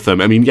father is with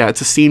him, I mean,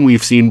 it's a scene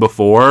we've seen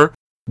before,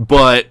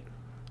 but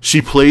she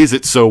plays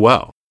it so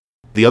well.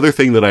 The other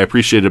thing that I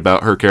appreciated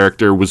about her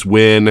character was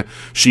when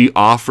she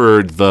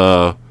offered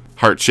the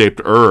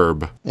heart-shaped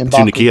herb to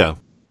Nakia.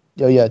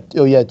 To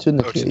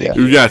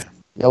Nakia, Yeah.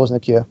 That was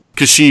Nakia.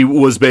 Because she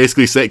was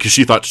basically saying, because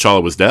she thought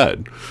T'Challa was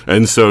dead.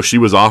 And so she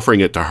was offering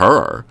it to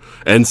her.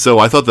 And so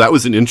I thought that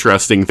was an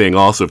interesting thing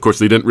also. Of course,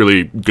 they didn't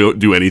really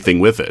do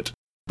anything with it.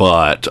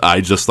 But I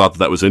just thought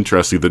that was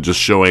interesting, that just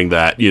showing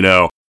that, in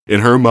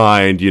her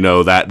mind,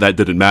 that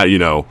didn't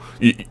matter.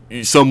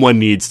 Someone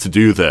needs to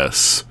do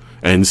this.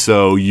 And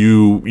so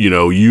you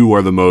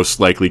are the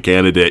most likely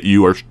candidate.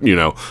 You are,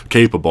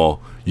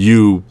 capable.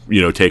 You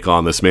take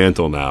on this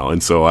mantle now.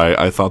 And so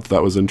I thought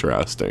that was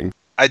interesting.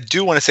 I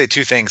do want to say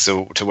two things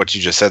to what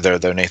you just said there,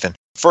 though, Nathan.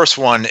 First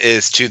one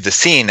is to the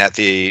scene at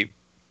the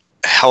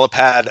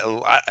helipad,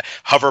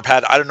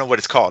 hoverpad, I don't know what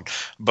it's called.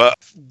 But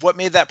what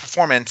made that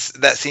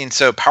scene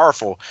so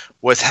powerful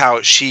was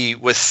how she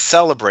was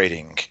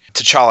celebrating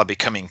T'Challa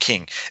becoming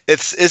king.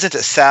 It isn't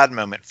a sad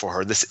moment for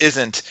her. This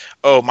isn't,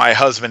 oh, my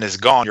husband is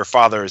gone, your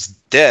father is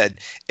dead.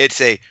 It's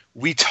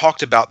we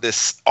talked about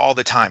this all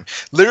the time.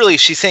 Literally,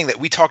 she's saying that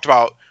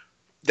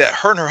that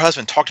her and her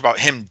husband talked about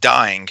him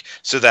dying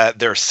so that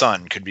their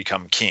son could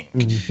become king.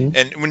 Mm-hmm.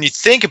 And when you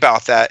think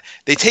about that,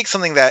 they take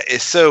something that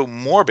is so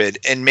morbid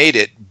and made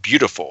it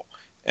beautiful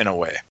in a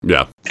way.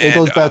 Yeah. It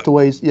goes back to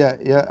ways. Yeah.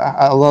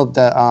 I love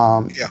that.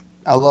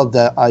 I love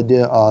that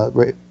idea,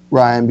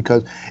 Ryan,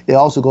 because it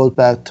also goes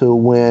back to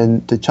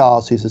when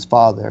T'Challa sees his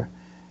father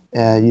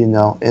and,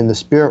 in the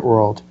spirit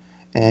world.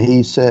 And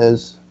he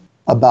says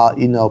about,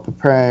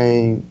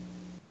 preparing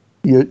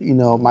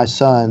my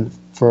son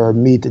for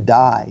me to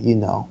die,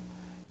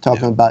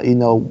 talking about,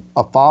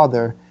 a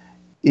father,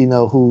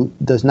 who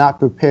does not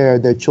prepare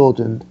their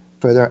children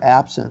for their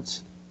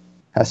absence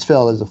has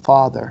failed as a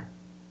father.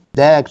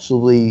 That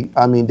actually,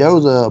 there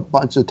was a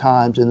bunch of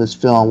times in this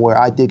film where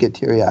I did get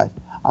teary-eyed.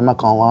 I'm not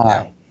going to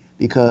lie,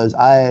 because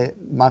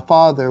my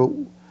father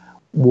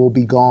will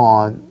be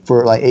gone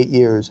for like 8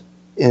 years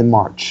in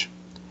March.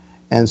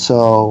 And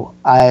so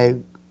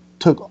I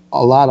took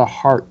a lot of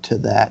heart to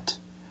that,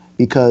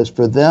 because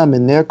for them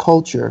in their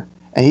culture,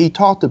 and he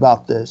talked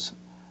about this,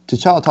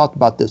 T'Challa talked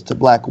about this to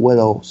Black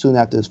Widow soon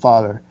after his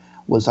father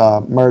was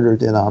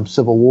murdered in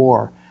Civil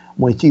War,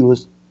 when he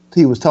was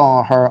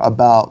telling her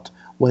about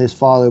what his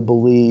father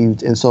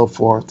believed and so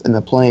forth, in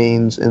the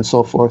planes and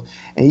so forth.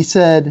 And he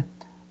said,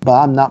 but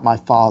I'm not my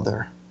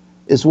father.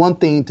 It's one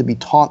thing to be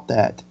taught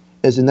that,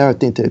 it's another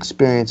thing to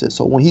experience it.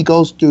 So when he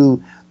goes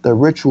through the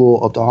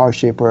ritual of the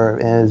heart-shaped herb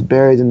and is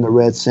buried in the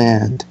red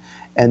sand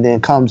and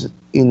then comes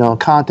in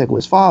contact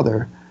with his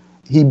father,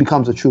 he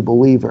becomes a true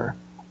believer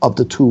of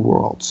the two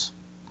worlds.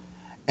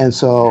 And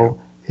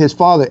so his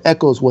father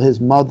echoes what his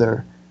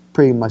mother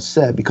pretty much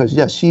said, because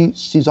yes,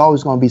 she's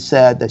always going to be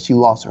sad that she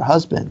lost her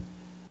husband,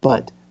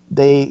 but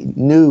they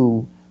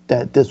knew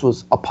that this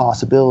was a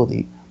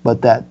possibility,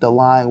 but that the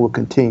line would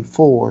continue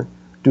forward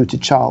due to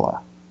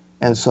T'Challa.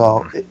 And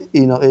so,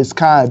 it's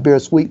kind of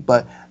bittersweet,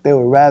 but they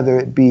would rather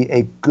it be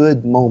a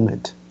good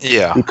moment.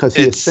 Yeah. Because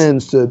he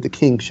ascends to the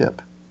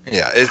kingship.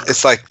 Yeah,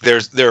 it's like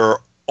there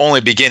are only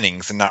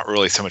beginnings and not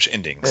really so much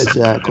endings.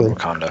 Exactly. In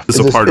Wakanda. It's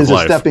a part of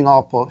life. It's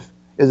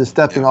a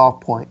stepping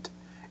off point,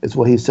 is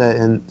what he said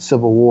in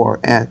Civil War.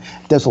 And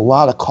there's a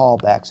lot of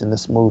callbacks in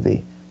this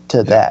movie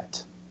to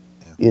that,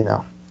 you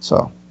know.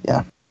 So,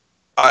 yeah.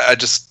 I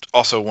just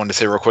also wanted to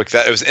say real quick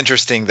that it was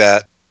interesting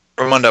that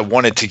Ramonda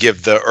wanted to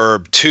give the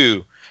herb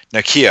to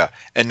Nakia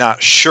and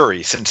not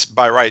Shuri, since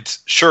by rights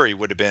Shuri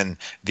would have been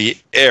the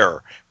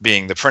heir,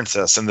 being the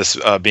princess, and this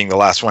being the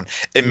last one.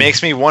 It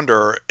makes me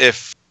wonder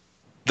if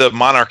the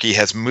monarchy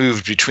has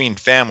moved between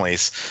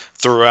families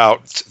through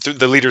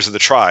the leaders of the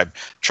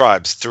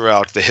tribes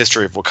throughout the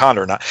history of Wakanda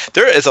or not.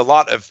 There is a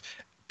lot of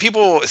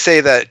people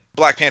say that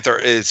Black Panther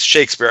is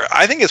Shakespeare.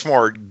 I think it's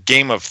more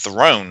Game of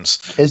Thrones.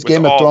 It's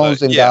Game of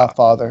Thrones and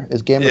Godfather.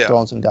 It's Game of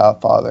Thrones and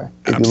Godfather.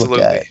 If Absolutely.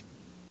 You look at it.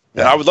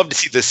 And I would love to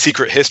see the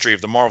secret history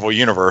of the Marvel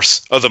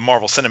universe, of the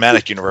Marvel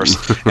Cinematic Universe,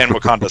 and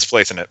Wakanda's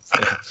place in it.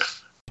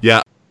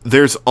 Yeah,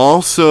 there's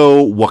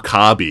also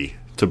Wakabi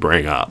to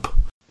bring up.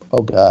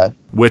 Oh God!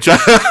 Which I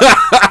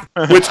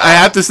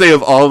have to say,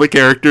 of all the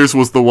characters,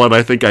 was the one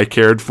I think I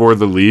cared for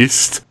the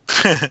least.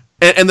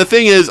 and the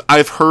thing is,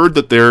 I've heard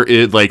that there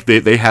is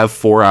they have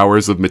 4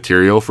 hours of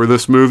material for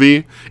this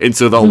movie, and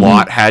so the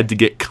lot had to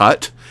get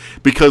cut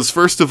because,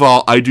 first of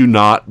all, I do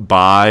not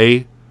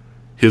buy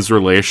his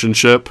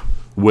relationship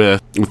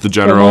with the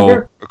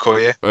general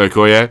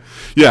Okoye.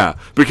 Yeah,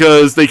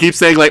 because they keep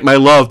saying like my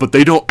love, but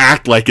they don't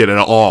act like it at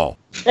all.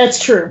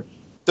 That's true.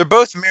 They're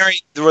both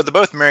married. They're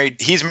both married.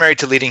 He's married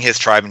to leading his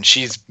tribe, and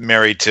she's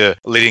married to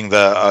leading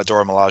the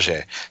Dora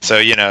Milaje.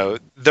 So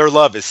their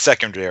love is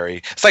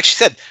secondary. It's like she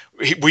said.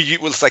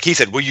 It's like he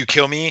said, "Will you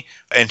kill me?"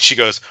 And she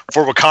goes,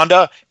 "For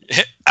Wakanda,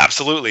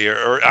 absolutely."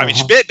 Or I mean,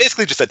 she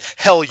basically just said,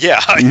 "Hell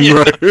yeah."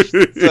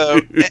 So,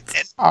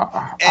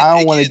 I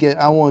don't want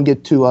to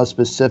get too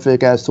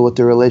specific as to what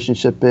the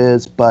relationship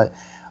is, but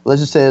let's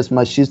just say as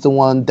much. She's the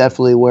one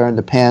definitely wearing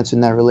the pants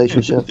in that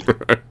relationship.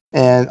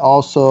 And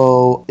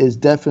also, it's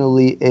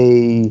definitely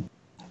a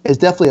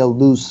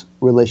loose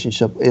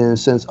relationship in the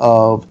sense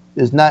of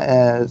it's not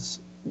as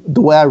the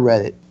way I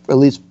read it, at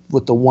least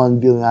with the one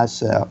viewing I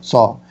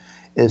saw,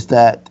 is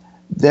that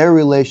their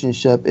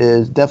relationship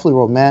is definitely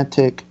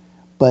romantic,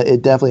 but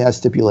it definitely has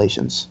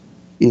stipulations.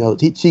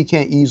 She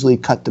can't easily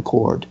cut the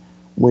cord,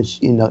 which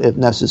if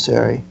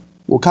necessary.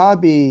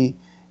 Wakabi,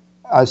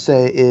 I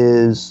say,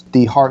 is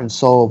the heart and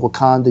soul of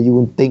Wakanda. You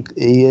wouldn't think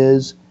he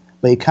is,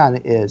 but he kind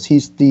of is.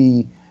 He's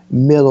the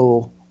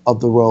middle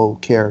of the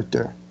road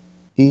character.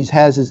 He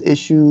has his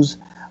issues,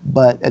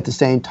 but at the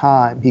same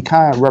time, he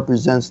kind of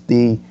represents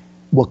the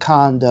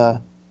Wakanda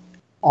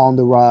on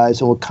the rise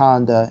and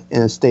Wakanda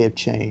in a state of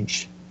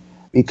change.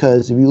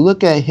 Because if you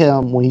look at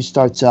him when he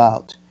starts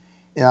out,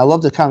 and I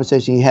love the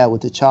conversation he had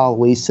with T'Challa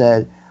where he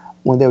said,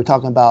 when they were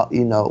talking about,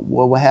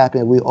 what would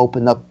happen if we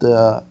open up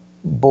the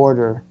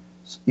border,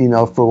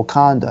 for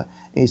Wakanda.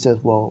 And he says,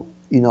 well,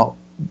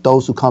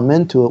 those who come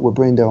into it will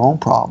bring their own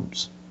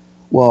problems.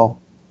 Well,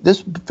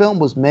 this film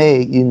was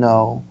made,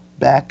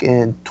 back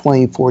in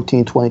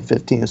 2014,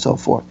 2015, and so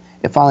forth.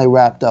 It finally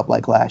wrapped up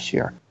like last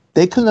year.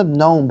 They couldn't have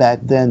known back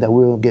then that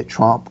we were going to get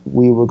Trump.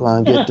 We were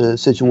going to get the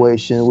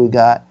situation we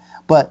got.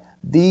 But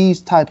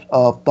these types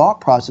of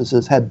thought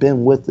processes have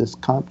been with this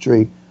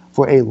country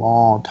for a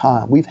long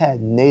time. We've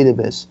had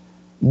nativist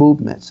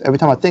movements. Every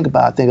time I think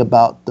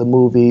about the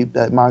movie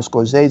that Martin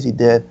Scorsese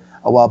did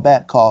a while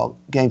back called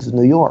Gangs of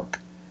New York.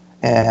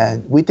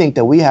 And we think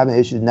that we have an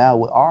issue now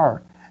with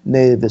our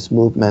nativist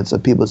movements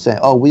of people saying,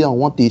 oh, we don't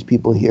want these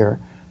people here.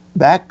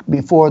 Back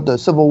before the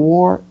Civil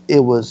War,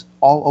 it was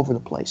all over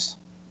the place.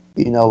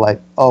 We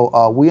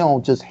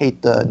don't just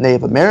hate the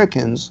Native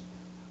Americans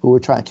who were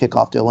trying to kick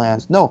off their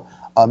lands. No,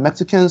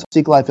 Mexicans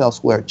seek life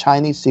elsewhere.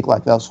 Chinese seek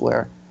life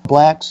elsewhere.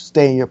 Blacks,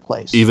 stay in your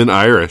place. Even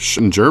Irish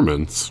and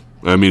Germans.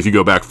 I mean, if you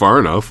go back far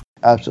enough.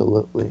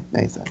 Absolutely,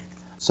 Nathan.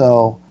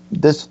 So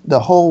the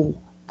whole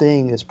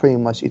thing is pretty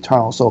much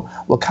eternal. So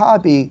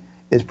Wakabi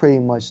is pretty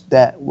much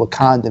that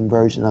Wakandan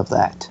version of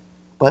that.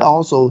 But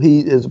also he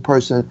is a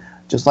person,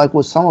 just like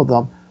with some of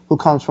them, who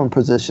comes from a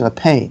position of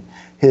pain.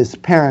 His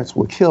parents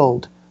were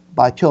killed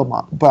by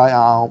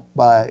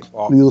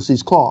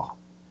Ulysses Claw.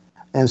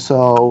 And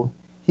so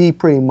he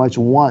pretty much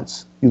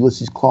wants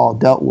Ulysses Claw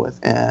dealt with.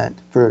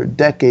 And for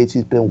decades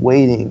he's been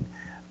waiting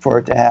for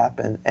it to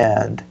happen.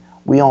 And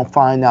we don't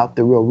find out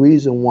the real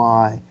reason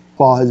why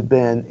Claw has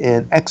been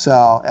in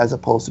exile as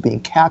opposed to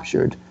being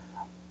captured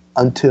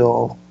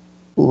until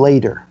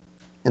later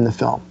in the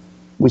film.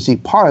 We see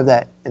part of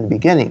that in the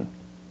beginning,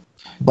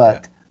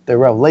 but the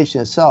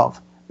revelation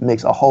itself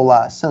makes a whole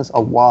lot of sense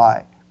of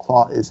why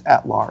Claw is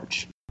at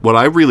large. What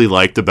I really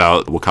liked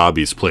about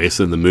Wakabi's place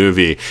in the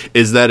movie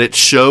is that it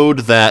showed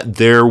that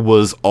there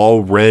was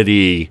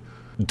already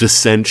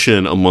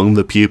dissension among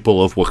the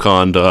people of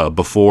Wakanda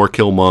before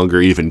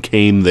Killmonger even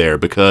came there,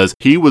 because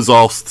he was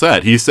all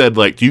set. He said,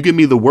 like, you give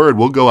me the word,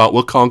 we'll go out,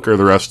 we'll conquer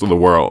the rest of the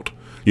world.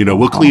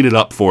 We'll clean it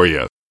up for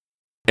you.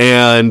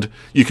 And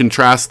you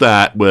contrast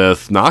that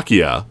with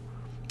Nakia,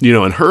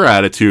 and her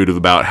attitude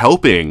about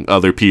helping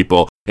other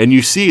people. And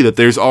you see that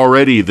there's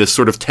already this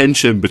sort of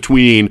tension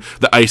between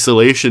the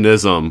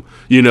isolationism,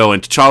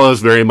 and T'Challa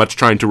is very much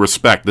trying to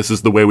respect, this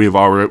is the way we've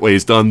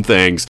always done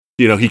things.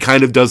 You know, he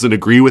kind of doesn't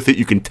agree with it.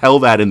 You can tell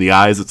that in the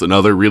eyes. It's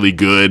another really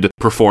good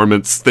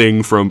performance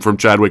thing from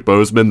Chadwick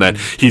Boseman, that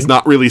he's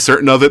not really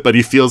certain of it, but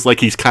he feels like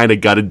he's kind of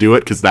got to do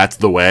it because that's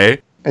the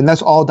way. And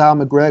that's all Don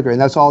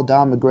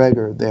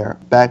McGregor there,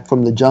 back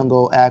from the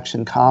Jungle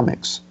Action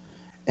comics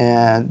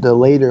and the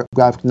later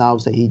graphic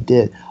novels that he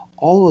did.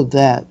 All of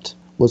that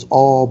was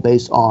all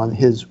based on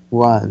his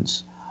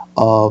runs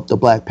of the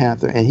Black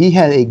Panther. And he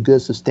had a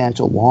good,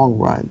 substantial, long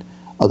run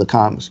of the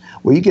comics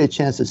where you get a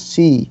chance to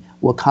see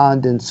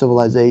Wakandan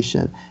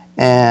civilization.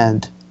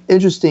 And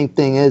interesting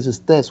thing is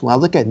this: when I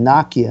look at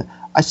Nakia,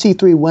 I see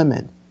 3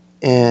 women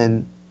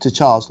in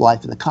T'Challa's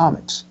life in the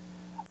comics.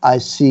 I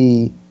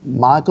see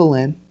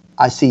Magdalene,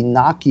 I see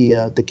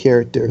Nakia, the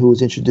character who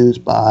was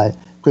introduced by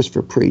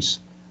Christopher Priest,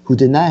 who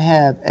did not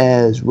have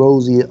as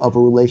rosy of a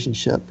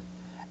relationship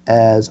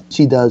as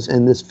she does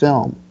in this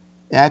film.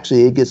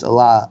 Actually, it gets a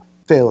lot of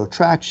fatal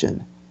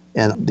attraction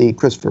in the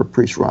Christopher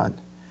Priest run.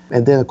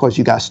 And then, of course,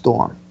 you got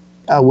Storm.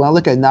 When I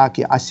look at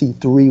Nakia, I see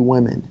 3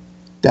 women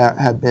that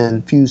have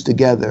been fused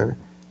together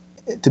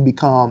to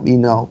become,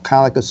 kind of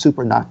like a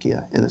super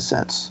Nakia in a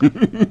sense.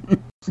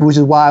 Which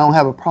is why I don't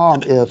have a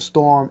problem if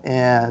Storm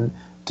and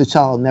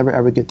T'Challa never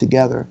ever get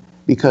together,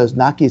 because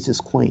Nakia is his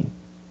queen.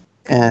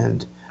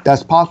 And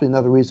that's possibly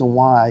another reason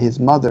why his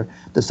mother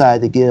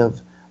decided to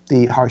give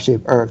the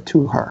heart-shaped herb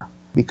to her,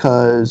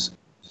 because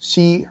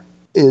she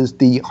is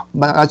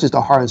not just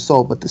the heart and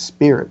soul, but the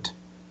spirit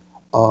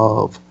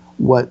of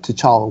what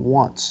T'Challa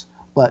wants.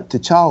 But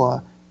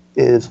T'Challa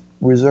is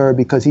reserved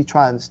because he's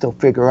trying to still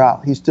figure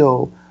out. He's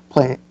still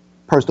playing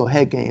personal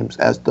head games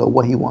as to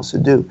what he wants to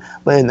do.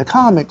 But in the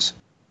comics,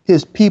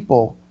 his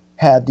people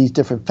have these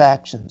different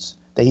factions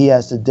that he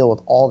has to deal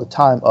with all the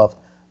time of,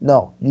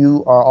 no,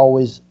 you are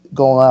always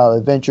going out on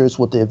adventures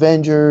with the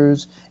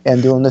Avengers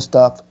and doing this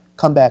stuff.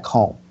 Come back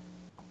home.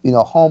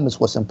 Home is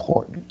what's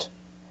important.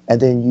 And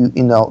then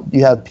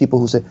you have people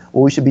who say,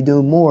 well, we should be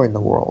doing more in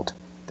the world.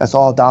 That's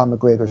all Don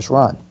McGregor's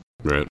run.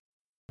 Right.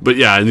 But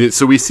yeah,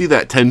 so we see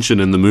that tension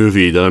in the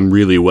movie done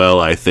really well,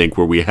 I think,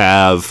 where we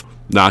have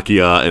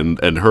Nakia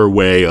and her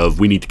way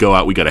of, we need to go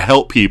out, we got to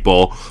help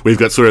people. We've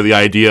got sort of the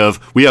idea of,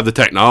 we have the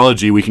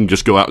technology, we can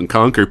just go out and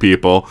conquer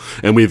people.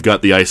 And we've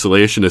got the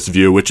isolationist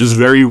view, which is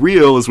very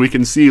real, as we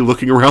can see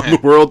looking around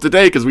the world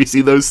today, because we see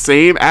those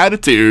same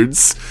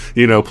attitudes,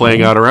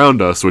 playing out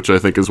around us, which I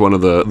think is one of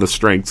the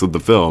strengths of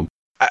the film.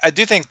 I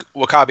do think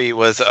W'Kabi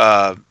was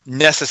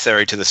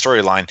necessary to the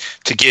storyline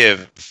to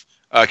give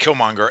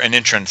Killmonger an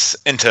entrance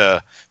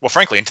into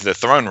the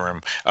throne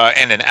room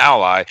and an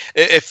ally.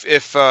 If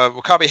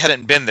W'Kabi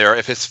hadn't been there,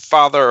 if his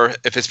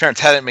parents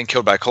hadn't been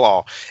killed by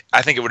Claw,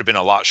 I think it would have been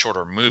a lot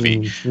shorter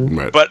movie. Mm-hmm.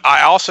 Right. But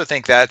I also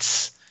think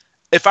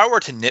if I were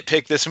to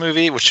nitpick this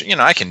movie, which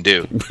I can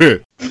do,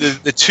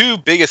 the 2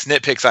 biggest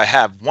nitpicks I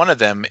have, one of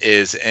them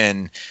is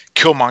in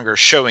Killmonger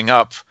showing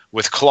up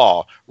with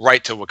Claw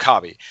right to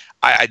W'Kabi.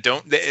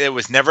 It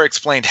was never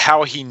explained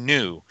how he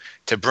knew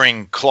to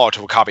bring Claw to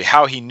W'Kabi,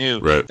 how he knew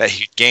that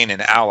he'd gain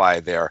an ally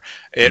there.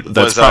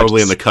 That's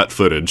probably in the cut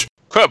footage.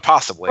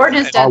 Possibly.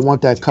 I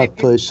want that cut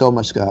footage so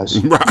much,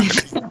 guys.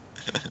 Right.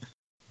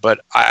 But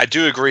I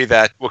do agree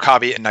that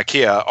W'Kabi and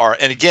Nakia are,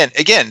 and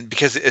again,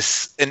 because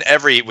it's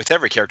with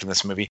every character in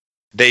this movie,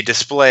 they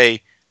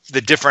display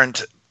the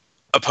different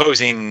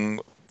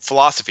opposing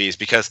philosophies,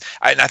 because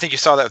I think you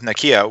saw that with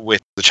Nakia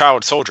with the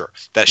child soldier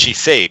that she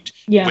saved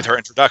with her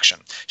introduction.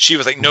 She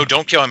was like, no,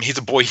 don't kill him. He's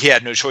a boy. He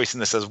had no choice in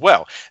this as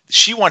well.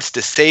 She wants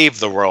to save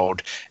the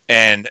world.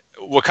 And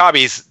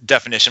W'Kabi's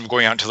definition of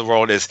going out into the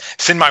world is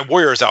send my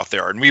warriors out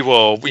there and we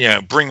will,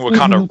 bring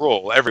Wakanda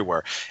rule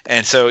everywhere.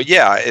 And so,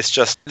 it's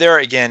just there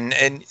again.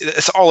 And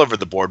it's all over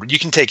the board. You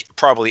can take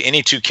probably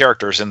any 2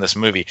 characters in this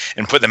movie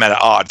and put them at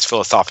odds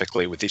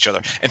philosophically with each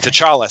other. And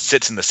T'Challa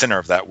sits in the center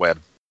of that web.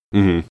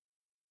 Mm-hmm.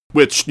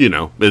 Which,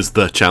 is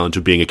the challenge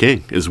of being a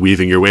king, is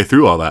weaving your way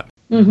through all that.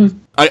 Mm-hmm.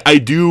 I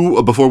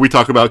do, before we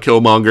talk about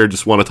Killmonger,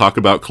 just want to talk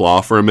about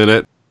Claw for a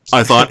minute.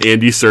 I thought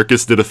Andy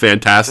Serkis did a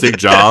fantastic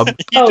job.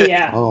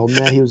 Oh,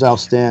 man, he was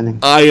outstanding.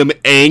 I am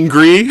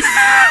angry.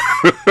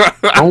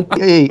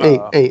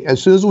 Hey,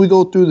 as soon as we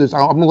go through this,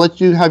 I'm going to let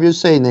you have your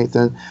say,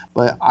 Nathan,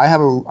 but I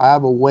have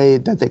a way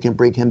that they can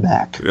bring him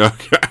back.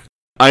 Okay.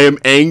 I am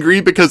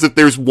angry because if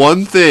there's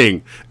one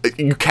thing,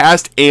 you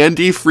cast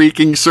Andy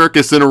freaking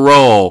Serkis in a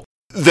role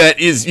that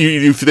is,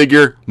 you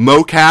figure,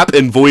 mocap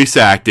and voice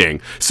acting.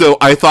 So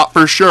I thought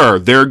for sure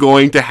they're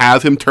going to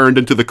have him turned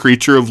into the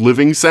creature of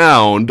living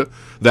sound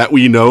that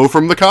we know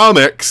from the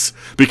comics,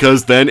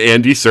 because then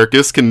Andy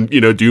Serkis can,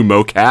 do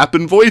mocap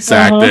and voice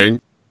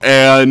acting.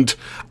 And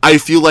I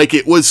feel like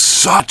it was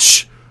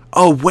such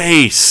a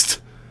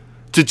waste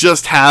to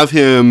just have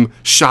him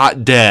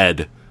shot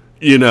dead,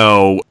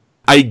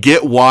 I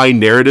get why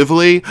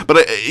narratively, but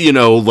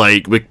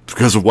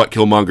because of what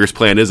Killmonger's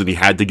plan is, and he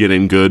had to get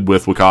in good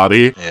with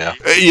W'Kabi.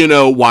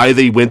 Yeah. Why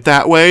they went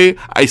that way.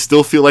 I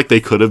still feel like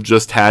they could have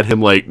just had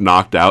him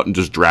knocked out and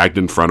just dragged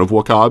in front of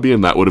W'Kabi,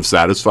 and that would have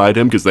satisfied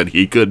him, because then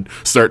he could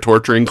start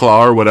torturing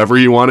Claw or whatever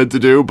he wanted to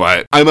do.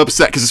 But I'm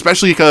upset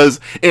especially because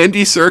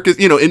Andy Serkis,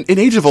 in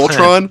Age of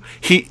Ultron,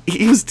 he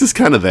was just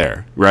kind of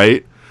there,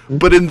 right?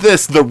 But in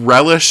this, the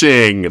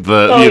relishing,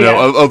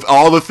 of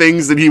all the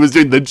things that he was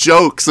doing, the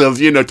jokes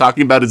of,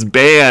 talking about his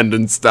band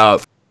and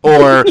stuff.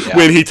 Or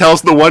when he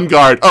tells the one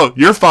guard, "Oh,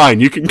 you're fine,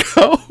 you can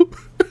go."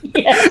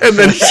 Yeah. And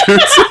then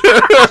shoots him.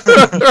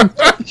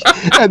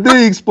 And then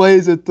he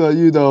explains it to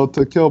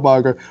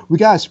Killmonger. We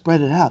gotta spread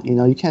it out,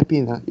 you can't be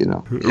in that,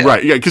 Yeah.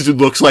 Right, yeah, because it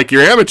looks like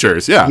you're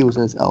amateurs, yeah. He was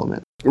in his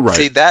element. Right.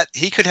 See, that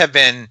he could have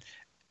been...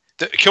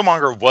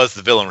 Killmonger was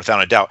the villain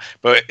without a doubt,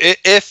 but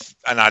if,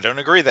 and I don't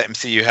agree that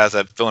MCU has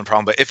a villain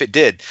problem, but if it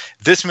did,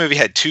 this movie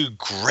had two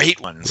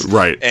great ones,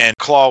 right? And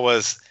Claw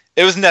was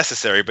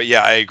necessary, but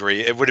yeah, I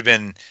agree, it would have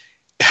been,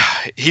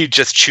 he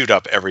just chewed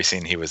up every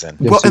scene he was in.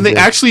 Well, and they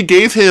actually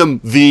gave him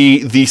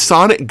the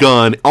sonic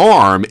gun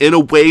arm in a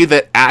way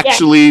that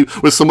actually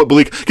was somewhat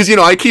believable. Because,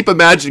 I keep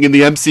imagining in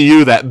the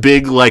MCU that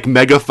big,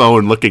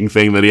 megaphone looking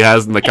thing that he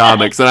has in the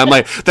comics. And I'm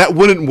like, that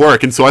wouldn't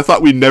work. And so I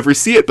thought we'd never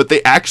see it. But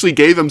they actually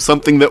gave him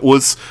something that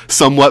was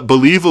somewhat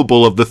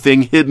believable of the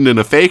thing hidden in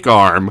a fake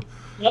arm.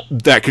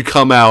 That could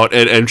come out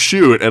and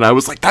shoot, and I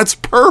was like, that's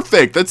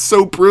perfect, that's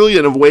so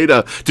brilliant of a way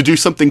to do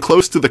something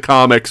close to the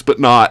comics but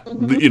not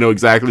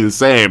exactly the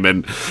same.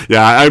 And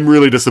yeah, I'm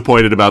really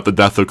disappointed about the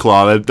death of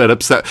Claw. That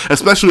upset,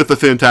 especially with the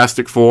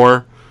Fantastic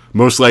Four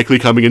most likely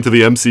coming into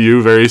the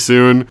MCU very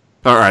soon,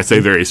 or I say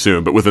very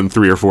soon, but within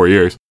 3 or 4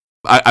 years.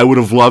 I would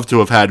have loved to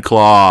have had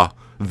Claw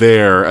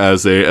there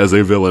as a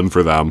villain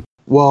for them.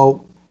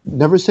 Well,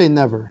 never say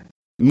never.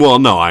 Well,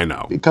 no, I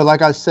know, because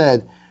like I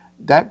said,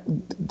 that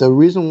the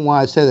reason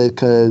why I said it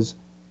because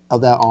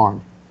of that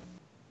arm,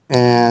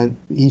 and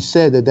he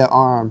said that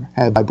arm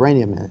had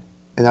vibranium in it,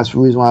 and that's the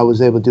reason why I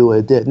was able to do what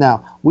it did.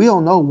 Now, we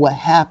don't know what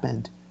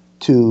happened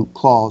to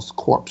Claw's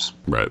corpse.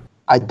 Right.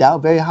 I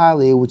doubt very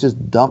highly it was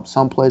just dumped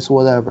someplace or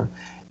whatever.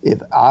 If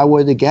I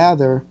were to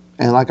gather,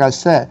 and like I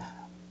said,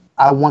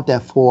 I want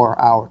that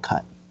 4-hour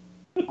cut.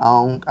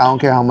 I don't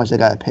care how much I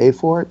got to pay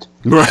for it.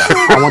 I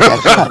want that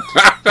cut.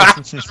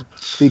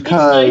 Because it's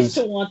nice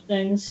to want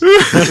things.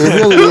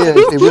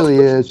 It really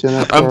is,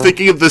 Jennifer. I'm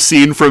thinking of the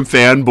scene from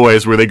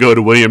Fanboys where they go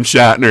to William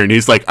Shatner and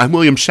he's like, I'm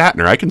William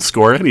Shatner, I can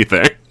score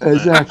anything.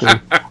 Exactly.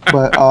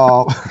 But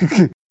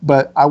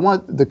I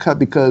want the cut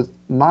because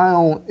my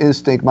own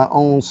instinct, my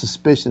own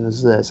suspicion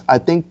is this. I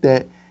think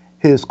that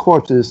his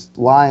corpse is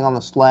lying on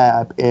a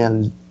slab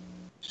in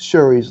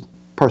Shuri's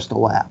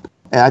personal lab.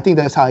 And I think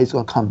that's how he's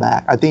going to come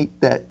back. I think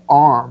that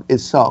arm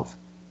itself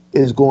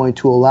is going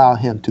to allow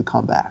him to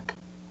come back.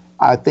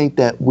 I think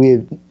that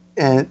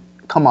and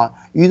come on,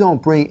 you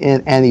don't bring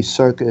in Andy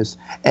Serkis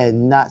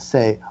and not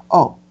say,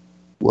 oh,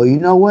 well, you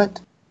know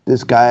what?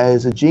 This guy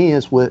is a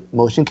genius with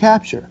motion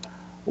capture.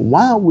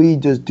 Why don't we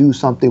just do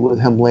something with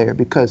him later?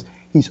 Because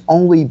he's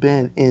only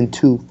been in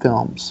 2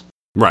 films.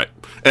 Right.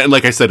 And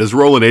like I said, his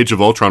role in Age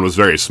of Ultron was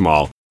very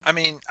small. I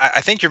mean,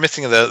 I think you're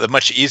missing the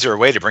much easier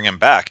way to bring him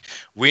back.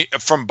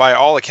 By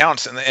all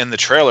accounts in the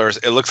trailers,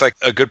 it looks like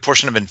a good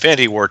portion of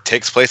Infinity War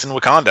takes place in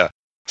Wakanda.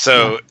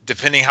 So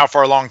depending how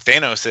far along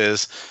Thanos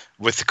is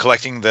with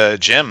collecting the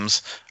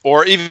gems,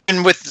 or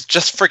even with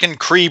just freaking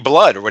Kree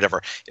blood or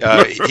whatever,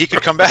 he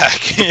could come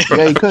back.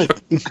 Yeah, he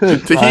could. He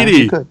could.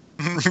 Tahiti.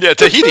 Yeah,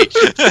 Tahiti.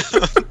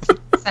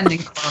 Sending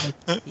Claw.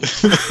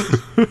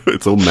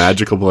 It's a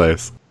magical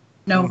place.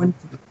 No one.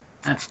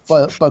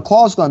 But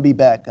Claw's going to be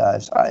back,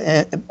 guys.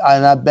 And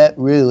I bet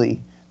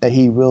really that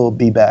he will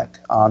be back.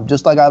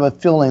 Just like I have a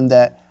feeling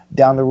that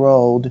down the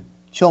road,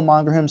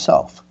 Killmonger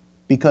himself.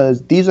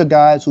 Because these are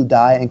guys who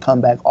die and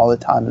come back all the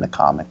time in the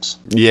comics.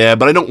 Yeah,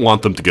 but I don't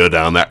want them to go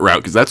down that route,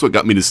 because that's what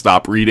got me to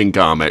stop reading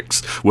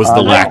comics, was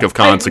the lack of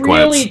consequence.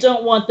 I really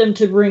don't want them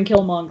to bring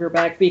Killmonger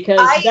back, because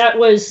that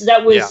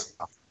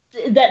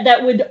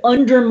would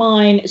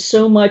undermine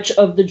so much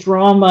of the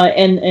drama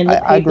and the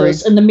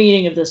pathos and the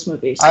meaning of this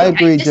movie. So. I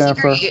agree,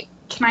 Jennifer.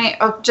 Can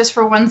I, just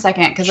for 1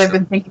 second, because I've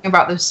been thinking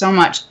about this so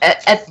much.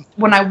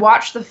 When I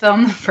watched the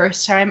film the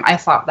first time, I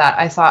thought,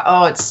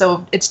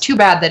 oh, it's too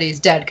bad that he's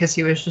dead, because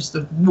he was just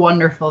a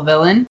wonderful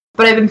villain.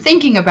 But I've been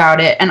thinking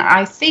about it, and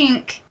I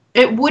think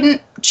it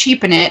wouldn't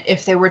cheapen it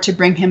if they were to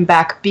bring him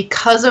back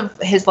because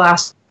of his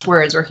last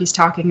words, where he's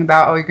talking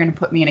about, oh, you're going to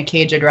put me in a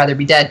cage, I'd rather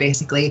be dead,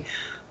 basically.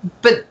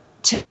 But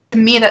to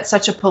me, that's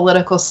such a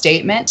political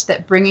statement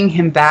that bringing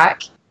him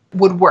back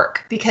would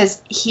work,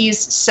 because he's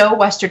so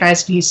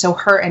westernized and he's so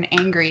hurt and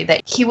angry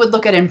that he would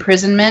look at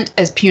imprisonment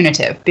as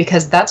punitive,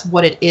 because that's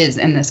what it is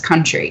in this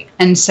country.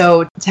 And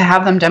so to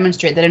have them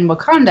demonstrate that in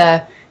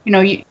Wakanda,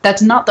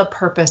 that's not the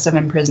purpose of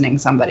imprisoning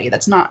somebody.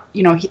 That's not,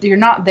 you're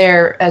not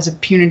there as a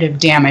punitive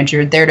damage.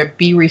 You're there to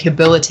be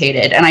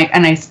rehabilitated. And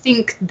I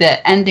think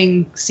the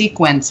ending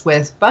sequence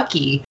with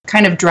Bucky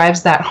kind of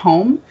drives that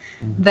home.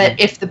 Mm-hmm. That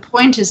if the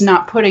point is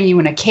not putting you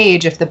in a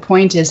cage, if the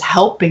point is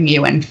helping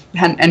you and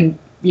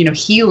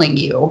healing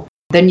you,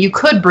 then you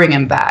could bring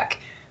him back.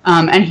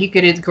 And he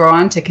could either go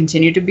on to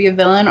continue to be a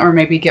villain or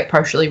maybe get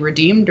partially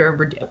redeemed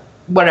or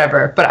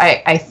whatever. But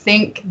I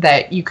think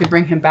that you could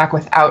bring him back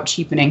without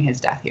cheapening his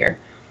death here.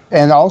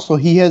 And also,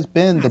 he has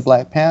been the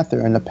Black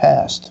Panther in the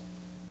past,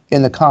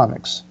 in the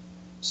comics.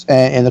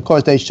 And of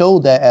course, they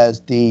showed that as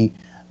the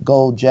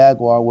Gold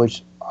Jaguar,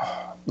 which,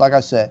 like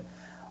I said,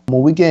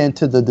 when we get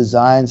into the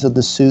designs of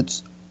the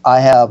suits, I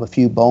have a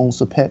few bones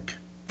to pick.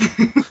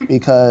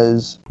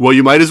 Because... Well,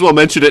 you might as well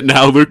mention it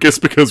now, Lucas,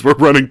 because we're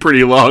running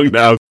pretty long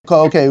now.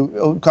 Okay,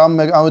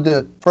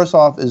 first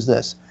off is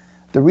this.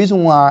 The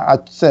reason why I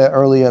said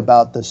earlier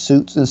about the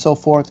suits and so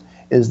forth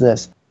is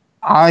this.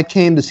 I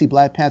came to see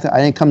Black Panther.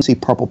 I didn't come to see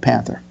Purple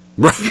Panther.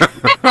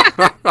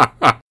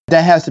 That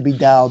has to be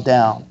dialed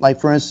down. Like,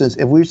 for instance,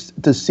 if we're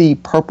to see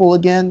Purple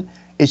again,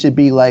 it should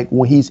be like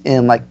when he's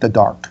in, like, the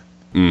dark.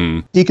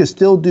 Mm. He could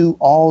still do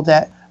all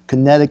that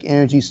kinetic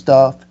energy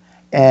stuff,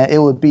 and it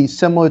would be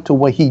similar to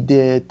what he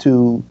did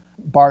to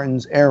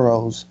Barton's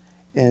arrows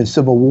in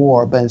Civil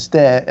War. But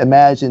instead,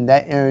 imagine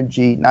that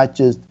energy not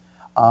just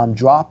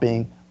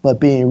dropping,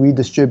 but being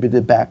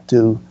redistributed back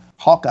to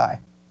Hawkeye.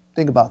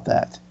 Think about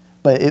that.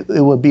 But it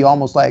would be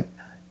almost like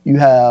you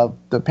have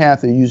the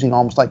Panther using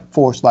almost like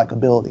Force-like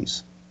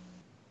abilities.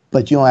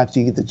 But you don't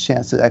actually get the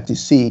chance to actually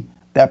see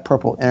that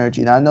purple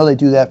energy. Now, I know they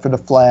do that for the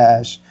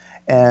Flash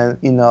and,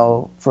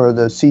 for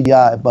the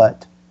CGI,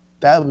 but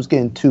that was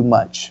getting too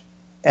much.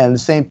 And the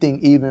same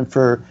thing even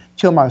for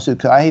Killmonger suit,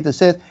 because I hate to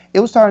say it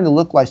was starting to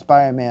look like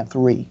Spider-Man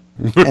 3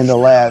 in the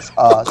last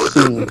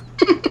scene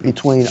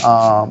between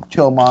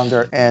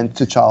Killmonger and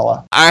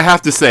T'Challa. I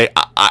have to say,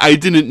 I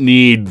didn't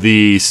need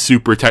the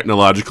super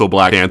technological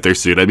Black Panther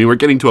suit. I mean, we're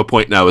getting to a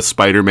point now with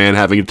Spider-Man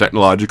having a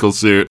technological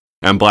suit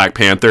and Black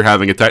Panther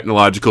having a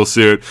technological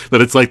suit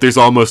that it's like there's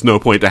almost no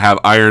point to have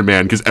Iron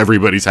Man because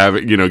everybody's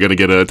going to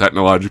get a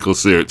technological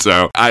suit.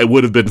 So I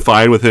would have been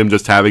fine with him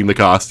just having the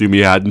costume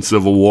he had in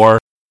Civil War.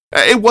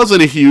 It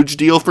wasn't a huge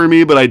deal for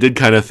me, but I did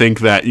kind of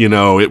think that,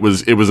 it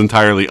was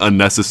entirely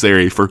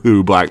unnecessary for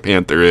who Black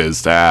Panther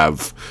is to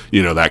have,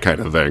 that kind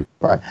of thing.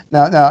 Right.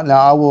 Now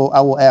I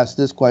will ask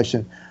this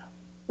question.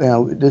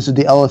 This is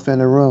the elephant in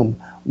the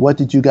room. What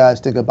did you guys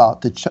think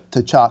about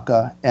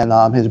T'Chaka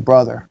and his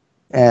brother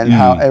and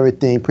how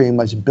everything pretty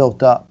much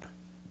built up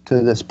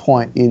to this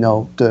point,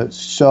 to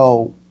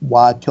show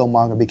why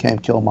Killmonger became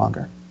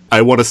Killmonger?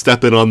 I want to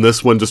step in on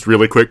this one just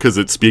really quick because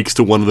it speaks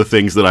to one of the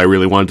things that I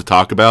really wanted to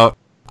talk about.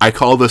 I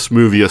call this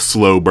movie a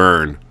slow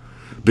burn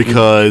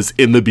because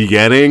in the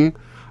beginning,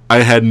 I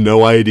had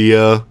no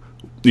idea,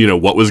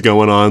 what was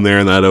going on there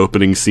in that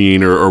opening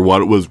scene or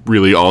what it was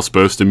really all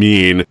supposed to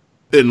mean.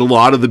 In a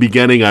lot of the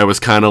beginning, I was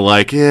kind of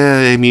like,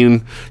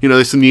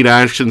 there's some neat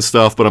action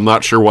stuff, but I'm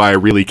not sure why I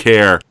really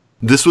care.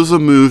 This was a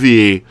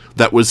movie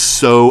that was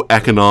so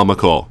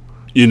economical.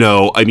 And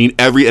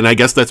I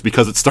guess that's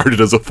because it started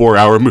as a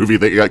 4-hour movie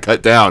that got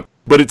cut down.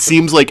 But it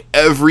seems like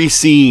every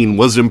scene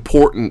was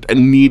important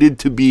and needed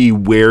to be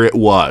where it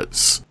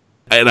was.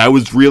 And I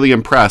was really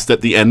impressed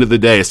at the end of the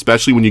day,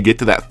 especially when you get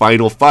to that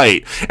final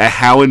fight, at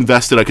how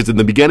invested because in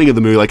the beginning of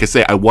the movie, like I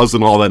say, I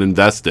wasn't all that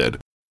invested.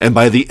 And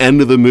by the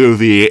end of the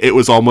movie, it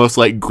was almost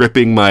like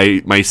gripping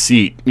my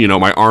seat,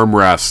 my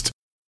armrest,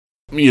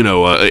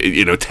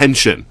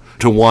 tension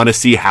to want to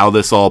see how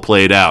this all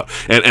played out.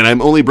 And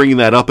I'm only bringing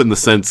that up in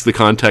the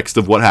context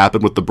of what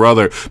happened with the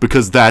brother,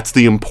 because that's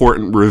the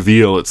important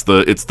reveal. It's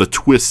the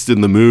twist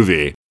in the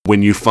movie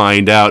when you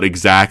find out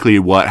exactly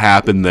what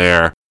happened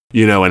there,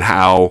 and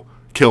how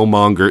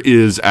Killmonger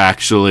is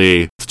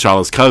actually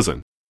T'Challa's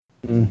cousin.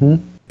 Mm-hmm.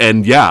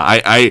 And yeah,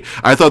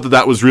 I thought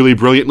that was really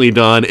brilliantly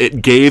done.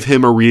 It gave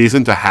him a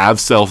reason to have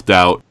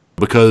self-doubt,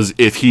 because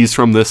if he's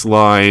from this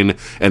line,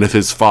 and if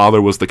his father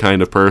was the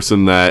kind of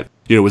person that,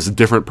 was a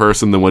different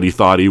person than what he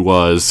thought he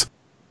was,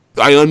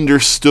 I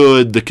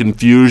understood the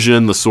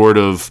confusion, the sort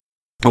of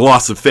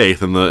loss of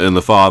faith in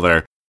the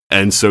father.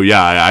 And so,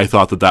 yeah, I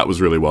thought that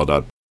was really well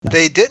done.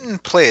 They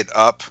didn't play it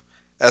up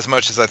as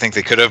much as I think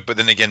they could have, but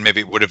then again, maybe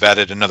it would have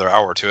added another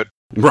hour to it.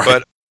 Right.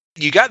 But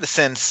you got the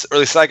sense, or at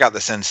least I got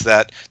the sense,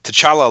 that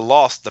T'Challa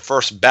lost the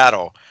first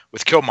battle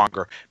with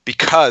Killmonger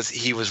because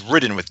he was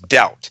ridden with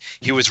doubt.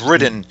 He was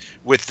ridden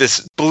with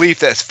this belief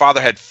that his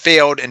father had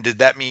failed, and did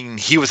that mean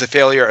he was a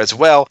failure as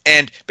well?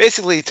 And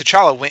basically,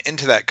 T'Challa went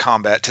into that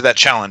combat, to that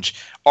challenge,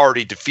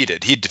 already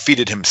defeated. He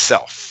defeated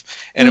himself.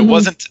 And it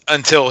wasn't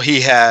until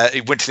he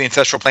went to the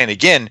ancestral plane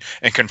again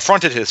and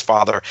confronted his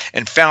father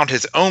and found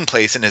his own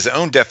place and his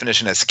own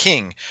definition as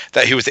king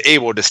that he was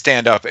able to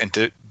stand up and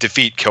to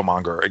defeat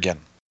Killmonger again.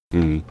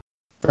 Mm.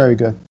 Very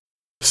good.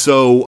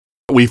 So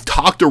we've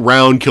talked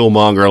around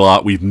Killmonger a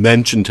lot. We've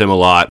mentioned him a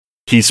lot.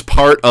 He's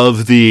part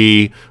of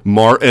the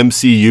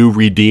MCU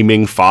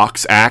redeeming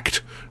Fox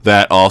act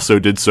that also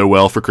did so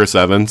well for Chris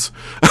Evans.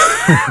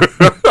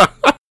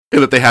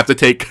 And that they have to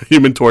take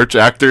Human Torch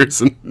actors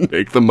and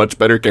make them much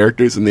better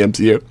characters in the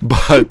MCU.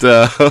 But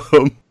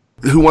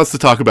who wants to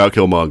talk about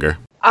Killmonger?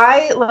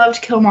 I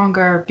loved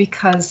Killmonger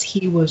because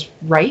he was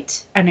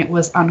right and it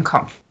was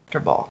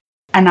uncomfortable.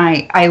 And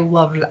I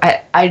loved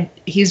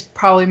he's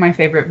probably my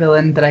favorite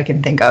villain that I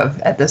can think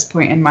of at this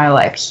point in my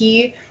life.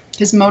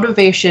 His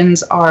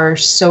motivations are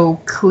so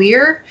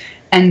clear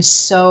and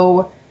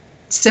so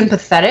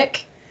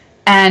sympathetic,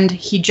 and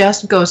he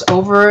just goes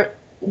over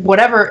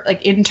whatever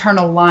like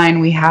internal line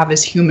we have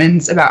as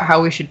humans about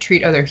how we should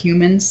treat other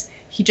humans.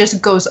 He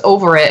just goes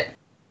over it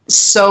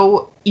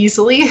so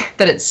easily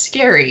that it's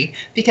scary,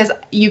 because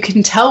you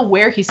can tell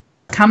where he's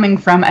coming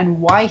from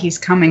and why he's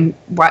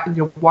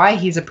why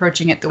he's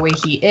approaching it the way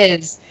he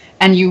is,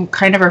 and you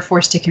kind of are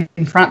forced to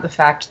confront the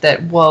fact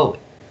that, well,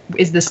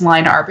 is this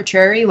line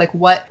arbitrary? Like,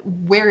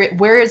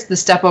 where is the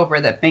step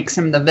over that makes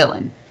him the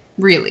villain,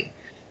 really?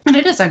 And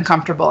it is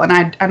uncomfortable, and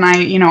I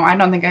you know, I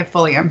don't think I've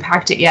fully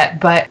unpacked it yet,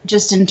 but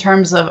just in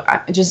terms of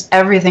just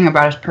everything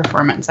about his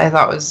performance, I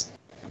thought was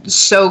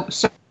so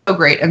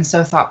great and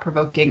so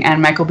thought-provoking.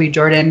 And Michael B.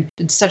 Jordan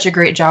did such a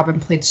great job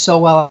and played so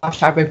well off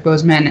Chadwick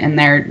Boseman in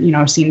their, you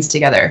know, scenes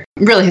together.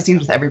 Really, his scenes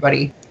with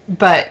everybody.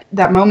 But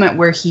that moment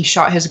where he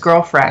shot his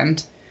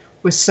girlfriend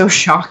was so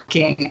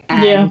shocking,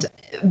 and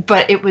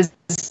but it was,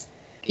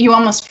 you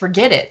almost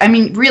forget it. I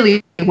mean,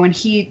 really, when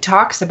he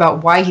talks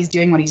about why he's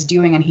doing what he's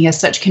doing and he has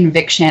such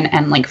conviction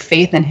and like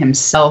faith in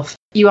himself,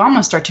 you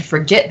almost start to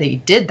forget that he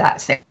did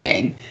that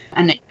thing.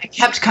 And I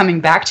kept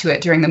coming back to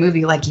it during the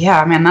movie, like,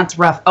 yeah, man, that's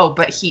rough. Oh,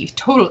 but he's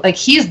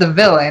the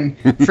villain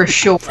for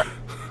sure.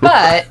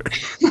 But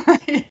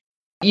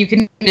you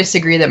can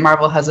disagree that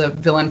Marvel has a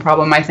villain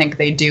problem. I think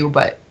they do,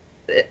 but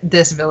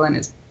this villain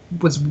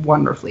was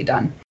wonderfully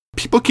done.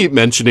 People keep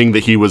mentioning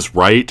that he was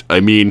right. I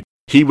mean,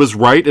 he was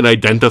right in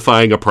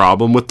identifying a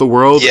problem with the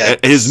world. Yes.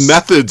 His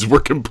methods were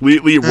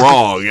completely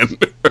wrong.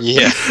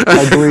 Yeah.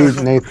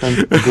 Agreed,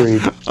 Nathan.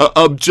 Agreed.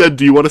 Jen,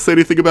 do you want to say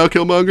anything about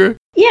Killmonger?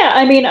 Yeah,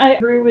 I mean, I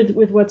agree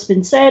with what's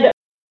been said.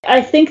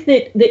 I think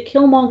that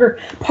Killmonger,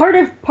 part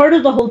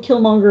of the whole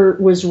Killmonger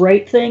was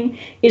right thing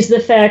is the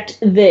fact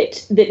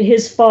that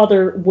his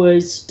father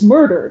was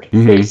murdered,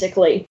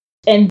 basically.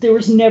 And there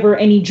was never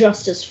any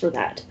justice for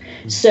that.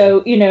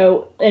 So, you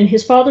know, and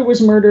his father was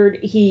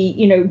murdered. He,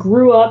 you know,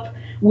 grew up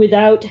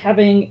without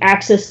having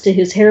access to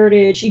his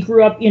heritage. He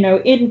grew up, you know,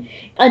 in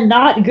a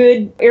not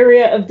good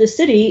area of the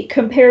city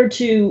compared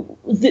to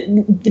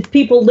the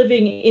people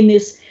living in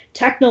this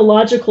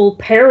technological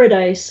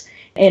paradise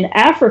in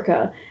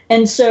Africa.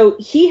 And so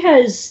he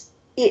has,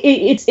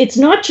 it's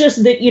not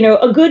just that, you know,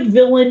 a good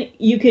villain,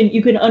 you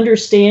can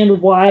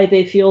understand why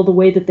they feel the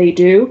way that they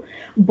do,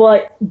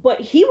 but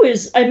he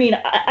was, I mean,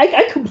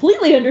 I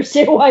completely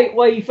understand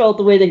why he felt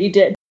the way that he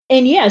did.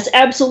 And yes,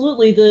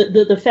 absolutely,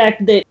 the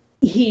fact that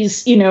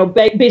he's, you know,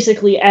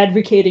 basically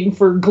advocating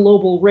for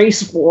global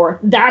race war,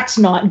 that's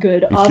not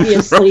good,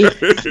 obviously.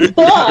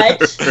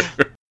 But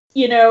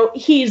you know,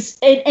 he's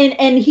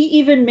and he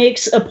even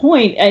makes a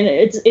point, and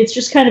it's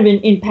just kind of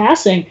in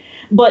passing,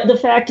 but the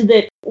fact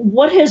that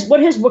what has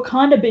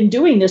Wakanda been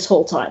doing this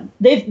whole time?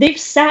 They've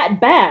sat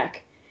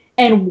back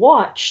and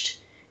watched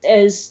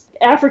as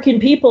African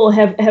people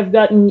have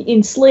gotten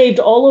enslaved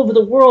all over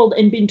the world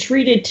and been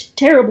treated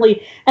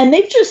terribly, and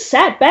they've just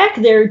sat back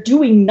there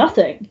doing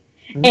nothing.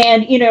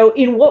 And, you know,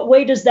 in what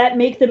way does that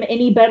make them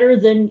any better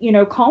than, you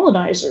know,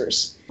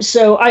 colonizers?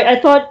 So I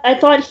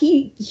thought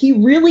he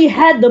really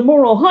had the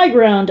moral high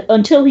ground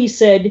until he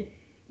said,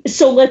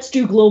 so let's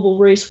do global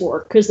race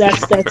war, because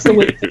that's the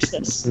way to fix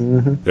this.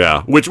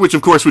 Yeah, which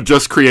of course would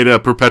just create a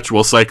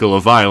perpetual cycle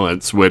of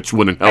violence, which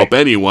wouldn't help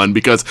anyone,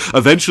 because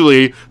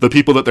eventually the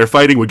people that they're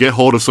fighting would get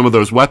hold of some of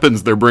those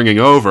weapons they're bringing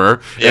over,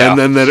 and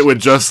then it would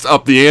just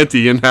up the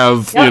ante and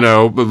have, you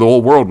know, the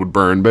whole world would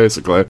burn,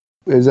 basically.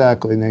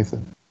 Exactly,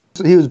 Nathan.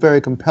 So he was very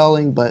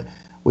compelling, but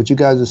what you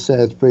guys have said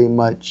is pretty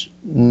much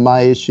my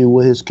issue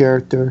with his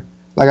character.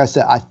 Like I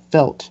said, I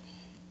felt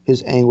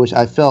his anguish.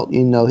 I felt,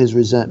 you know, his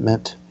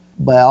resentment.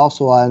 But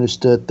also I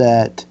understood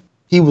that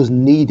he was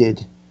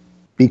needed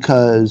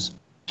because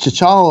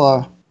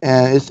T'Challa,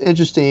 and it's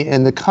interesting,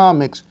 in the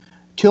comics,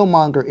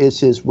 Killmonger is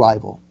his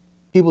rival.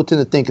 People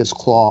tend to think his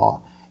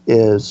Claw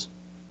is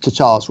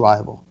T'Challa's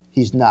rival.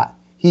 He's not.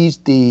 He's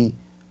the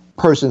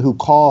person who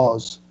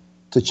caused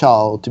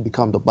T'Challa to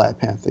become the Black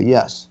Panther,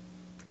 yes.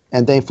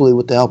 And thankfully,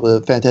 with the help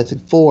of the Fantastic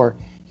Four,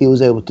 he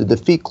was able to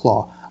defeat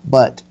Claw.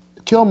 But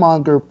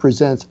Killmonger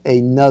presents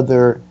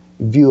another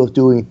view of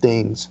doing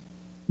things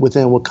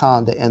within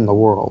Wakanda and the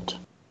world.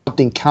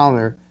 Something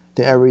counter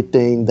to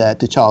everything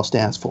that T'Challa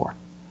stands for.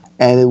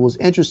 And it was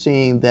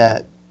interesting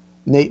that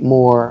Nate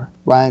Moore,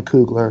 Ryan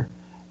Coogler,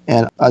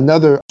 and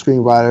another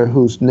screenwriter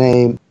whose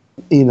name,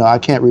 you know, I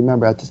can't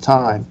remember at the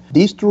time,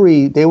 these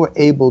three, they were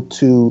able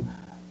to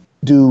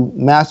do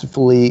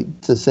masterfully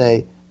to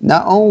say,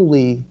 not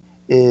only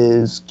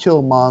is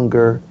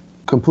Killmonger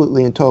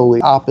completely and totally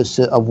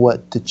opposite of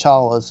what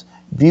T'Challa's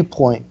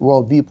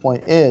world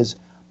viewpoint is,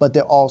 but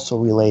they're also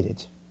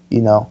related. You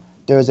know,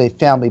 there's a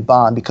family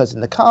bond, because in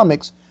the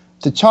comics,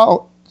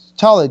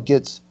 T'Challa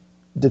gets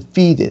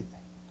defeated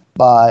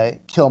by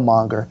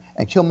Killmonger,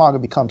 and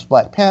Killmonger becomes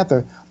Black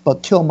Panther,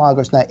 but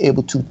Killmonger is not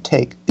able to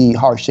take the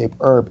heart-shaped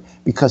herb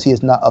because he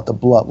is not of the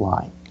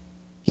bloodline.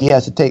 He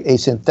has to take a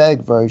synthetic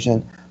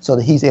version so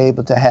that he's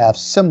able to have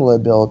similar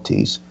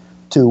abilities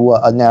to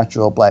what a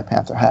natural Black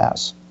Panther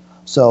has.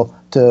 So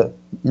to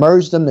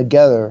merge them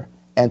together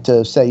and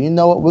to say, you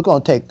know what, we're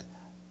going to take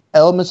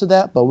elements of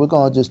that, but we're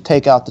going to just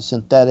take out the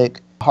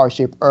synthetic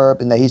heart-shaped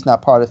herb and that he's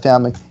not part of the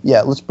family.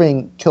 Yeah, let's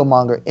bring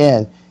Killmonger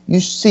in. You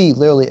see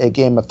literally a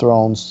Game of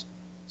Thrones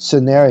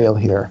scenario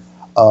here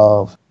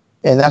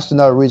and that's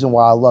another reason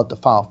why I love the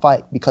final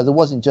fight, because it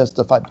wasn't just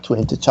the fight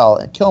between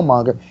T'Challa and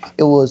Killmonger,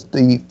 it was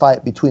the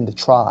fight between the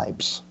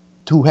tribes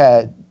who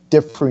had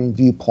differing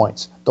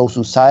viewpoints, those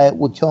who sided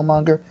with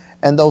Killmonger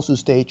and those who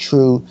stayed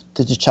true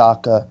to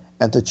T'Chaka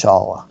and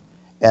T'Challa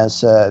and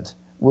said,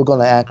 we're going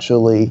to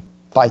actually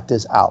fight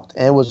this out.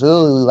 And it was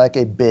really like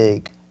a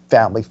big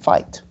family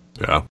fight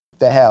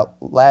that had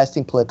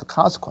lasting political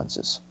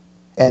consequences.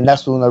 And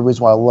that's one of the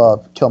reasons why I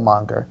love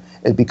Killmonger,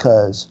 is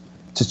because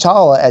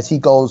T'Challa, as he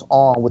goes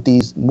on with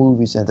these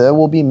movies, and there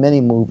will be many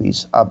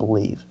movies, I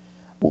believe,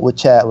 with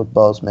Chadwick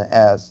Boseman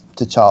as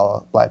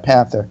T'Challa, Black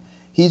Panther,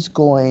 he's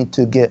going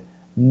to get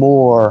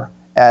more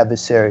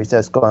adversaries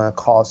that's going to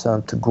cause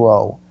him to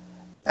grow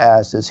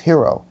as this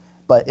hero.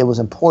 But it was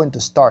important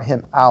to start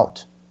him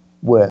out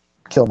with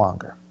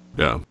Killmonger.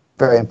 Yeah.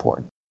 Very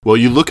important. Well,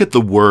 you look at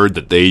the word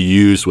that they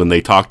used when they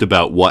talked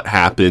about what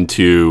happened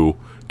to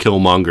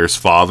Killmonger's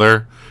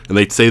father, and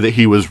they'd say that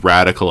he was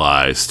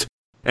radicalized.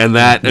 And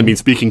that, I mean,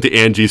 speaking to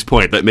Angie's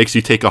point, that makes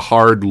you take a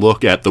hard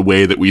look at the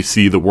way that we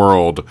see the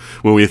world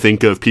when we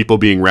think of people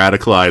being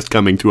radicalized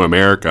coming to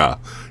America,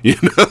 you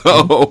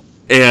know?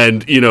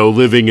 And, you know,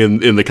 living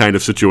in the kind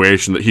of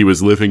situation that he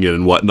was living in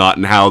and whatnot,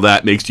 and how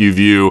that makes you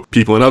view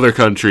people in other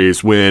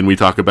countries when we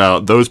talk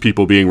about those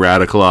people being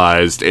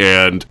radicalized.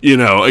 And, you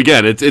know,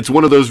 again, it's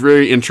one of those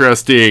very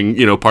interesting,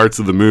 you know, parts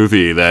of the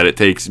movie that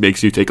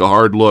makes you take a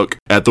hard look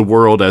at the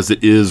world as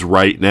it is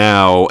right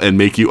now and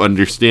make you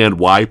understand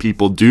why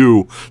people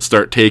do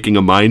start taking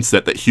a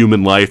mindset that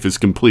human life is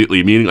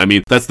completely meaningless. I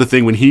mean, that's the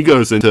thing when he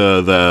goes into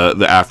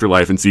the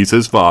afterlife and sees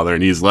his father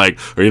and he's like,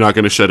 are you not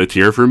going to shed a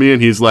tear for me?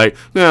 And he's like,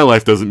 nah,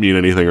 life doesn't mean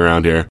anything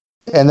around here.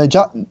 And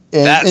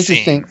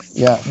interesting,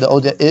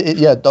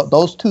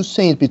 those two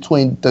scenes,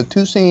 between the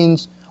two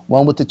scenes,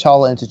 one with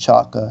T'Challa and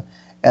T'Chaka,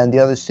 and the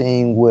other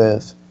scene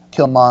with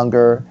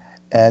Killmonger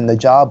and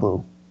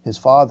N'Jobu, his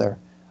father,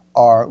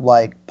 are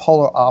like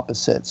polar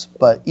opposites,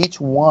 but each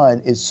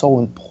one is so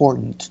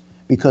important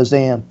because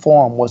they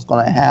inform what's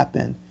going to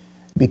happen.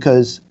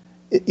 Because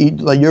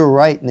like you're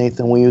right,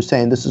 Nathan, when you're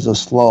saying this is a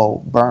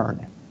slow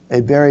burn, a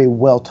very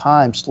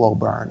well-timed slow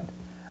burn,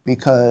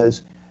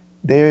 because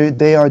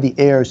they are the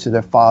heirs to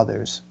their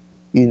father's,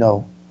 you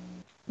know,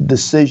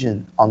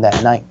 decision on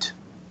that night.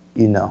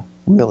 You know,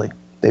 really,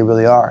 they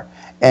really are.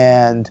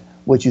 And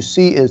what you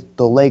see is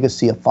the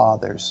legacy of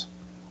fathers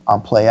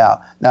play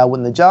out. Now,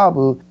 with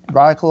N'Jobu,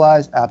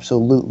 radicalized,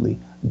 absolutely.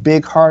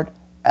 Big heart,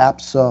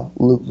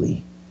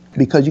 absolutely.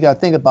 Because you got to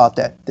think about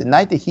that. The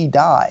night that he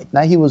died,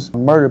 night he was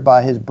murdered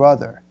by his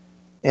brother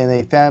in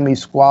a family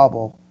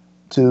squabble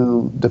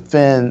to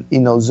defend, you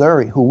know,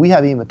 Zuri, who we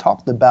haven't even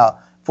talked about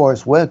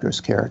Forrest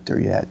Whitaker's character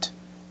yet.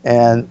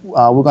 And we're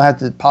going to have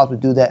to possibly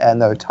do that at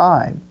another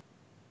time.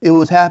 It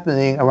was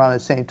happening around the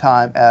same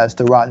time as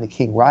the Rodney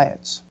King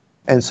riots.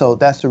 And so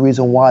that's the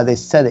reason why they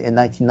set it in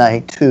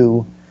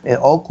 1992 in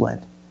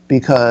Oakland,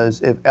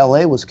 because if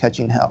LA was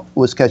catching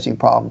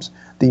problems,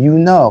 then you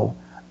know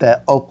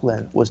that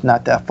Oakland was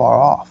not that far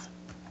off.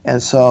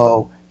 And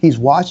so he's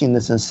watching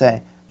this and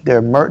saying,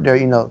 they're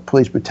you know,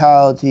 police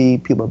brutality,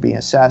 people are being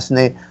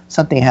assassinated,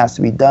 something has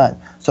to be done.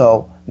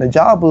 So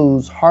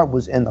N'Jobu's heart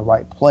was in the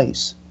right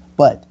place.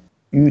 But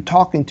you're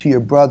talking to your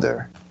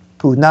brother,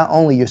 who's not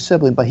only your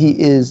sibling, but he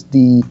is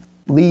the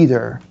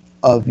leader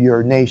of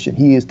your nation.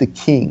 He is the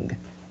king.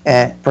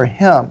 And for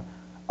him,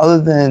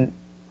 other than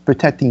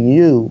protecting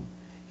you,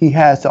 he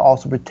has to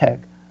also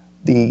protect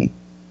the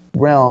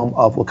realm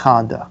of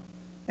Wakanda.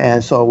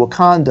 And so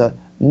Wakanda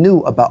knew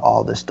about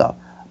all this stuff,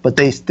 but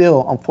they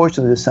still,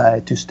 unfortunately,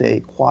 decided to stay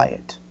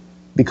quiet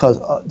because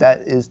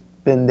that has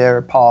been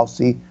their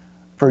policy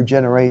for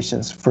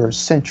generations, for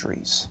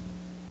centuries.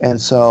 And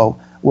so,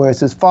 whereas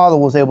his father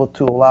was able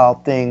to allow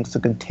things to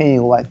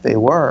continue like they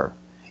were,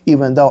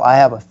 even though I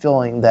have a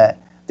feeling that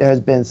there has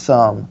been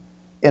some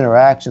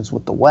interactions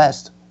with the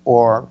West,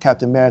 or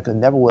Captain America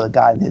never would have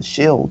gotten his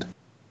shield.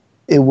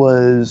 It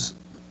was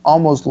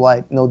almost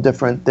like no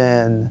different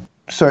than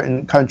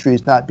certain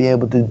countries not being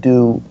able to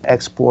do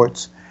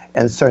exports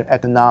and certain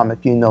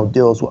economic, you know,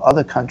 deals with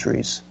other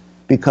countries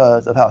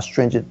because of how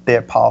stringent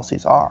their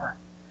policies are.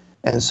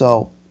 And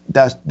so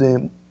that's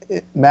the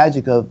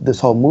magic of this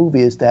whole movie,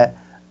 is that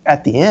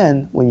at the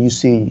end, when you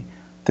see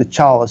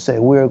T'Challa say,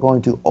 we're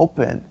going to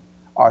open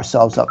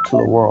ourselves up to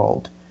the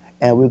world,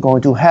 and we're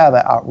going to have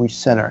an outreach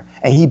center.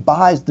 And he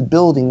buys the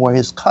building where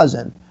his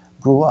cousin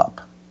grew up.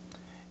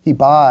 He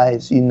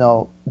buys, you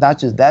know, not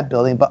just that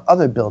building, but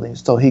other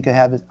buildings so he can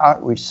have his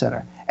outreach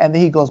center. And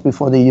then he goes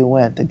before the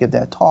UN to give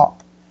that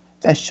talk.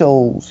 that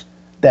shows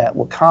that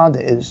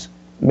Wakanda is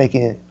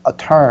making a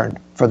turn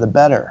for the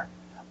better.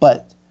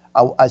 But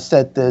I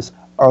said this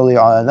earlier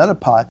on another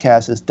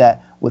podcast, is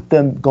that with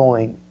them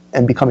going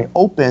and becoming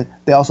open,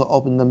 they also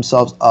open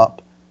themselves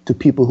up to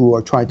people who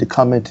are trying to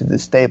come in to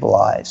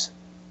destabilize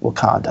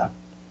Wakanda.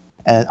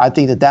 And I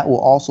think that will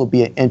also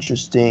be an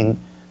interesting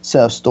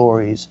set of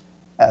stories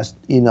as,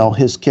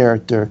 his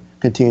character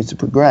continues to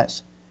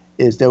progress,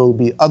 is there will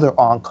be other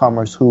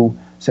oncomers who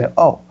say,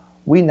 oh,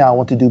 we now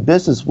want to do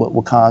business with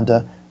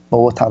Wakanda, but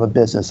what type of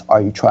business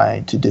are you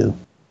trying to do?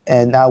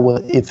 And now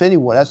with Infinity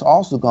War, that's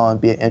also going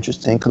to be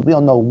interesting, because we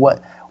don't know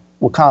what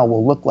Wakanda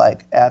will look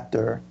like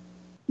after,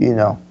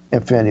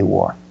 Infinity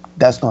War.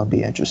 That's going to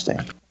be interesting.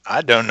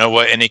 I don't know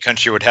what any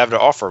country would have to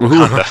offer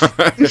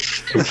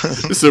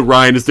Wakanda. So,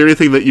 Ryan, is there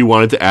anything that you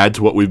wanted to add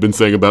to what we've been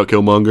saying about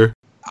Killmonger?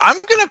 I'm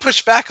going to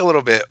push back a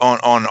little bit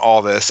on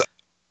all this.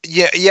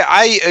 Yeah,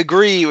 I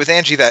agree with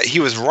Angie that he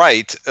was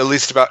right, at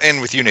least about,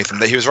 and with you, Nathan,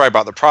 that he was right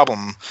about the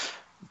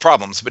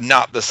problems, but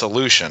not the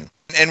solution.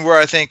 And where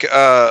I think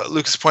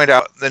Lucas pointed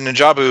out that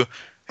N'Jobu,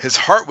 his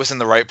heart was in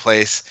the right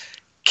place,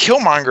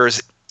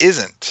 Killmonger's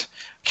isn't.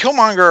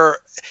 Killmonger,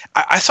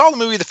 I saw the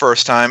movie the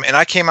first time, and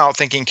I came out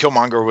thinking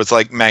Killmonger was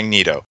like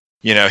Magneto.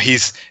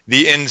 He's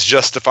the ends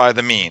justify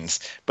the means.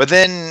 But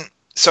then,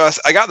 so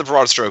I got the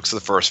broad strokes of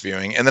the first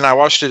viewing, and then I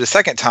watched it a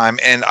second time,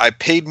 and I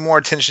paid more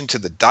attention to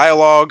the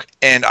dialogue,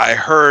 and I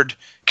heard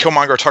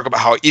Killmonger talk about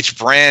how each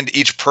brand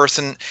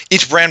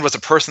was a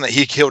person that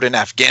he killed in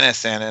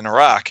Afghanistan and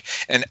Iraq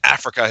and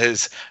Africa,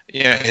 his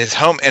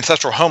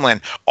ancestral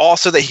homeland, all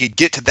so that he could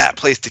get to that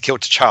place to kill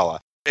T'Challa.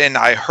 And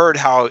I heard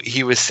how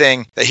he was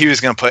saying that he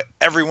was going to put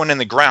everyone in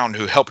the ground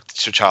who helped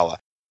T'Challa.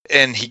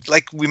 And he,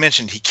 like we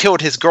mentioned, he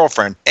killed his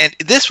girlfriend. And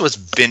this was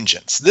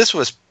vengeance. This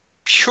was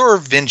pure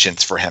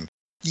vengeance for him.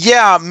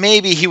 Yeah,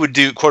 maybe he would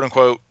do, quote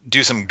unquote,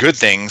 do some good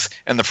things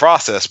in the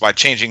process by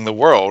changing the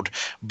world.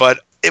 But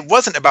it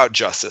wasn't about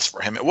justice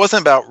for him. It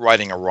wasn't about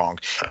righting a wrong.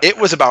 It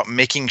was about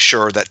making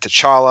sure that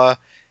T'Challa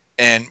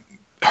and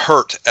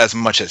hurt as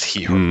much as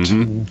he hurt.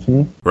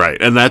 Mm-hmm.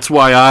 Right. And that's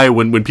why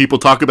when people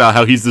talk about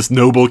how he's this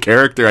noble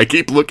character, I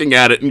keep looking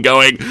at it and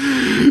going,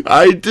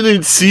 I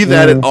didn't see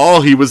that at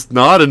all. He was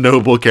not a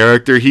noble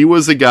character. He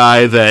was a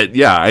guy that,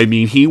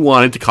 he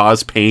wanted to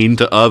cause pain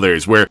to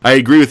others, where I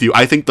agree with you.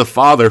 I think the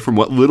father, from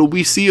what little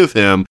we see of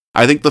him,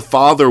 I think the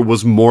father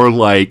was more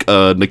like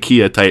a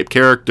Nakia type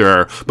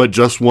character, but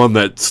just one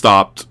that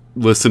stopped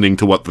listening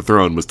to what the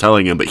throne was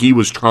telling him, but he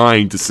was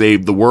trying to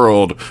save the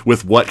world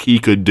with what he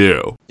could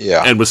do.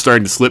 Yeah. And was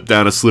starting to slip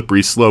down a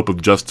slippery slope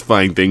of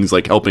justifying things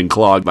like helping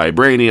clog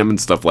vibranium and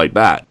stuff like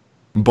that.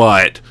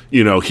 But,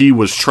 he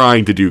was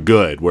trying to do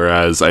good,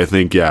 whereas I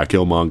think,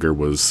 Killmonger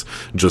was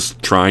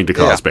just trying to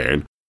cause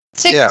pain.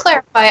 To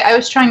clarify, I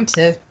was trying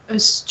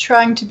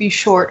to be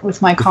short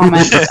with my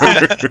comments.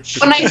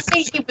 When I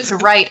say he was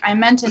right, I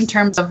meant in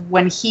terms of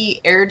when he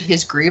aired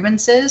his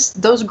grievances.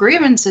 Those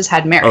grievances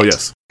had merit. Oh,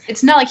 yes.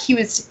 It's not like he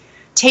was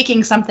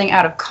taking something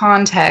out of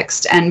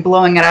context and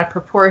blowing it out of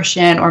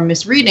proportion or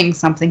misreading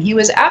something. He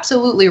was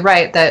absolutely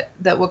right that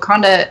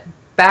Wakanda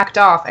backed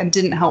off and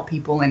didn't help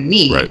people in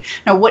need. Right.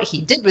 Now, what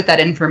he did with that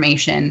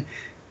information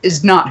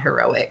is not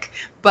heroic,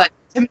 but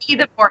to me,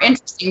 the more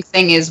interesting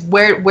thing is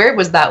where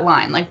was that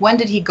line? Like, when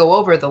did he go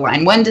over the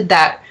line? When did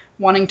that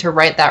wanting to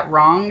right that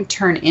wrong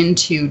turn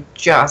into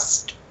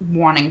just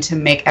wanting to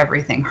make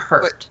everything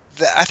hurt?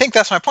 I think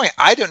that's my point.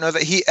 I don't know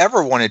that he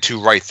ever wanted to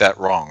right that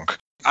wrong.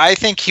 I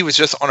think he was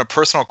just on a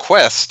personal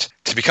quest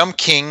to become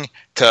king,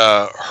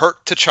 to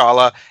hurt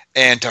T'Challa,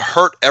 and to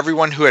hurt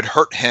everyone who had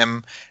hurt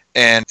him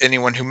and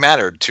anyone who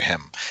mattered to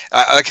him.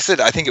 Like I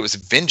said, I think it was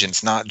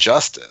vengeance, not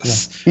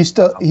justice. Yeah. He's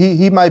still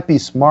he might be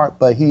smart,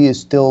 but he is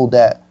still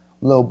that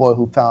little boy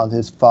who found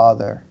his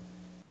father,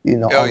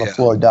 on the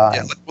floor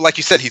dying. Yeah. Like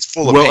you said, he's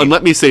full of pain. pain. And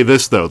let me say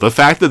this, though. The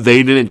fact that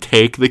they didn't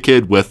take the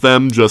kid with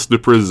them just to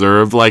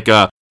preserve,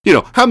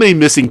 how many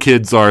missing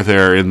kids are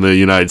there in the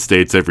United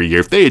States every year?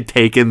 If they had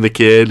taken the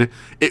kid,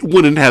 it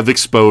wouldn't have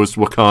exposed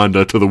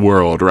Wakanda to the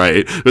world,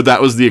 right? But that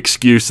was the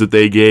excuse that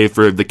they gave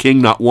for the king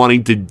not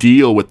wanting to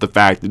deal with the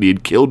fact that he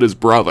had killed his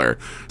brother.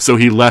 So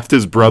he left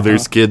his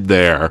brother's kid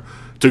there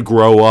to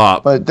grow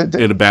up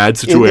in a bad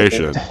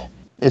situation.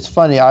 It's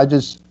funny. I'm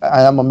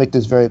going to make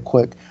this very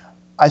quick.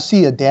 I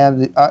see a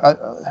and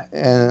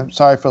I'm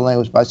sorry for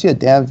language, but I see a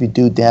damn if you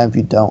do, damn if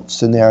you don't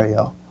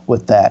scenario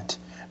with that.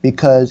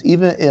 Because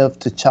even if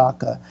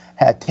T'Chaka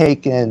had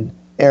taken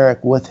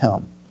Eric with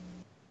him,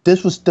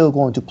 this was still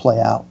going to play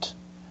out.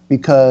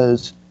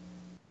 Because,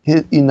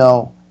 you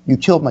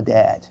killed my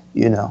dad,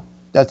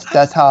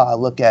 That's how I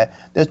look at it.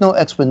 There's no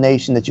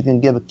explanation that you can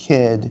give a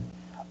kid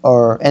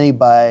or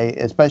anybody,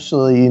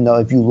 especially,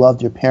 if you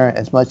loved your parent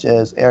as much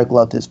as Eric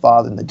loved his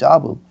father,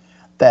 N'Jobu,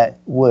 that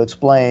would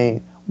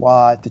explain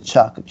why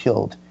T'Chaka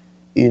killed,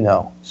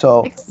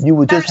 So you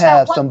would just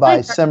have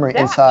somebody simmering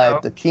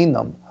inside the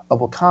kingdom of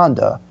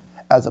Wakanda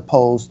as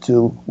opposed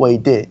to what he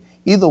did.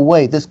 Either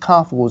way, this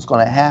conflict was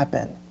going to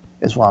happen,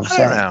 is what I'm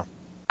saying.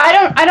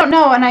 I don't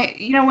know, and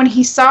when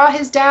he saw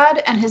his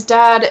dad, and his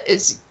dad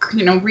is,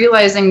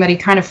 realizing that he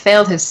kind of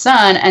failed his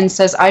son and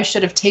says, I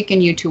should have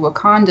taken you to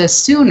Wakanda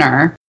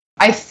sooner.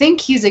 I think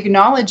he's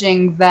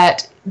acknowledging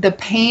that the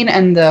pain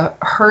and the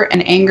hurt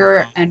and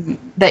anger and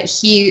that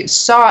he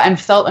saw and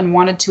felt and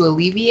wanted to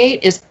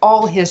alleviate is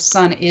all his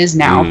son is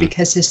now,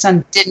 because his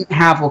son didn't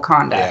have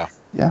Wakanda.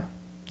 Yeah.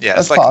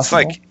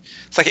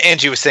 It's like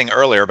Angie was saying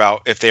earlier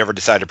about if they ever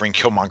decide to bring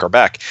Killmonger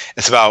back,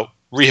 it's about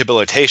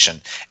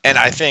rehabilitation. And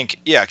I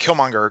think,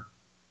 Killmonger,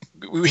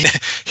 we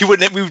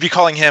would be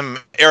calling him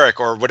Eric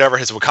or whatever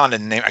his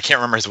Wakandan name. I can't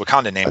remember his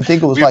Wakandan name. I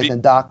think it was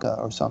Ndaka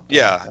or something.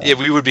 Yeah,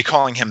 we would be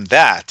calling him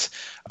that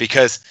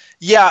because,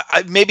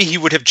 maybe he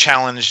would have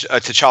challenged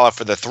T'Challa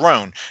for the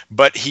throne,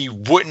 but he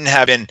wouldn't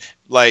have been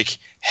like,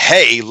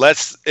 hey,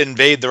 let's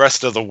invade the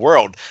rest of the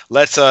world.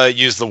 Let's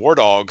use the war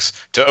dogs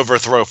to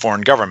overthrow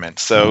foreign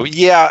governments. So,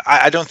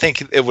 I don't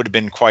think it would have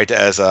been quite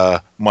as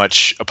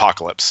much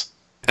apocalypse.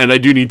 And I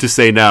do need to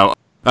say now,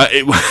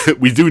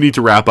 we do need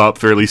to wrap up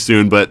fairly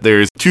soon, but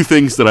there's two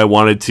things that I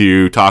wanted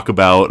to talk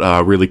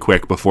about really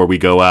quick before we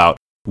go out.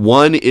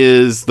 One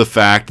is the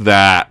fact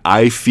that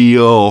I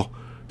feel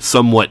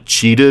somewhat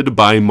cheated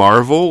by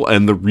Marvel,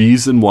 and the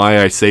reason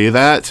why I say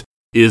that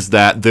is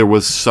that there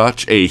was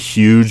such a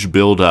huge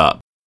build-up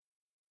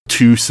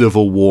to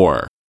Civil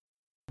War.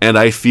 And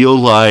I feel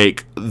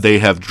like they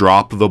have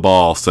dropped the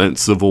ball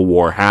since Civil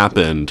War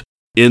happened,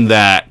 in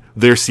that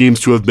there seems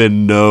to have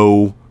been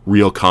no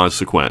real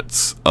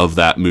consequence of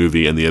that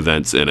movie and the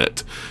events in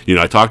it.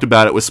 I talked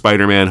about it with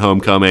Spider-Man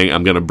Homecoming.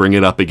 I'm going to bring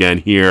it up again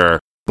here.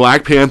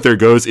 Black Panther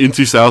goes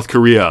into South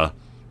Korea,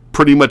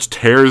 pretty much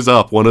tears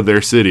up one of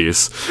their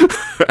cities.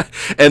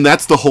 And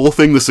that's the whole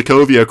thing the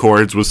Sokovia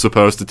Accords was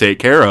supposed to take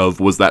care of,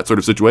 was that sort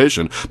of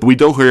situation. But we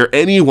don't hear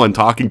anyone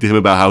talking to him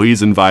about how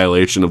he's in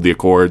violation of the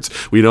Accords.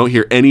 We don't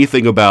hear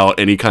anything about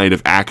any kind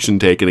of action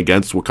taken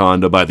against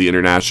Wakanda by the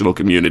international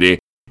community.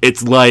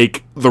 It's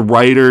like the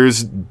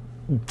writers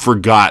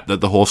forgot that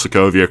the whole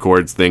Sokovia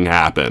Accords thing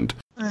happened.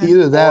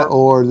 Either that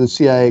or the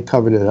CIA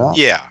covered it up.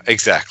 Yeah,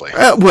 exactly.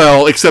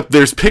 Well, except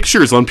there's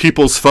pictures on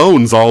people's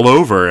phones all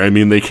over. I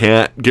mean, they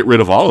can't get rid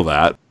of all of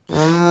that.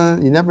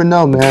 You never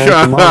know, man.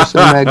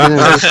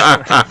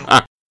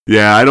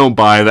 Yeah, I don't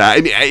buy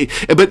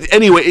that. But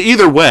anyway,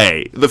 either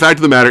way, the fact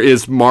of the matter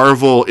is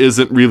Marvel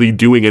isn't really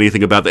doing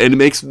anything about that.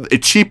 And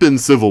it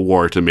cheapens Civil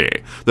War to me,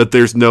 that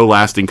there's no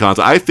lasting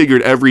consequence. I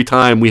figured every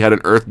time we had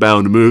an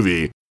Earthbound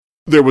movie,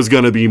 there was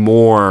going to be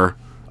more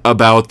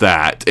about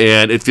that.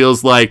 And it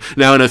feels like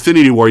now in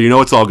Infinity War,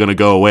 it's all going to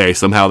go away.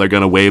 Somehow they're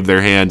going to wave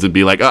their hands and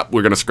be like,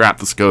 we're going to scrap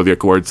the Sokovia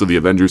Accords so the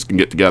Avengers can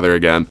get together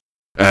again.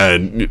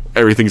 And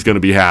everything's going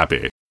to be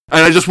happy.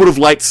 And I just would have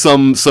liked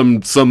some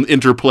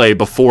interplay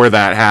before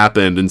that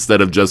happened,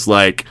 instead of just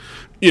like,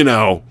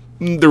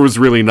 there was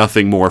really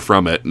nothing more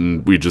from it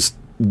and we just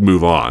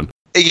move on.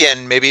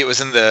 Again, maybe it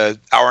was in the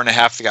hour and a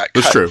half that got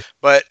cut. That's true.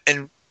 But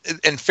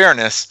in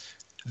fairness,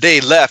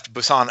 they left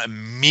Busan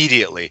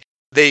immediately.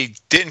 They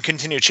didn't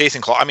continue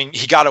chasing Claw. I mean,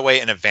 he got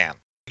away in a van.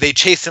 They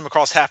chased him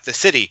across half the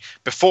city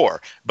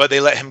before, but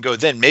they let him go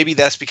then. Maybe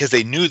that's because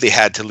they knew they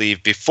had to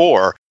leave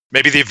before.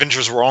 Maybe the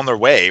Avengers were on their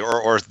way,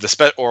 or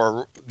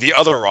the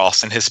other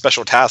Ross and his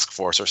special task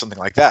force, or something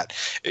like that.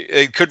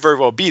 It could very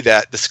well be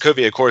that the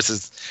Sokovia Accords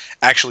has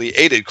actually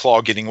aided Claw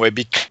getting away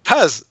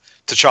because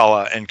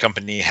T'Challa and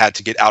company had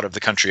to get out of the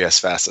country as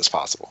fast as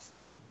possible.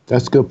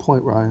 That's a good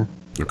point, Ryan.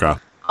 Okay.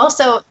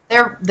 Also,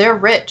 they're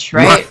rich,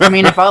 right? I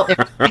mean,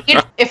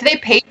 if they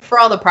paid for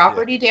all the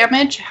property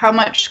damage, how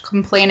much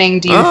complaining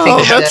do you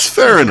think that's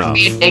fair enough.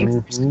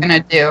 Is going to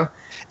do?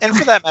 And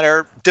for that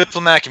matter,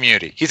 diplomatic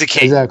immunity. He's a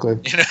king. Exactly.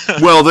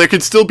 Well, there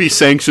could still be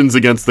sanctions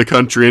against the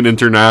country and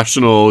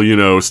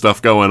international,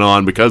 stuff going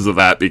on because of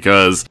that,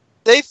 because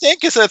they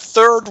think it's a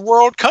third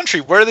world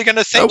country. What are they going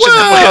to sanction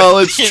them with? Well,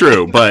 it's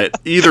true, but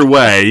either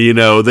way,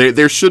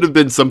 there should have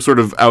been some sort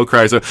of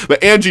outcry.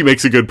 But Angie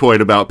makes a good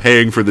point about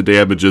paying for the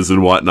damages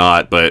and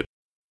whatnot, but,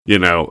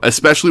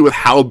 especially with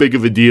how big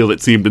of a deal it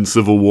seemed in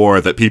Civil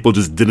War that people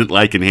just didn't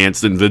like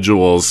enhanced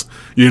individuals,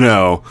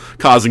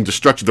 causing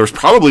destruction. There's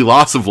probably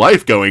loss of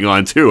life going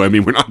on, too. I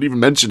mean, we're not even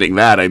mentioning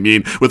that. I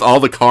mean, with all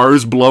the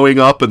cars blowing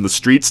up and the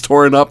streets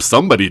torn up,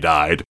 somebody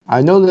died.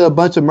 I know that a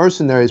bunch of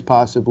mercenaries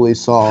possibly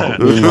saw,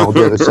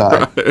 the other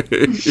side.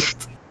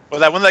 Well,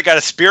 that one that got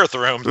a spear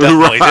through him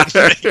definitely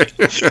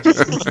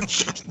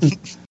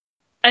didn't.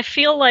 I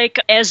feel like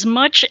as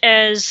much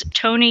as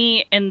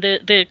Tony and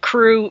the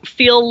crew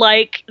feel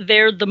like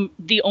they're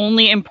the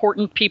only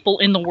important people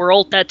in the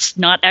world, that's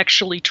not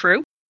actually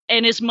true.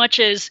 And as much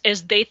as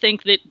they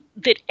think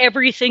that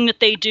everything that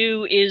they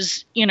do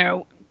is,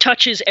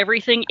 touches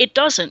everything, it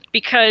doesn't.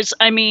 Because,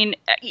 I mean,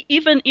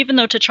 even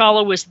though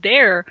T'Challa was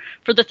there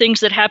for the things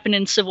that happened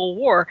in Civil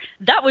War,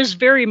 that was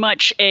very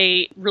much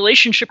a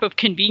relationship of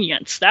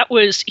convenience. That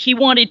was, he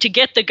wanted to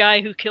get the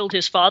guy who killed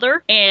his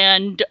father,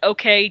 and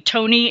okay,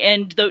 Tony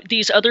and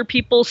these other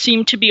people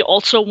seem to be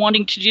also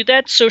wanting to do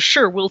that, so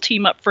sure, we'll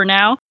team up for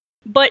now.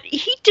 But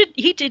he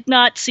did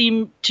not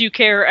seem to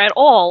care at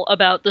all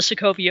about the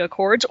Sokovia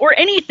Accords or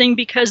anything,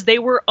 because they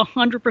were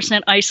 100%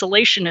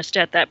 isolationist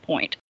at that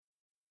point.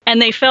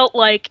 And they felt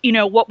like,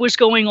 what was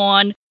going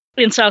on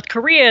in South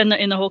Korea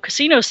in the whole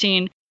casino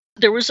scene,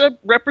 there was a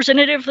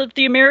representative of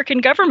the American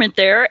government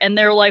there, and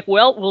they're like,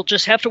 well, we'll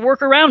just have to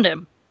work around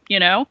him,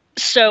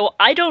 So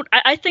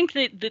I think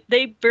that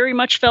they very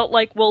much felt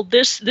like, well,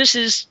 this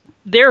is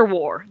their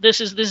war. This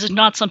is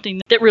not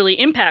something that really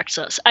impacts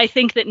us. I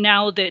think that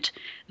now that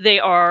they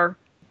are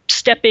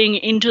stepping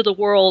into the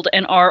world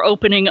and are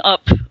opening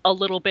up a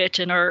little bit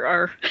and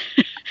are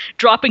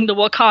dropping the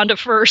Wakanda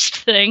first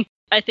thing,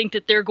 I think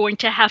that they're going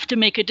to have to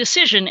make a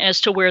decision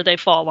as to where they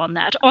fall on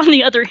that. On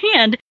the other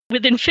hand,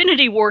 with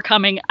Infinity War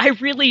coming, I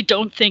really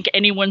don't think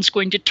anyone's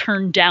going to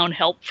turn down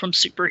help from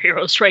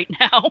superheroes right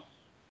now.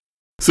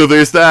 So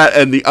there's that,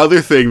 and the other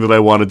thing that I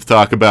wanted to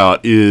talk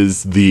about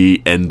is the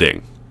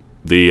ending.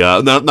 The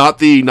not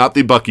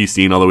the Bucky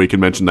scene, although we can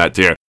mention that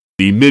too.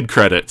 The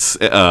mid-credits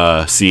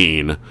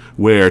scene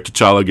where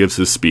T'Challa gives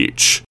his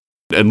speech.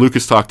 And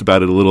Lucas talked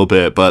about it a little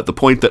bit, but the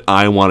point that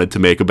I wanted to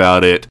make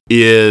about it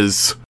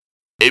is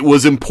it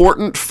was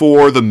important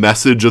for the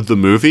message of the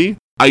movie.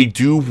 I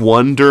do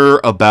wonder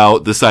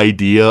about this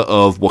idea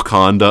of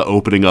Wakanda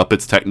opening up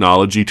its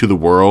technology to the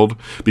world,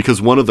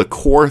 because one of the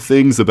core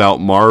things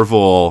about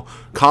Marvel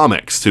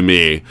comics to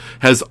me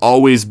has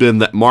always been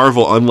that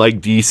Marvel, unlike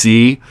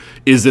DC,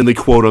 is in the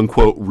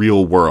quote-unquote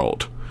real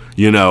world.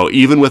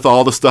 Even with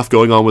all the stuff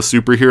going on with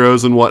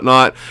superheroes and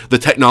whatnot, the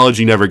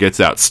technology never gets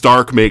out.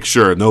 Stark makes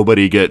sure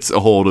nobody gets a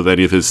hold of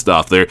any of his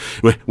stuff.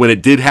 When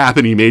it did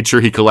happen, he made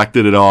sure he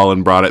collected it all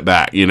and brought it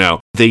back.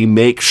 They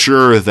make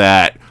sure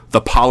that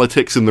the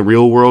politics in the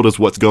real world is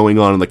what's going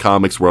on in the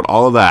comics world,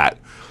 all of that.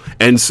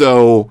 And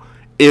so,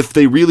 if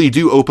they really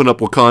do open up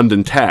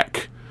Wakandan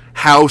tech,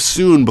 how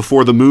soon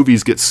before the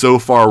movies get so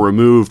far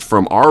removed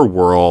from our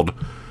world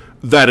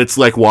that it's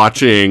like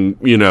watching,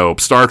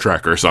 Star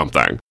Trek or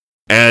something?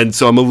 And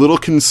so I'm a little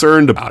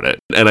concerned about it.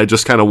 And I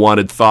just kind of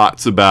wanted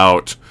thoughts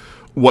about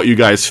what you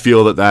guys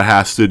feel that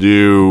has to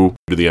do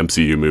to the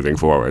MCU moving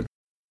forward.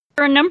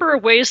 There are a number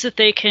of ways that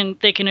they can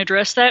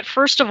address that.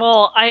 First of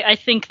all, I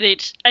think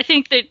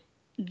that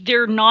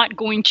they're not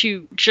going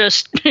to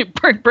just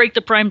break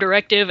the Prime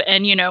Directive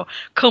and,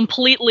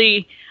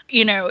 completely,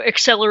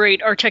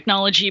 accelerate our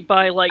technology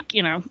by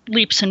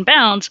leaps and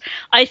bounds.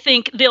 I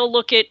think they'll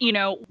look at,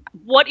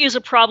 what is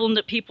a problem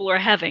that people are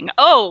having?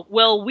 Oh,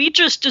 well, we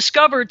just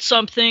discovered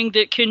something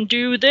that can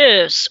do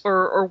this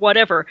or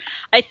whatever.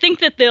 I think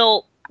that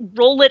they'll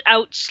roll it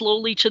out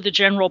slowly to the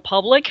general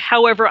public.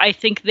 However, I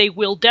think they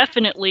will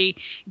definitely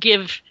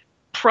give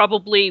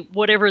probably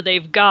whatever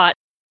they've got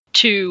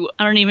to,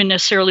 I don't even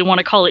necessarily want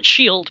to call it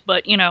S.H.I.E.L.D.,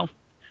 but,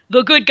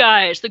 the good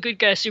guy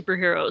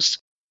superheroes.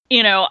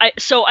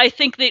 So I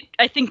think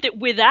that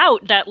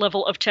without that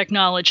level of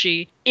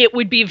technology, it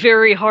would be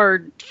very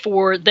hard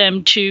for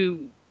them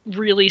to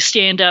really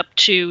stand up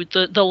to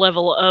the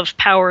level of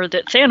power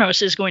that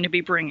Thanos is going to be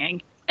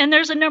bringing. And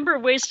there's a number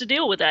of ways to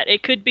deal with that.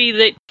 It could be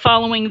that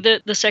following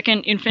the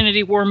second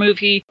Infinity War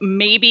movie,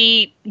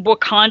 maybe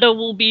Wakanda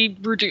will be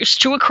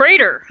reduced to a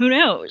crater. Who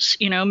knows?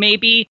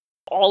 Maybe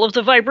all of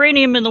the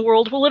vibranium in the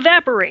world will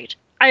evaporate.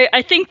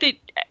 I think that,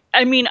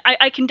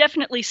 I can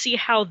definitely see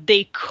how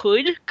they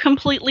could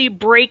completely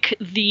break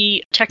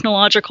the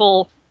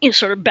technological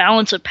sort of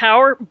balance of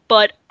power,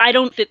 but I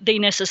don't think they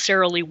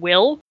necessarily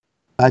will.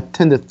 I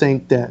tend to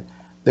think that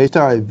they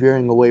started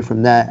veering away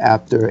from that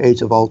after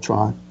Age of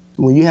Ultron.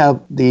 When you have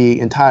the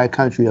entire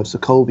country of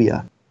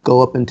Sokovia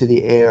go up into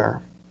the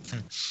air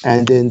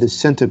and then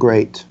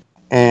disintegrate,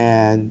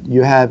 and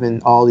you're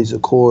having all these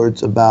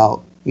accords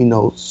about,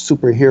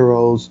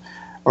 superheroes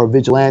or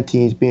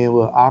vigilantes being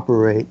able to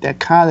operate, that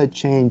kind of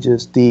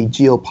changes the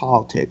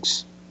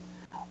geopolitics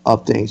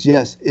of things.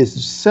 Yes, it's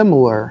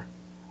similar,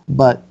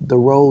 but the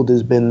road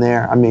has been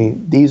there.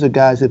 These are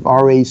guys who've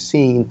already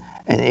seen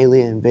an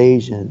alien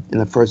invasion in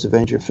the first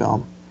Avenger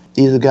film.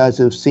 These are guys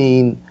who've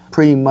seen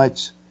pretty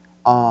much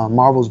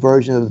Marvel's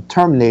version of the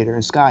Terminator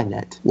and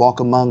Skynet walk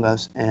among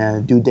us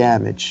and do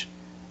damage.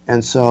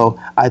 And so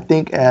I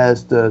think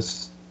as the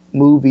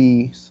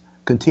movies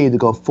continue to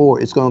go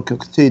forward, it's going to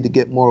continue to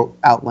get more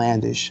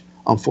outlandish,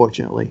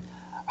 unfortunately.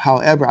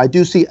 However, I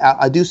do see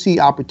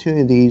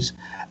opportunities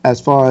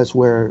as far as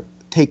where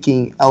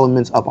taking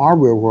elements of our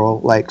real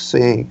world, like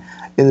saying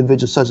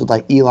individuals such as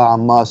like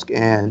Elon Musk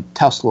and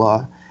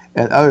Tesla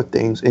and other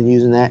things, and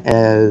using that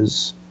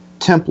as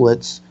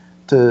templates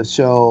to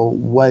show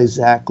what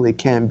exactly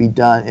can be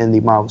done in the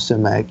Marvel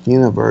Cinematic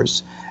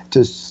Universe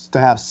to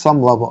have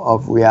some level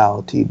of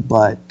reality.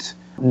 But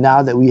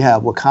now that we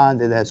have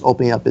Wakanda that's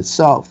opening up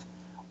itself,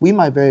 we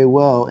might very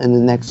well in the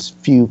next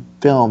few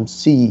films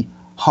see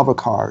hover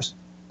cars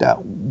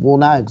that will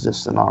not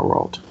exist in our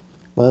world,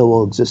 but it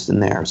will exist in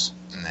theirs.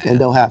 And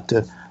they'll have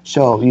to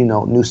show,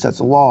 new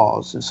sets of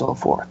laws and so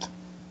forth,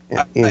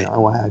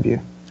 and what have you.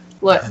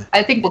 Look,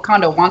 I think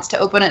Wakanda wants to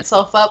open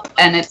itself up,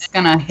 and it's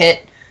going to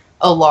hit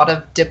a lot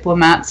of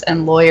diplomats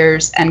and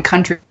lawyers and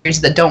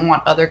countries that don't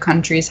want other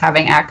countries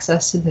having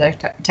access to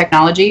the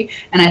technology.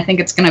 And I think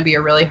it's going to be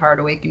a really hard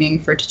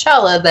awakening for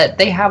T'Challa that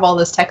they have all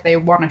this tech they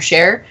want to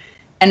share,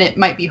 and it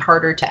might be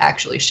harder to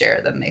actually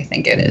share than they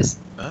think it is.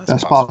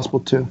 That's possible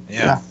too.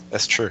 Yeah,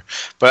 that's true.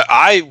 But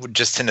I would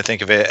just tend to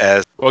think of it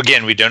as, well,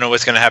 again, we don't know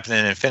what's going to happen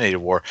in Infinity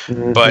War,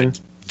 but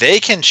they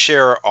can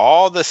share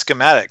all the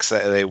schematics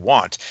that they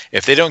want.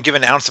 If they don't give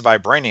an ounce of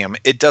vibranium,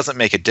 it doesn't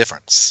make a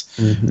difference.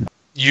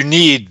 You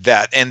need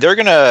that, and they're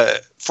going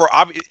to,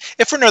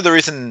 if for no other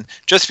reason,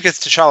 just because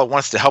T'Challa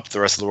wants to help the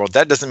rest of the world,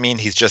 that doesn't mean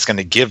he's just going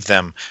to give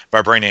them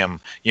vibranium,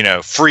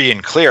 free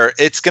and clear.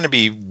 It's going to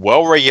be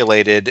well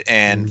regulated,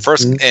 and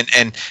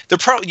and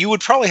you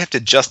would probably have to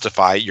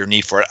justify your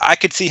need for it. I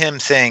could see him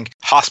saying,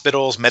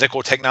 hospitals,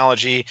 medical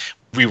technology,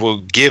 we will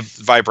give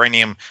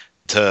vibranium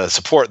to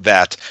support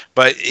that,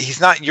 but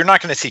you're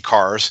not going to see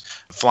cars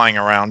flying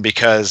around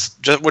because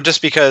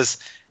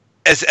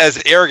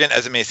as arrogant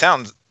as it may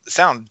sound,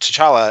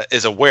 T'Challa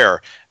is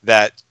aware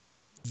that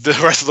the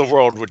rest of the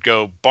world would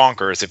go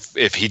bonkers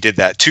if he did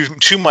that.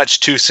 Too much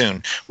too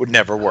soon would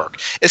never work.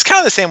 It's kind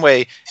of the same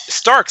way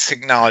Stark's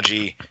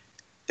technology,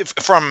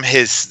 from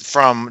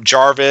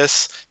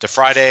Jarvis to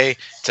Friday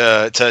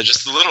to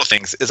just the little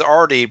things, is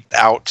already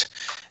out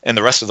in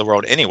the rest of the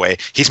world anyway.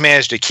 He's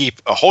managed to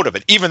keep a hold of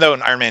it, even though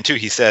in Iron Man 2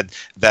 he said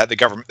that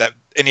that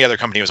any other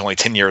company was only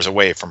 10 years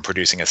away from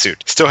producing a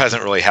suit. Still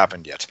hasn't really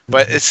happened yet.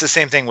 But it's the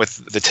same thing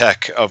with the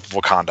tech of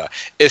Wakanda.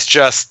 It's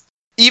just,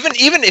 even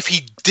if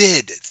he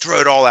did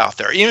throw it all out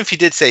there, even if he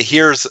did say,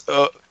 here's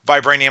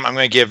vibranium, I'm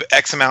going to give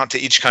X amount to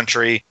each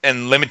country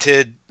and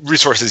limited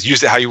resources,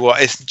 use it how you will,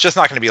 it's just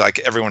not going to be like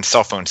everyone's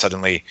cell phone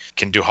suddenly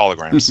can do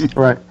holograms.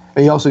 Right.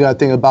 And you also got to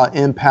think about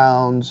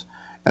impounds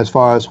as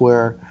far as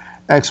where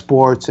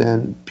exports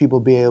and people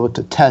be able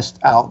to test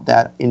out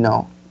that,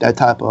 that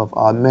type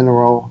of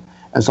mineral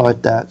and stuff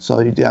like that. So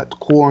you got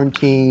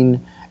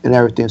quarantine and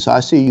everything. So I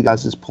see you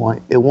guys'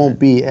 point. It won't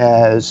be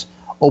as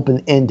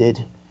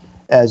open-ended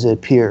as it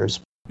appears.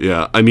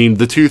 Yeah, I mean,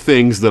 the two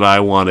things that I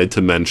wanted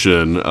to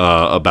mention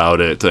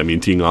about it, I mean,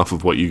 teeing off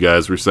of what you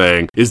guys were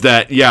saying, is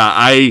that,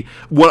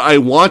 what I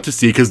want to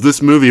see, because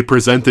this movie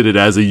presented it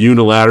as a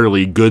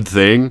unilaterally good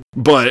thing,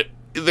 but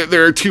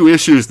there are two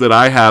issues that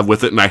I have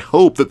with it, and I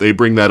hope that they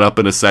bring that up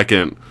in a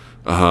second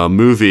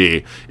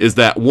movie, is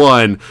that,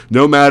 one,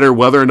 no matter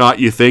whether or not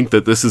you think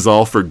that this is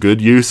all for good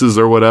uses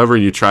or whatever,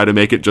 and you try to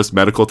make it just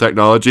medical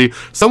technology,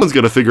 someone's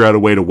going to figure out a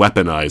way to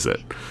weaponize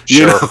it.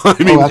 You know?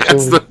 I mean,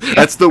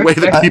 that's the way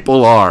that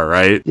people are,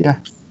 right?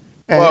 Yeah.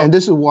 And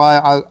this is why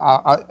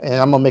and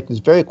I'm going to make this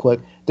very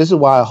quick, this is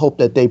why I hope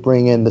that they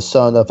bring in the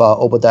son of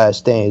Obadiah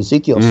Stane,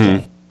 Ezekiel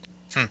Stane.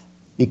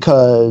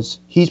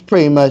 Because he's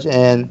pretty much,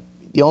 and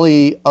the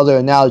only other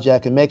analogy I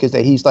can make is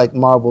that he's like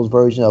Marvel's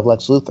version of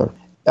Lex Luthor.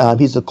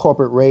 He's a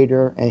corporate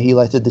raider, and he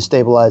likes to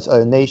destabilize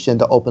other nations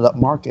to open up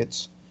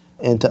markets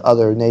into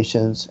other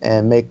nations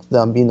and make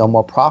them,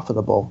 more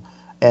profitable.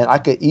 And I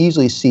could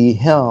easily see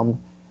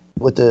him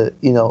with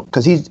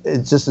because he's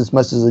just as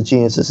much as a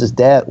genius as his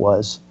dad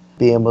was,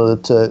 being able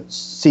to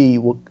see,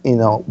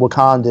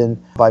 Wakandan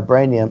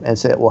vibranium and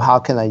say, well, how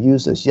can I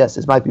use this? Yes,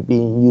 this might be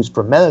being used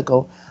for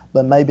medical,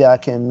 but maybe I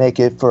can make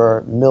it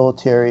for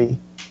military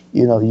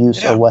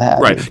use or what have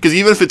you. Right, because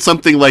even if it's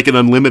something like an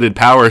unlimited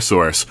power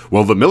source,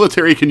 well, the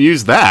military can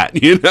use that,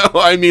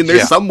 I mean,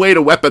 there's some way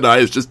to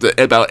weaponize just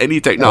about any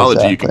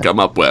technology you can come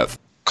up with.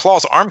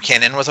 Claw's arm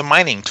cannon was a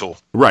mining tool.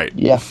 Right.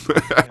 Yeah.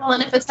 Well,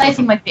 and if it's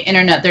anything like the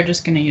internet, they're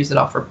just going to use it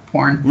all for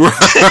porn.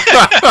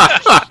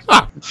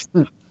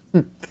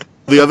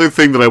 The other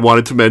thing that I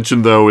wanted to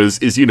mention, though, is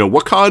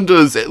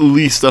Wakanda's at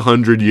least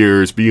 100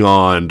 years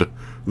beyond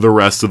the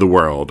rest of the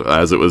world,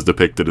 as it was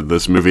depicted in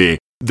this movie.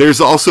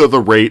 There's also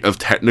the rate of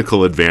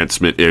technical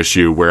advancement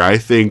issue, where I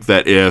think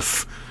that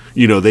if,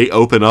 they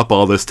open up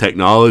all this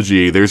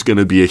technology, there's going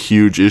to be a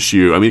huge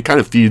issue. I mean, it kind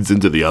of feeds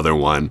into the other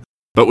one,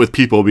 but with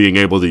people being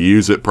able to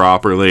use it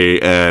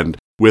properly and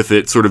with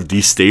it sort of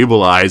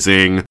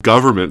destabilizing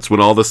governments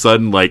when all of a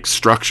sudden, like,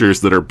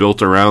 structures that are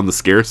built around the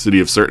scarcity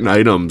of certain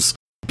items,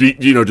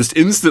 just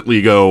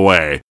instantly go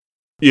away.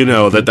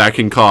 That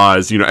can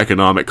cause,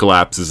 economic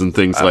collapses and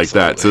things like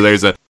that. So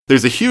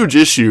there's a huge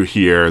issue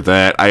here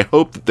that I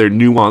hope that they're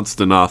nuanced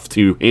enough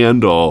to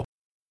handle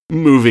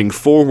moving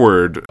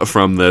forward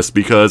from this,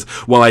 because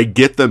while I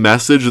get the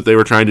message that they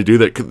were trying to do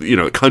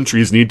that,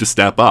 countries need to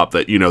step up,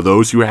 that,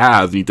 those who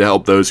have need to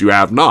help those who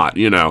have not,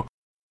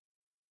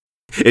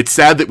 It's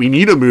sad that we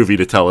need a movie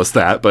to tell us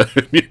that, but,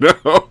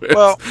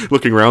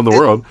 looking around the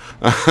world.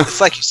 It's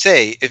like you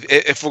say,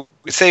 if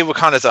say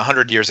Wakanda's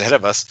 100 years ahead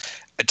of us,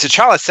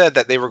 T'Challa said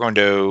that they were going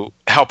to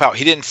help out.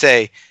 He didn't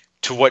say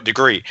to what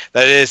degree.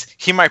 That is,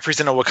 he might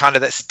present a Wakanda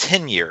that's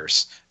 10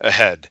 years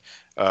ahead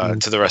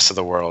to the rest of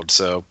the world.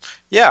 So,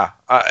 he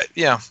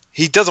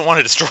doesn't want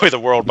to destroy the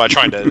world by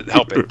trying to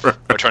help it,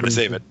 by trying to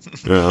save it.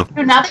 Yeah.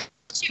 Now that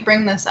you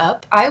bring this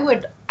up, I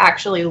would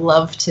actually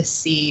love to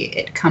see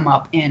it come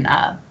up in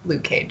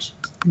Luke Cage.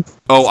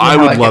 Oh, I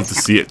would love to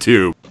see it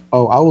too.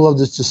 Oh, I would love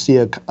to see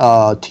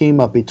a team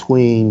up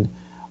between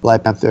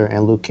Black Panther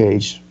and Luke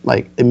Cage,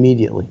 like,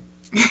 immediately.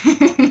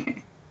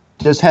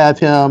 Just have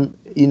him,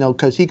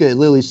 because he could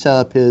literally set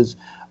up his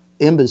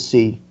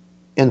embassy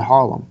in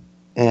Harlem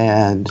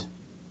and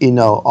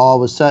all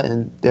of a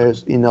sudden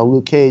there's,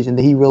 Luke Cage, and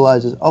then he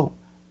realizes, oh,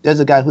 there's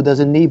a guy who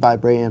doesn't need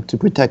vibranium to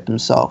protect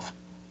himself,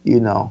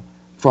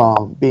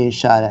 from being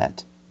shot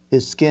at.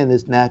 His skin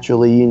is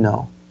naturally,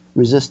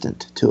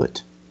 resistant to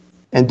it.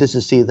 And just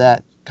to see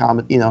that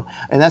comment,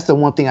 and that's the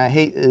one thing I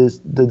hate is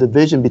the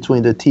division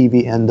between the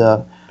TV and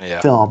the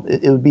film.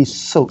 It would be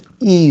so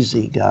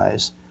easy,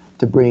 guys,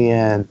 to bring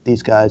in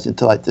these guys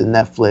into like the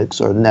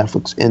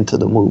Netflix into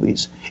the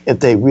movies if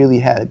they really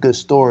had good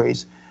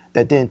stories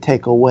that didn't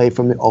take away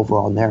from the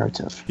overall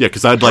narrative. Yeah,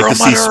 because I'd like to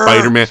see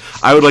Spider-Man.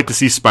 I would like to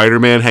see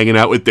Spider-Man hanging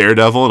out with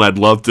Daredevil, and I'd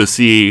love to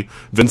see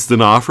Vince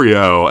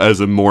D'Onofrio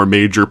as a more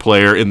major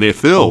player in the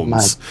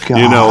films. Oh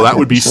my God, that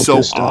would be so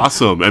awesome.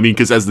 awesome. I mean,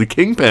 because as the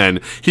Kingpin,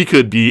 he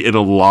could be in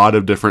a lot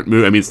of different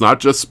movies. I mean, it's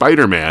not just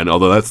Spider-Man,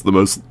 although that's the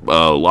most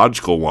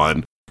logical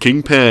one.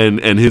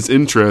 Kingpin and his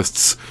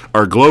interests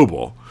are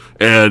global.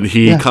 And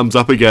he comes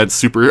up against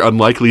super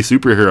unlikely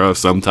superheroes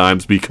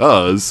sometimes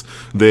because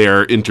they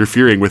are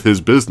interfering with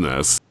his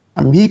business.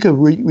 I mean, he could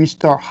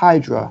restart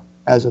Hydra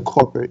as a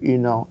corporate,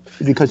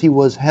 because he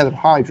was head of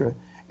Hydra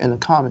in the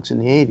comics in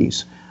the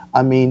 80s.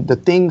 I mean, the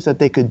things that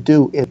they could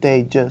do if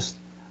they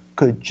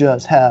could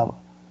have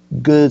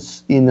good,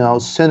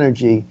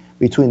 synergy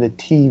between the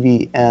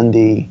TV and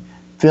the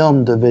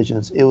film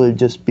divisions, it would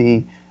just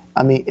be,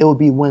 it would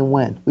be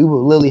win-win. We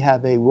would literally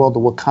have a World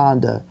of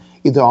Wakanda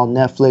either on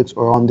Netflix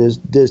or on this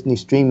Disney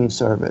streaming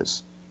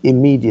service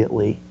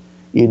immediately,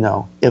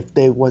 if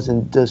they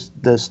wasn't this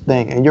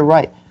thing. And you're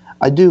right,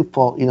 I do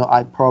fault,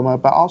 I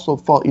promo, but I also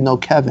fault,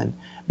 Kevin,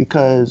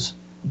 because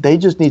they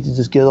just need to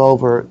just get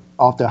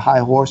off their high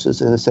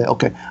horses and say,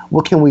 okay,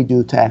 what can we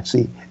do to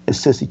actually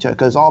assist each other?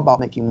 Because it's all about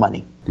making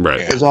money.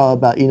 Right. It's all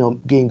about,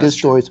 getting good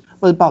stories,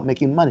 but it's about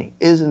making money.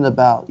 It isn't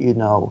about,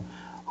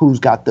 who's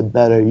got the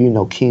better,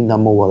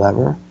 kingdom or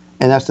whatever.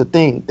 And that's the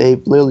thing.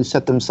 They've literally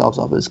set themselves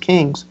up as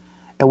kings.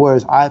 And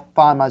whereas I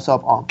find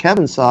myself on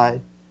Kevin's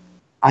side,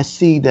 I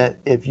see that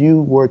if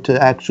you were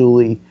to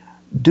actually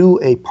do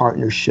a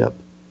partnership,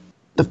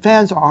 the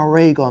fans are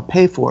already going to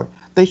pay for it.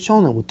 They've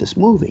shown it with this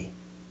movie.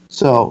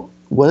 So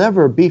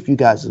whatever beef you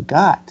guys have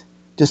got,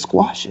 just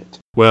squash it.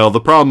 Well, the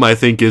problem, I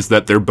think, is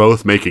that they're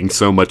both making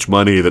so much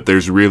money that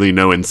there's really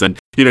no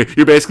incentive.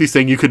 You're basically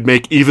saying you could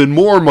make even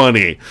more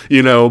money,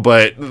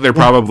 but they're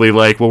probably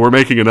like, well, we're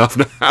making enough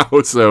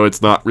now, so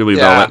it's not really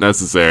all that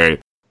necessary.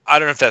 I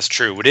don't know if that's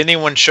true. Would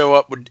anyone show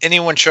up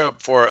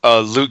for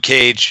a Luke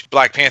Cage,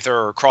 Black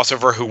Panther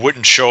crossover who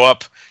wouldn't show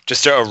up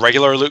just to a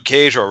regular Luke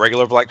Cage or a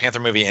regular Black Panther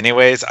movie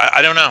anyways?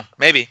 I don't know.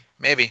 Maybe.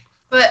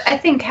 But I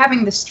think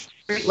having the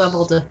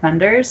street-level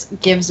defenders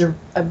gives a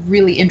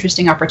really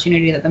interesting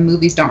opportunity that the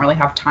movies don't really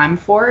have time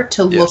for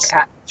to look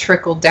at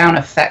trickle-down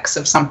effects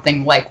of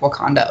something like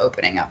Wakanda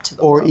opening up to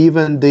the world. Or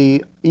even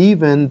the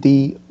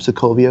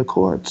Sokovia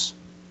Accords.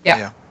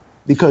 Yeah.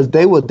 Because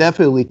they will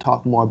definitely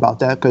talk more about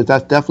that, because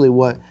that's definitely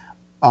what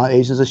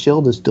Agents of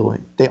S.H.I.E.L.D. is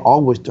doing. They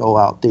always throw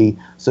out the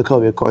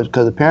Sokovia Accords,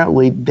 because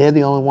apparently they're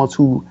the only ones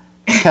who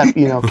kept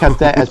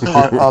that as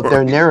part of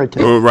their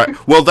narrative. Right.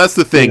 Well, that's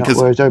the thing, because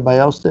whereas everybody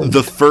else did.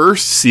 The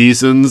first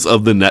seasons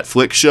of the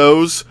Netflix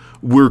shows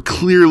were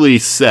clearly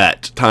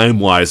set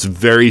time-wise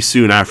very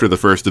soon after the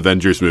first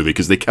Avengers movie,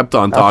 because they kept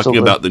on talking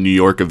about the New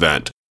York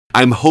event.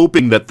 I'm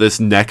hoping that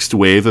this next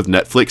wave of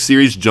Netflix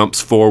series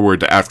jumps forward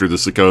to after the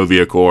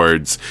Sokovia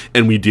Accords,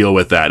 and we deal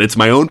with that. It's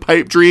my own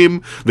pipe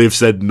dream. They've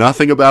said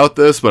nothing about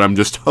this, but I'm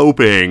just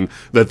hoping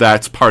that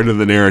that's part of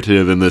the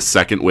narrative in this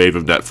second wave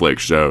of Netflix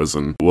shows,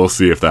 and we'll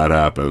see if that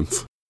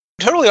happens.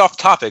 Totally off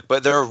topic,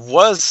 but there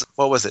was,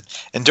 what was it?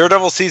 In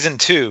Daredevil Season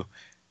 2,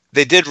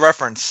 they did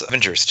reference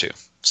Avengers 2.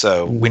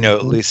 So we know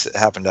at least it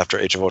happened after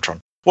Age of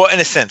Ultron. Well,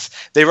 in a sense,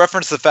 they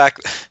reference the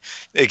fact,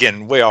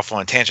 again, way off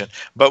on a tangent,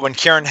 but when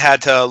Karen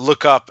had to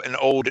look up an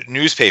old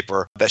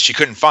newspaper that she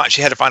couldn't find,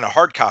 she had to find a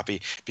hard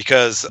copy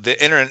because the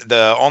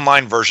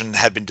online version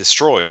had been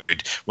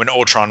destroyed when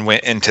Ultron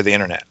went into the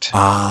internet.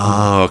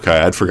 Oh, okay.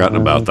 I'd forgotten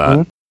about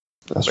that.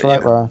 That's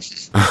right, Ron.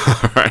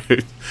 All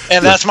right.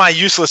 And that's my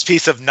useless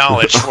piece of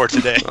knowledge for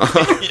today.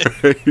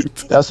 Right.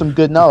 That's some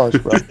good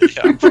knowledge, bro.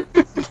 Yeah.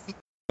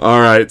 All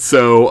right,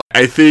 so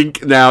I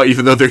think now,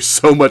 even though there's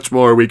so much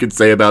more we could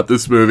say about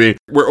this movie,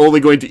 we're only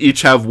going to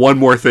each have one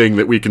more thing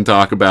that we can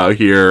talk about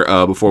here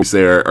before we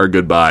say our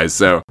goodbyes.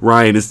 So,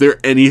 Ryan, is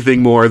there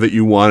anything more that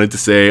you wanted to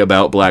say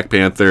about Black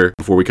Panther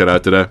before we cut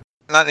out today?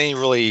 Not any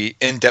really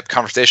in-depth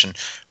conversation,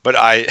 but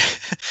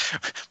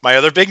my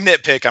other big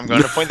nitpick, I'm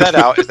going to point that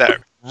out, is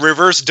that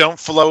rivers don't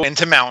flow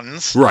into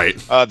mountains. Right.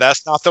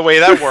 That's not the way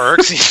that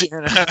works.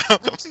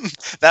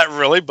 That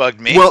really bugged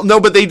me. Well, no,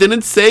 but they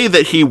didn't say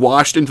that he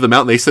washed into the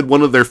mountain. They said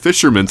one of their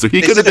fishermen, so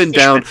he could have been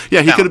down.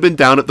 Yeah, he could have been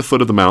down at the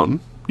foot of the mountain.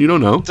 You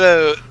don't know.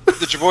 The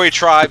Jaboi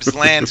tribe's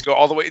lands go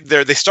all the way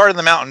there. They start in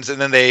the mountains, and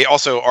then they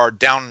also are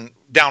downriver.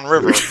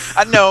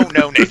 No,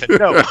 Nathan,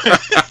 no.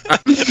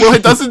 Well,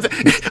 it doesn't.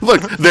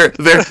 Look,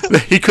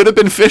 he could have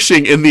been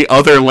fishing in the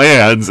other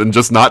lands and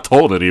just not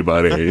told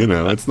anybody.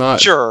 It's not.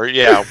 Sure,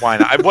 yeah, why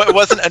not? It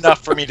wasn't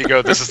enough for me to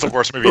go, this is the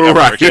worst movie ever.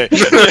 Right. Okay?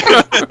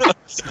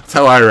 That's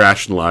how I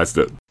rationalized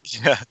it.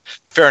 Yeah,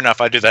 fair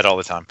enough. I do that all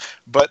the time.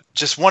 But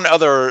just one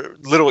other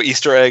little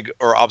Easter egg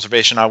or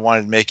observation I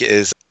wanted to make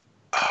is,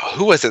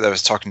 who was it that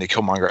was talking to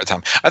Killmonger at the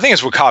time? I think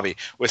it's Wakabi,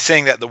 was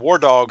saying that the war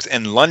dogs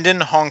in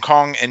London, Hong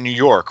Kong, and New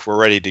York were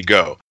ready to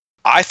go.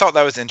 I thought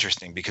that was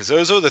interesting because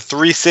those are the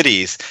 3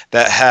 cities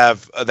that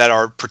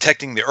are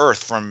protecting the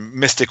Earth from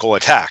mystical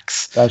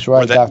attacks. That's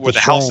right, where the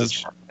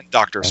houses are in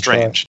Doctor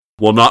Strange. Right.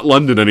 Well, not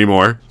London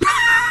anymore.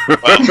 Well,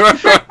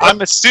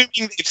 I'm assuming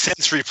they've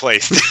since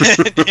replaced.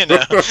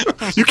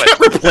 You can't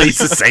replace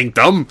the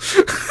Sanctum.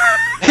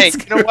 Hey,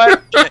 you know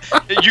what?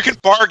 You can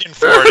bargain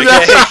for it.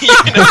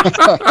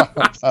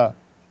 Okay?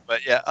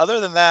 But yeah, other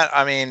than that,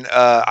 I mean,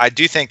 I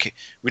do think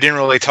we didn't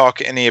really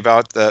talk any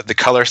about the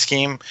color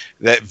scheme.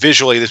 That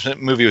visually, this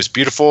movie was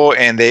beautiful,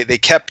 and they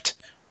kept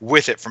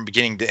with it from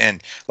beginning to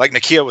end. Like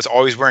Nakia was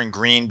always wearing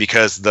green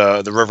because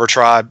the River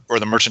Tribe or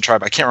the Merchant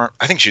Tribe, I can't remember.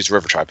 I think she's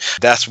River Tribe.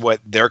 That's what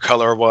their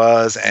color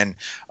was, and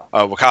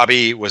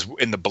Wakabi was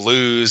in the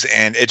blues,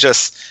 and it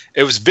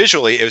was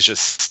visually, it was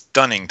just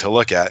stunning to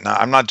look at. Now,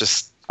 I'd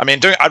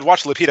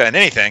watch Lupita in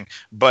anything,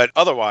 but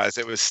otherwise,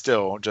 it was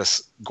still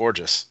just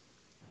gorgeous.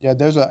 Yeah,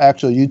 there's an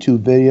actual YouTube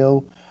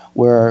video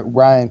where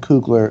Ryan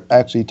Coogler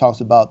actually talks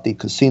about the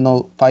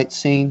casino fight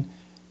scene,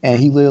 and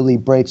he literally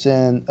breaks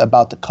in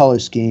about the color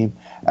scheme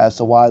as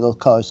to why those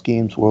color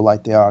schemes were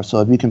like they are. So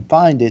if you can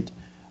find it,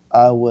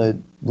 I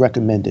would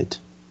recommend it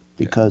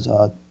because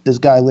this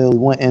guy literally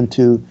went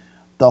into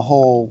the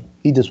whole.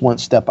 He just went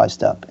step by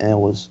step, and it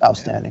was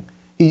outstanding.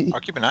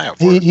 I'll keep an eye out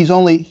for it. He's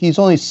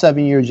only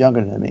 7 years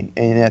younger than me,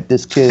 and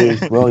this kid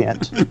is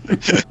brilliant.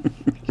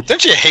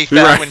 Don't you hate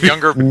that when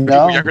younger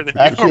people younger than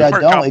you actually, are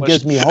I don't. It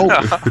gives me hope.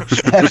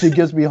 It actually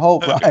gives me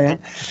hope, Ryan.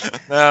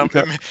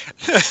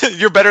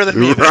 You're better than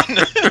me. Then.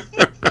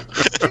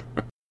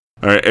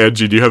 All right,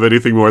 Angie, do you have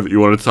anything more that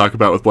you want to talk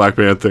about with Black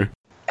Panther?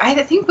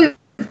 I think we've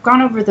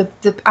gone over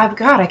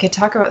I could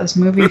talk about this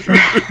movie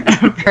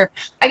forever.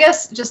 I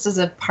guess just as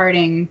a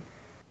parting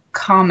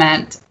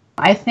comment,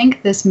 I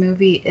think this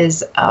movie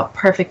is a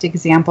perfect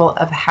example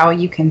of how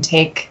you can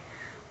take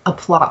a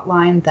plot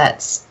line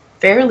that's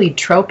fairly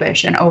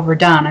tropish and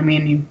overdone. I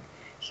mean,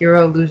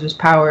 hero loses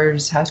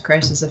powers, has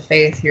crisis of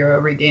faith, hero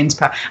regains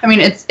power. I mean,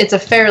 it's a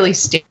fairly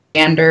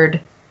standard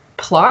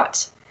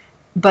plot,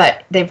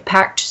 but they've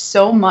packed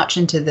so much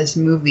into this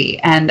movie,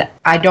 and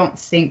I don't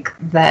think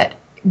that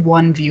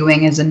one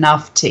viewing is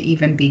enough to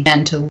even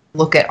begin to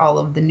look at all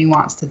of the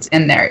nuance that's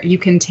in there. You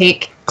can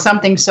take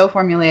something so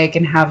formulaic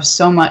and have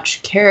so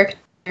much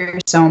character,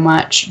 so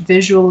much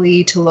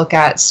visually to look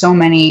at, so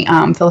many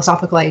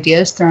philosophical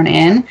ideas thrown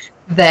in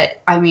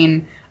that, I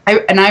mean,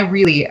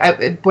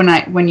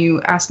 when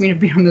you asked me to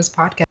be on this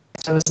podcast,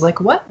 I was like,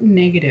 what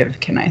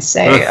negative can I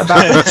say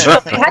about this?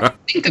 I had to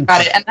think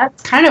about it, and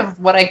that's kind of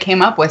what I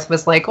came up with,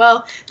 was like,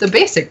 well, the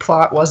basic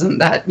plot wasn't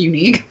that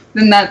unique,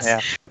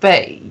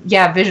 but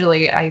yeah,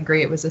 visually, I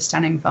agree, it was a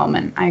stunning film,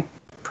 and I'm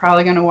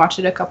probably going to watch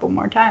it a couple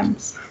more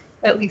times,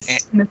 at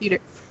least in the theater.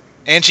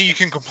 Angie, you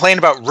can complain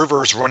about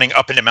rivers running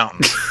up into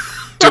mountains.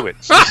 Do it.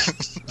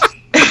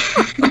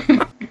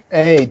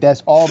 Hey,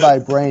 that's all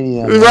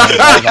vibranium.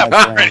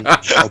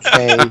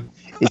 Okay,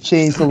 it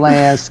changed the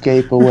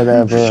landscape or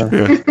whatever,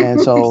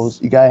 and so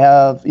you gotta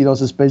have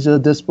suspension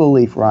of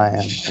disbelief,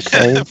 Ryan.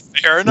 Okay,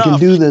 fair enough. You can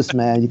do this,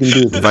 man. You can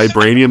do this.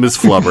 Vibranium is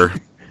flubber.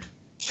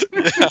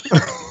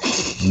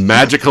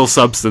 Magical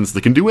substance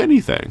that can do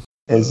anything.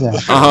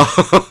 Exactly.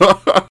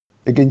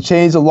 It can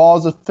change the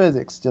laws of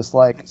physics, just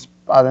like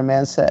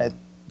Spider-Man said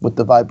with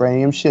the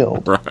vibranium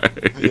shield. Right.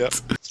 Yeah,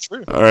 it's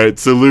true. All right,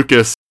 so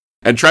Lucas.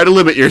 And try to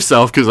limit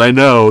yourself, because I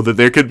know that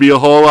there could be a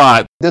whole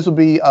lot. This will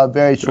be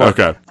very short.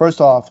 Okay. First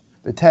off,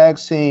 the tag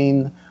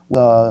scene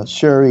with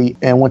Shuri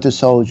and Winter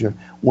Soldier,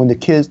 when the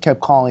kids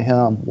kept calling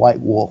him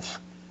White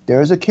Wolf.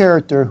 There is a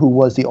character who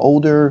was the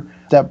older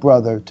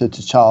stepbrother to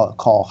T'Challa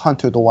called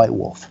Hunter the White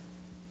Wolf.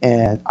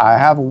 And I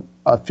have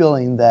a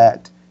feeling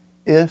that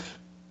if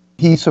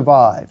he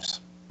survives,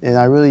 and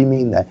I really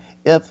mean that,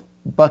 if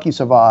Bucky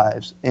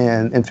survives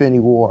in Infinity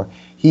War,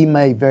 he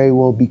may very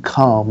well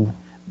become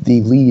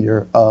the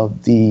leader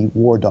of the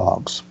War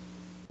Dogs,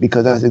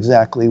 because that's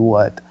exactly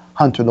what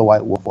Hunter the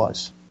White Wolf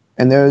was.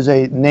 And there is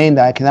a name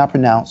that I cannot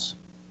pronounce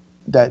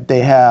that they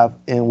have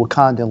in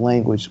Wakandan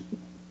language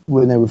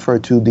when they refer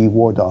to the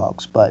War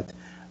Dogs, but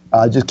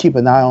just keep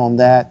an eye on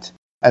that.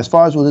 As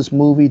far as with this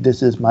movie,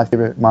 this is my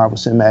favorite Marvel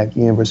Cinematic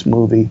Universe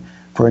movie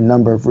for a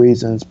number of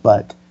reasons,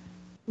 but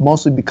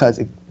mostly because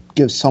it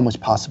gives so much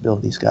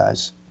possibilities,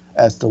 guys,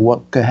 as to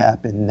what could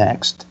happen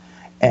next.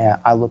 And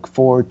I look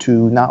forward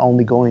to not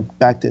only going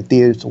back to the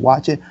theaters to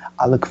watch it,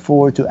 I look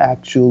forward to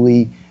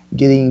actually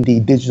getting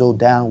the digital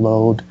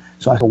download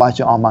so I can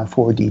watch it on my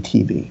 4D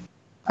TV.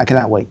 I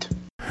cannot wait.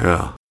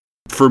 Yeah.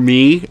 For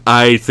me,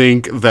 I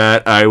think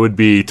that I would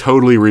be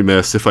totally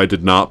remiss if I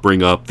did not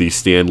bring up the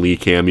Stan Lee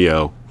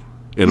cameo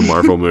in a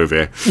Marvel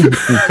movie.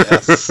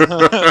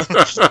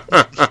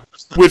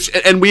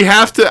 And we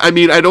have to,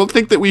 I don't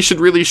think that we should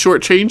really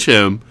shortchange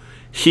him.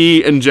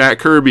 He and Jack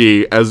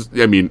Kirby,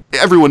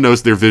 everyone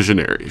knows they're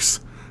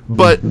visionaries,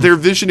 but they're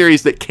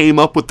visionaries that came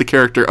up with the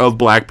character of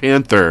Black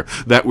Panther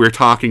that we're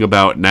talking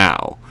about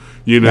now.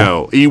 You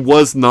know, he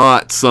was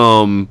not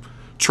some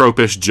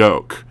tropish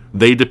joke.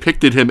 They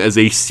depicted him as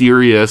a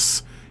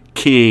serious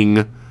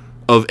king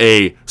of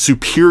a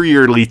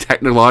superiorly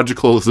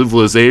technological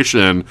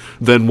civilization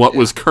than what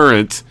was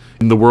current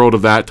in the world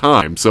of that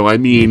time. So, I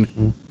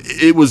mean,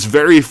 it was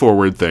very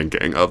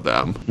forward-thinking of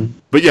them.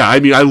 But yeah, I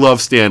mean, I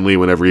love Stan Lee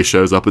whenever he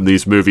shows up in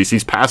these movies.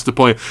 He's past the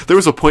point. There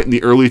was a point in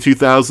the early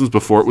 2000s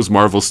before it was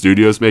Marvel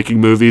Studios making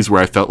movies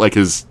where I felt like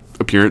his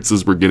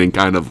appearances were getting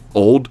kind of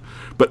old.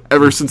 But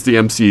ever since the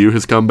MCU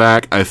has come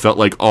back, I felt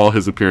like all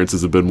his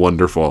appearances have been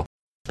wonderful.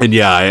 And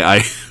yeah,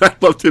 I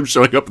loved him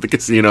showing up at the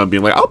casino and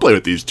being like, I'll play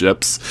with these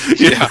chips.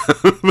 Yeah.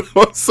 That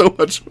was so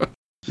much fun.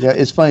 Yeah,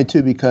 it's funny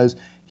too because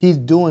he's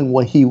doing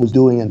what he was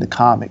doing in the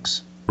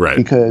comics. Right.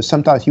 Because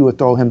sometimes he would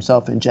throw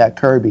himself in Jack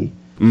Kirby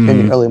in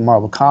the early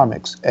Marvel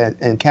comics.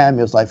 And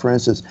cameos, like for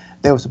instance,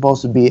 they were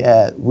supposed to be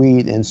at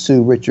Reed and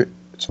Sue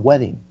Richards'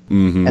 wedding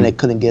and they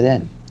couldn't get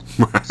in.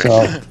 Right.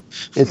 So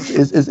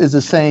it's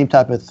the same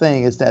type of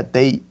thing, is that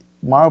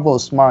Marvel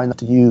is smart enough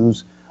to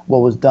use what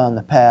was done in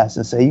the past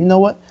and say, you know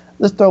what?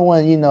 Let's throw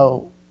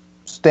in,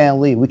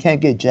 Stan Lee. We can't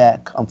get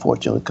Jack,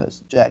 unfortunately, because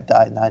Jack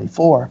died in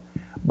 '94.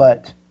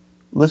 But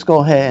let's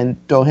go ahead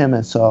and throw him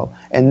in. So,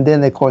 and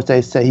then of course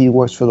they say he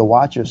works for the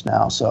Watchers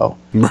now. So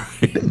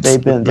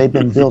they've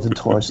been building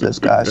towards this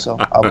guy. So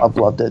I've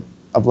loved it.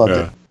 I've loved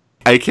it.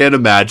 I can't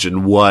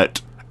imagine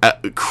what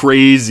a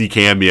crazy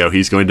cameo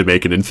he's going to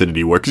make in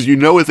Infinity War, because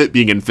with it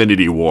being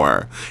Infinity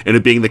War and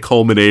it being the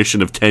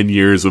culmination of 10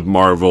 years of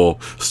Marvel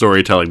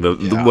storytelling,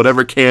 the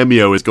whatever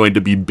cameo is going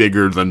to be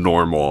bigger than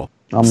normal.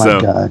 Oh my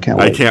God, I can't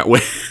wait. I can't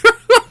wait.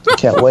 I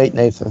can't wait,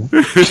 Nathan.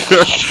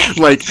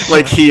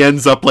 like he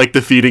ends up like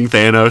defeating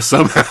Thanos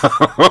somehow.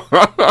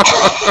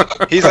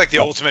 He's like the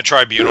ultimate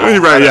tribunal.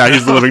 Right, yeah,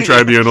 he's the living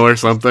tribunal or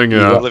something.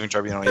 Yeah. Living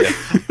tribunal, yeah.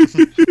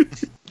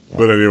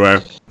 But anyway,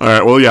 all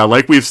right, well, yeah,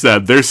 like we've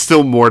said, there's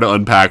still more to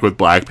unpack with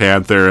Black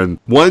Panther, and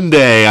one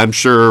day I'm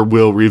sure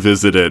we'll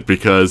revisit it,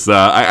 because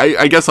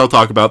I guess I'll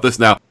talk about this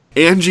now.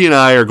 Angie and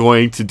I are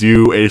going to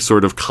do a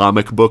sort of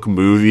comic book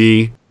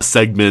movie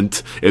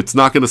segment. It's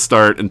not going to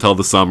start until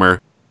the summer,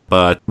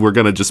 but we're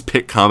going to just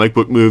pick comic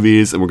book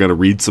movies, and we're going to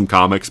read some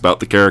comics about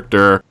the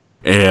character,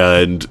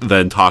 and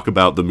then talk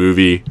about the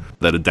movie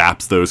that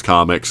adapts those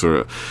comics.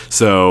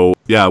 So,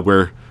 yeah,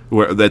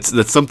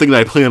 that's something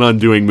that I plan on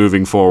doing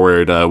moving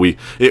forward.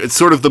 It's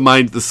sort of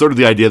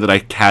the idea that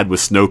I had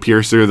with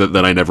Snowpiercer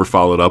that I never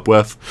followed up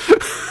with.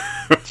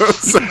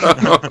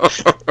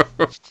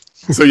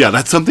 So yeah,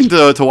 that's something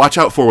to watch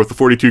out for with the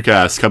 42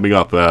 cast coming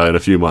up in a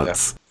few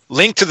months. Yeah.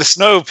 Link to the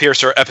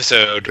Snowpiercer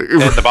episode in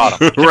the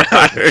bottom.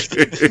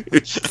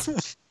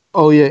 Right.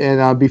 Oh yeah,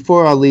 and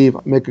before I leave,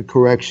 make a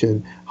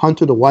correction.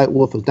 Hunter the White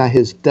Wolf is not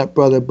his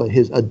stepbrother, but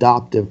his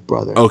adoptive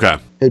brother. Okay.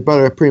 His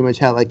brother pretty much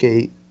had like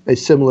a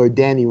similar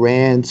Danny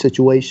Rand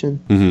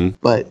situation,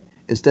 but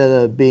instead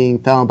of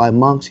being found by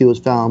monks, he was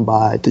found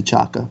by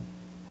T'Chaka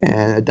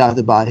and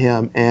adopted by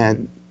him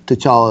and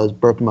T'Challa's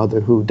birth mother,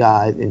 who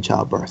died in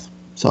childbirth.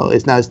 So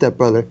it's not his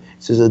stepbrother,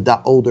 it's his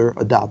older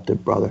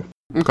adoptive brother.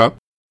 Okay.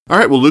 All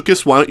right, well,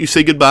 Lucas, why don't you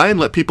say goodbye and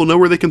let people know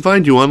where they can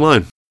find you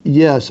online?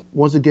 Yes,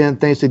 once again,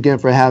 thanks again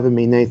for having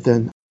me,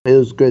 Nathan. It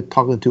was good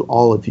talking to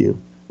all of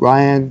you.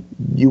 Ryan,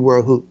 you were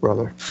a hoot,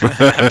 brother.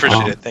 I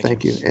appreciate it.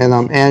 Thank you.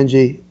 And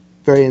Angie,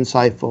 very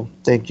insightful.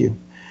 Thank you.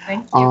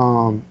 Thank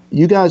you.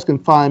 You guys can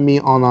find me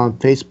on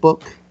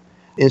Facebook,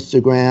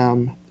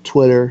 Instagram,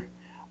 Twitter,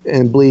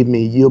 and believe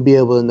me, you'll be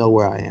able to know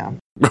where I am.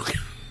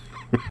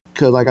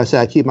 Because like I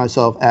said, I keep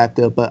myself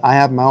active, but I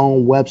have my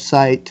own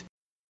website.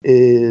 It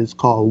is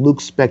called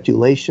Luke's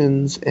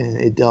Speculations, and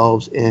it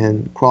delves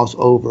in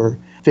crossover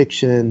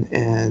fiction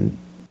and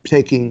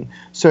taking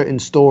certain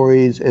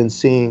stories and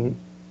seeing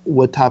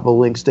what type of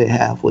links they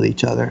have with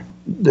each other.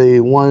 The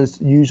ones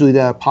usually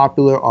that are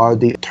popular are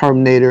the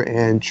Terminator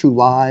and True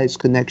Lies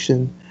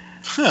connection,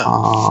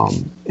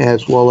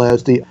 as well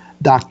as the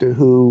Doctor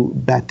Who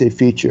Back to the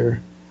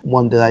Future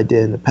one that I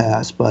did in the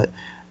past. But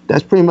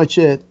that's pretty much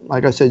it.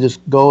 Like I said, just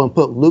go and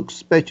put Luke's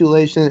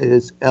Speculation. It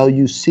is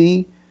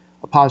LUC''S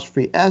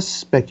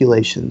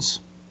Speculations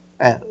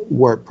at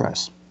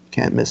WordPress.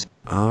 Can't miss it.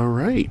 All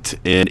right.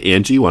 And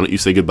Angie, why don't you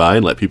say goodbye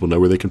and let people know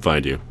where they can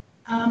find you?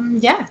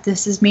 Yeah,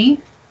 this is me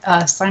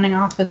signing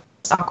off as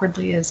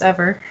awkwardly as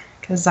ever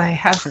because I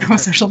have no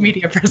social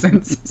media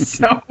presence.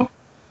 So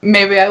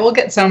maybe I will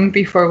get some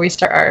before we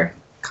start our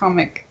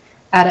comic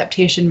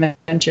adaptation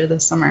venture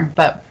this summer.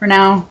 But for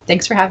now,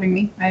 thanks for having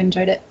me. I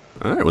enjoyed it.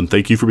 All right. Well,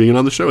 thank you for being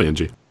on the show,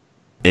 Angie.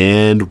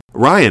 And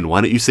Ryan,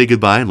 why don't you say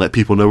goodbye and let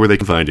people know where they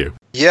can find you?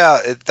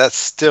 Yeah, that's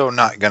still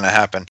not going to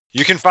happen.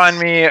 You can find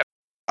me.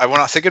 I will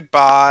not say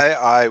goodbye.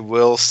 I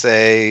will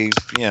say,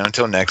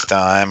 until next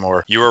time,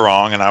 or you were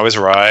wrong and I was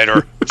right,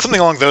 or something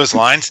along those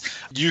lines.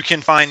 You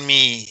can find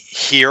me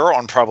here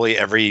on probably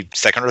every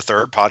second or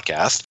third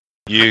podcast.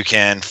 You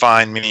can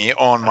find me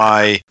on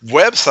my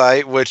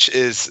website, which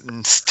is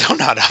still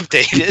not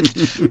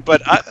updated,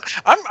 but I'm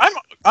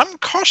I'm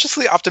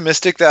cautiously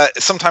optimistic that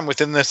sometime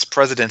within this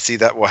presidency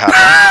that will happen.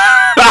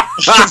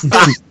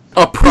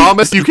 A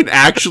promise you can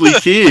actually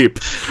keep.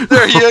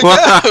 There you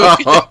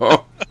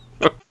go.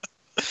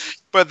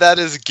 But that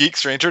is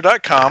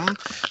geekstranger.com.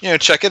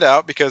 Check it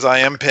out because I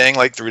am paying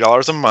like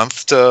 $3 a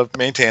month to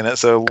maintain it.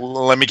 So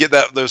let me get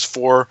those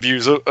 4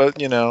 views, a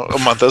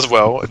month as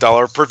well,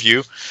 $1 per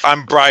view.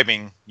 I'm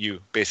bribing you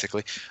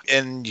basically.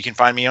 And you can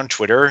find me on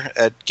Twitter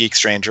at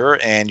geekstranger,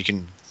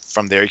 and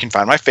from there you can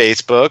find my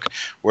Facebook,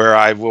 where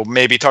I will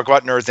maybe talk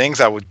about nerd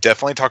things. I will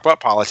definitely talk about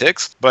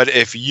politics. But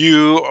if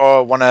you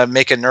want to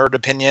make a nerd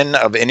opinion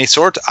of any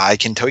sort, I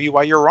can tell you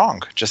why you're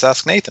wrong. Just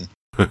ask Nathan.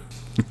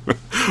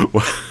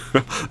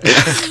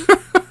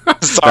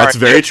 Sorry, that's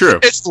very true.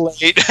 It's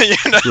late.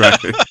 Right.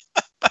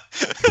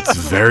 It's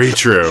very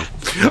true.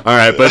 All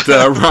right, but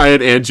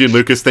Ryan, Angie, and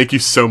Lucas, thank you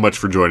so much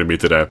for joining me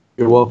today.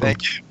 You're welcome.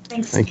 Thank you.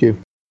 Thanks. Thank you.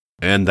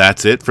 And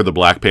that's it for the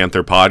Black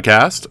Panther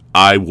podcast.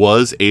 I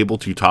was able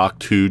to talk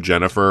to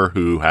Jennifer,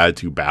 who had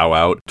to bow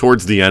out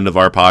towards the end of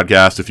our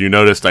podcast. If you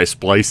noticed, I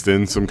spliced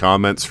in some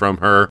comments from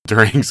her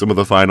during some of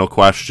the final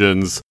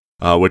questions.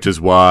 Which is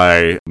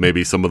why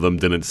maybe some of them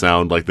didn't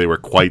sound like they were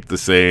quite the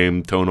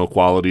same tonal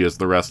quality as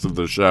the rest of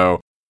the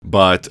show.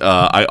 But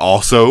I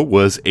also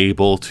was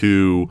able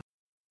to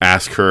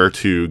ask her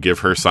to give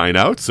her sign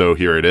out, so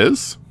here it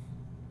is.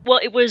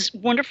 Well, it was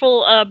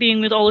wonderful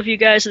being with all of you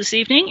guys this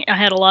evening. I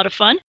had a lot of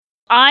fun.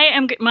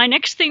 My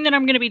next thing that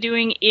I'm going to be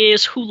doing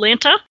is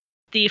Hulanta,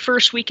 the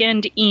first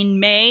weekend in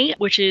May,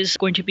 which is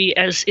going to be,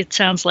 as it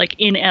sounds like,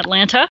 in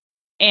Atlanta.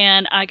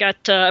 And I'm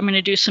going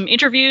to do some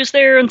interviews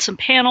there and some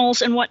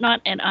panels and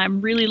whatnot, and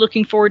I'm really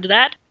looking forward to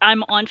that.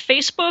 I'm on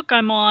Facebook.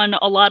 I'm on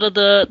a lot of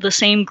the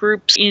same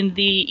groups in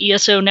the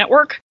ESO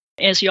network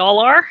as y'all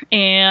are.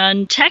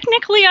 And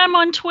technically I'm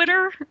on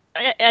Twitter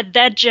at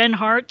that Jen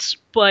Hearts,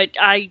 but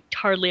I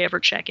hardly ever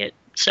check it.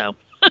 So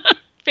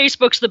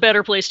Facebook's the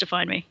better place to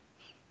find me.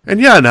 And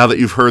yeah, now that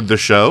you've heard the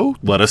show,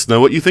 let us know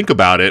what you think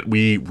about it.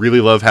 We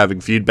really love having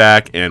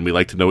feedback, and we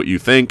like to know what you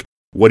think.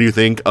 What do you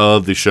think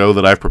of the show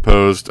that I've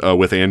proposed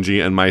with Angie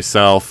and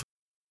myself?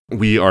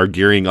 We are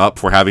gearing up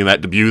for having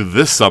that debut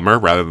this summer,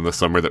 rather than the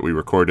summer that we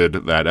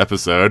recorded that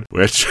episode,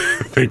 which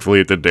thankfully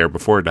it didn't air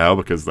before now,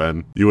 because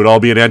then you would all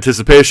be in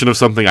anticipation of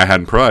something I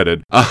hadn't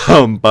provided.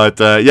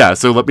 Yeah,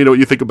 so let me know what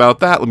you think about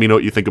that. Let me know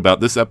what you think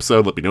about this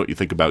episode. Let me know what you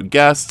think about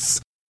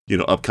guests,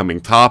 upcoming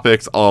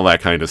topics, all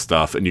that kind of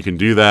stuff. And you can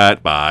do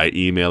that by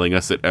emailing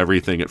us at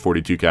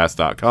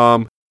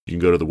everything@42cast.com. You can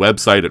go to the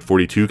website at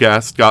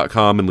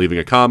 42cast.com and leaving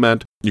a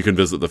comment. You can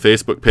visit the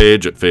Facebook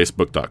page at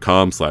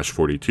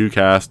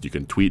facebook.com/42cast. You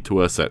can tweet to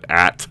us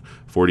at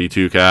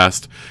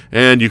 42cast.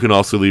 And you can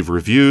also leave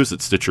reviews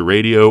at Stitcher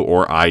Radio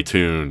or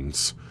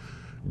iTunes.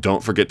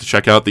 Don't forget to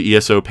check out the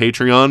ESO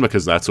Patreon,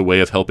 because that's a way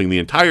of helping the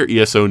entire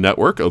ESO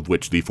network, of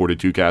which the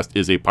 42cast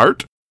is a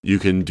part. You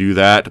can do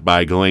that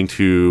by going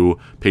to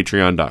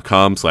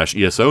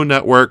patreon.com/ESO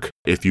network.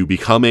 If you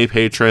become a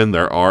patron,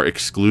 there are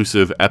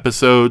exclusive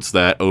episodes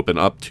that open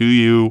up to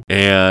you,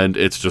 and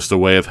it's just a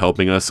way of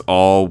helping us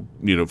all,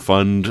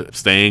 fund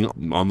staying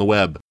on the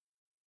web.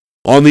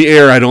 On the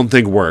air, I don't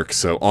think works,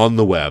 so on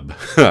the web.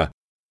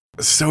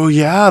 So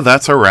yeah,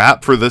 that's a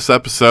wrap for this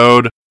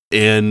episode.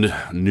 In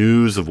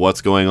news of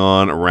what's going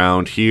on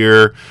around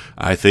here,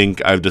 I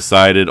think I've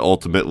decided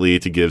ultimately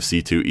to give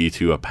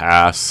C2E2 a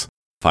pass.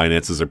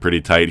 Finances are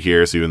pretty tight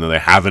here, so even though they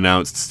have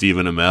announced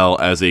Stephen Amell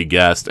as a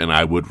guest, and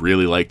I would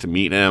really like to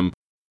meet him,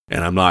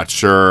 and I'm not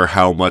sure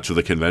how much of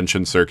the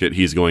convention circuit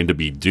he's going to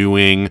be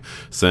doing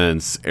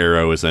since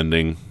Arrow is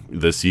ending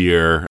this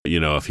year,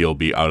 if he'll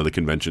be out of the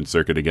convention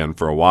circuit again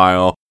for a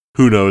while.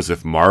 Who knows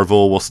if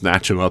Marvel will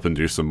snatch him up and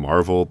do some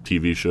Marvel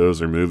TV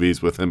shows or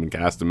movies with him and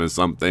cast him as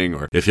something,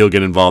 or if he'll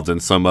get involved in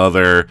some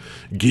other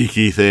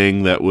geeky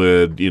thing that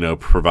would,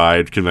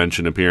 provide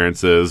convention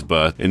appearances.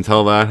 But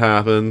until that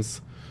happens,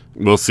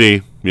 we'll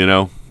see,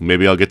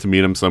 maybe I'll get to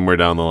meet him somewhere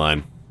down the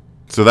line.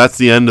 So that's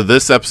the end of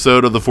this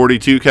episode of the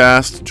 42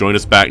 Cast. Join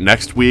us back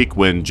next week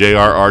when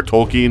J.R.R.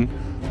 Tolkien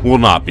will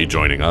not be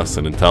joining us.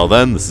 And until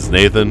then, this is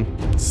Nathan,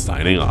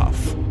 signing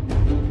off.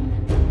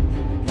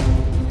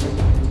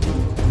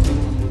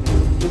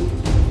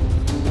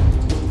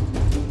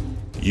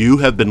 You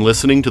have been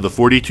listening to the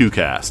 42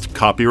 Cast,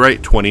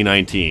 copyright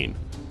 2019.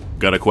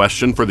 Got a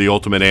question for the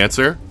ultimate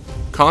answer?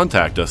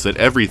 Contact us at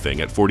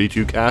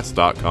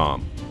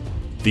everything@42cast.com.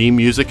 Theme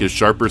music is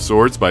Sharper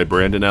Swords by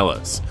Brandon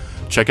Ellis.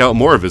 Check out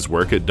more of his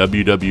work at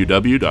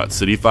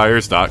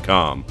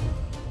www.cityfires.com.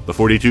 The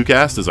 42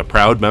 Cast is a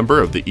proud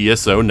member of the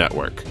ESO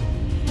network.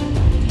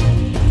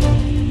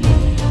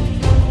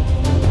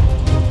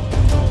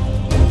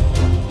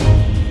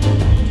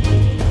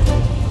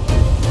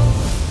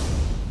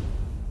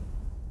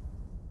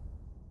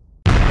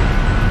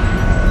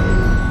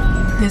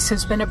 This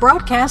has been a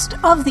broadcast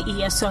of the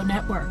ESO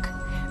network.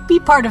 Be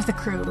part of the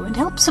crew and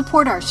help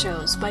support our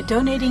shows by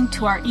donating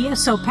to our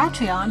ESO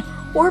Patreon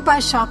or by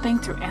shopping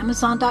through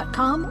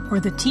Amazon.com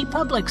or the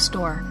TeePublic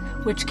store,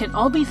 which can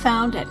all be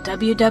found at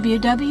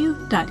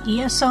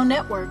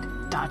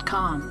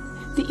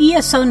www.esonetwork.com. The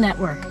ESO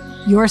Network,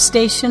 your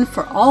station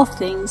for all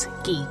things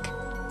geek.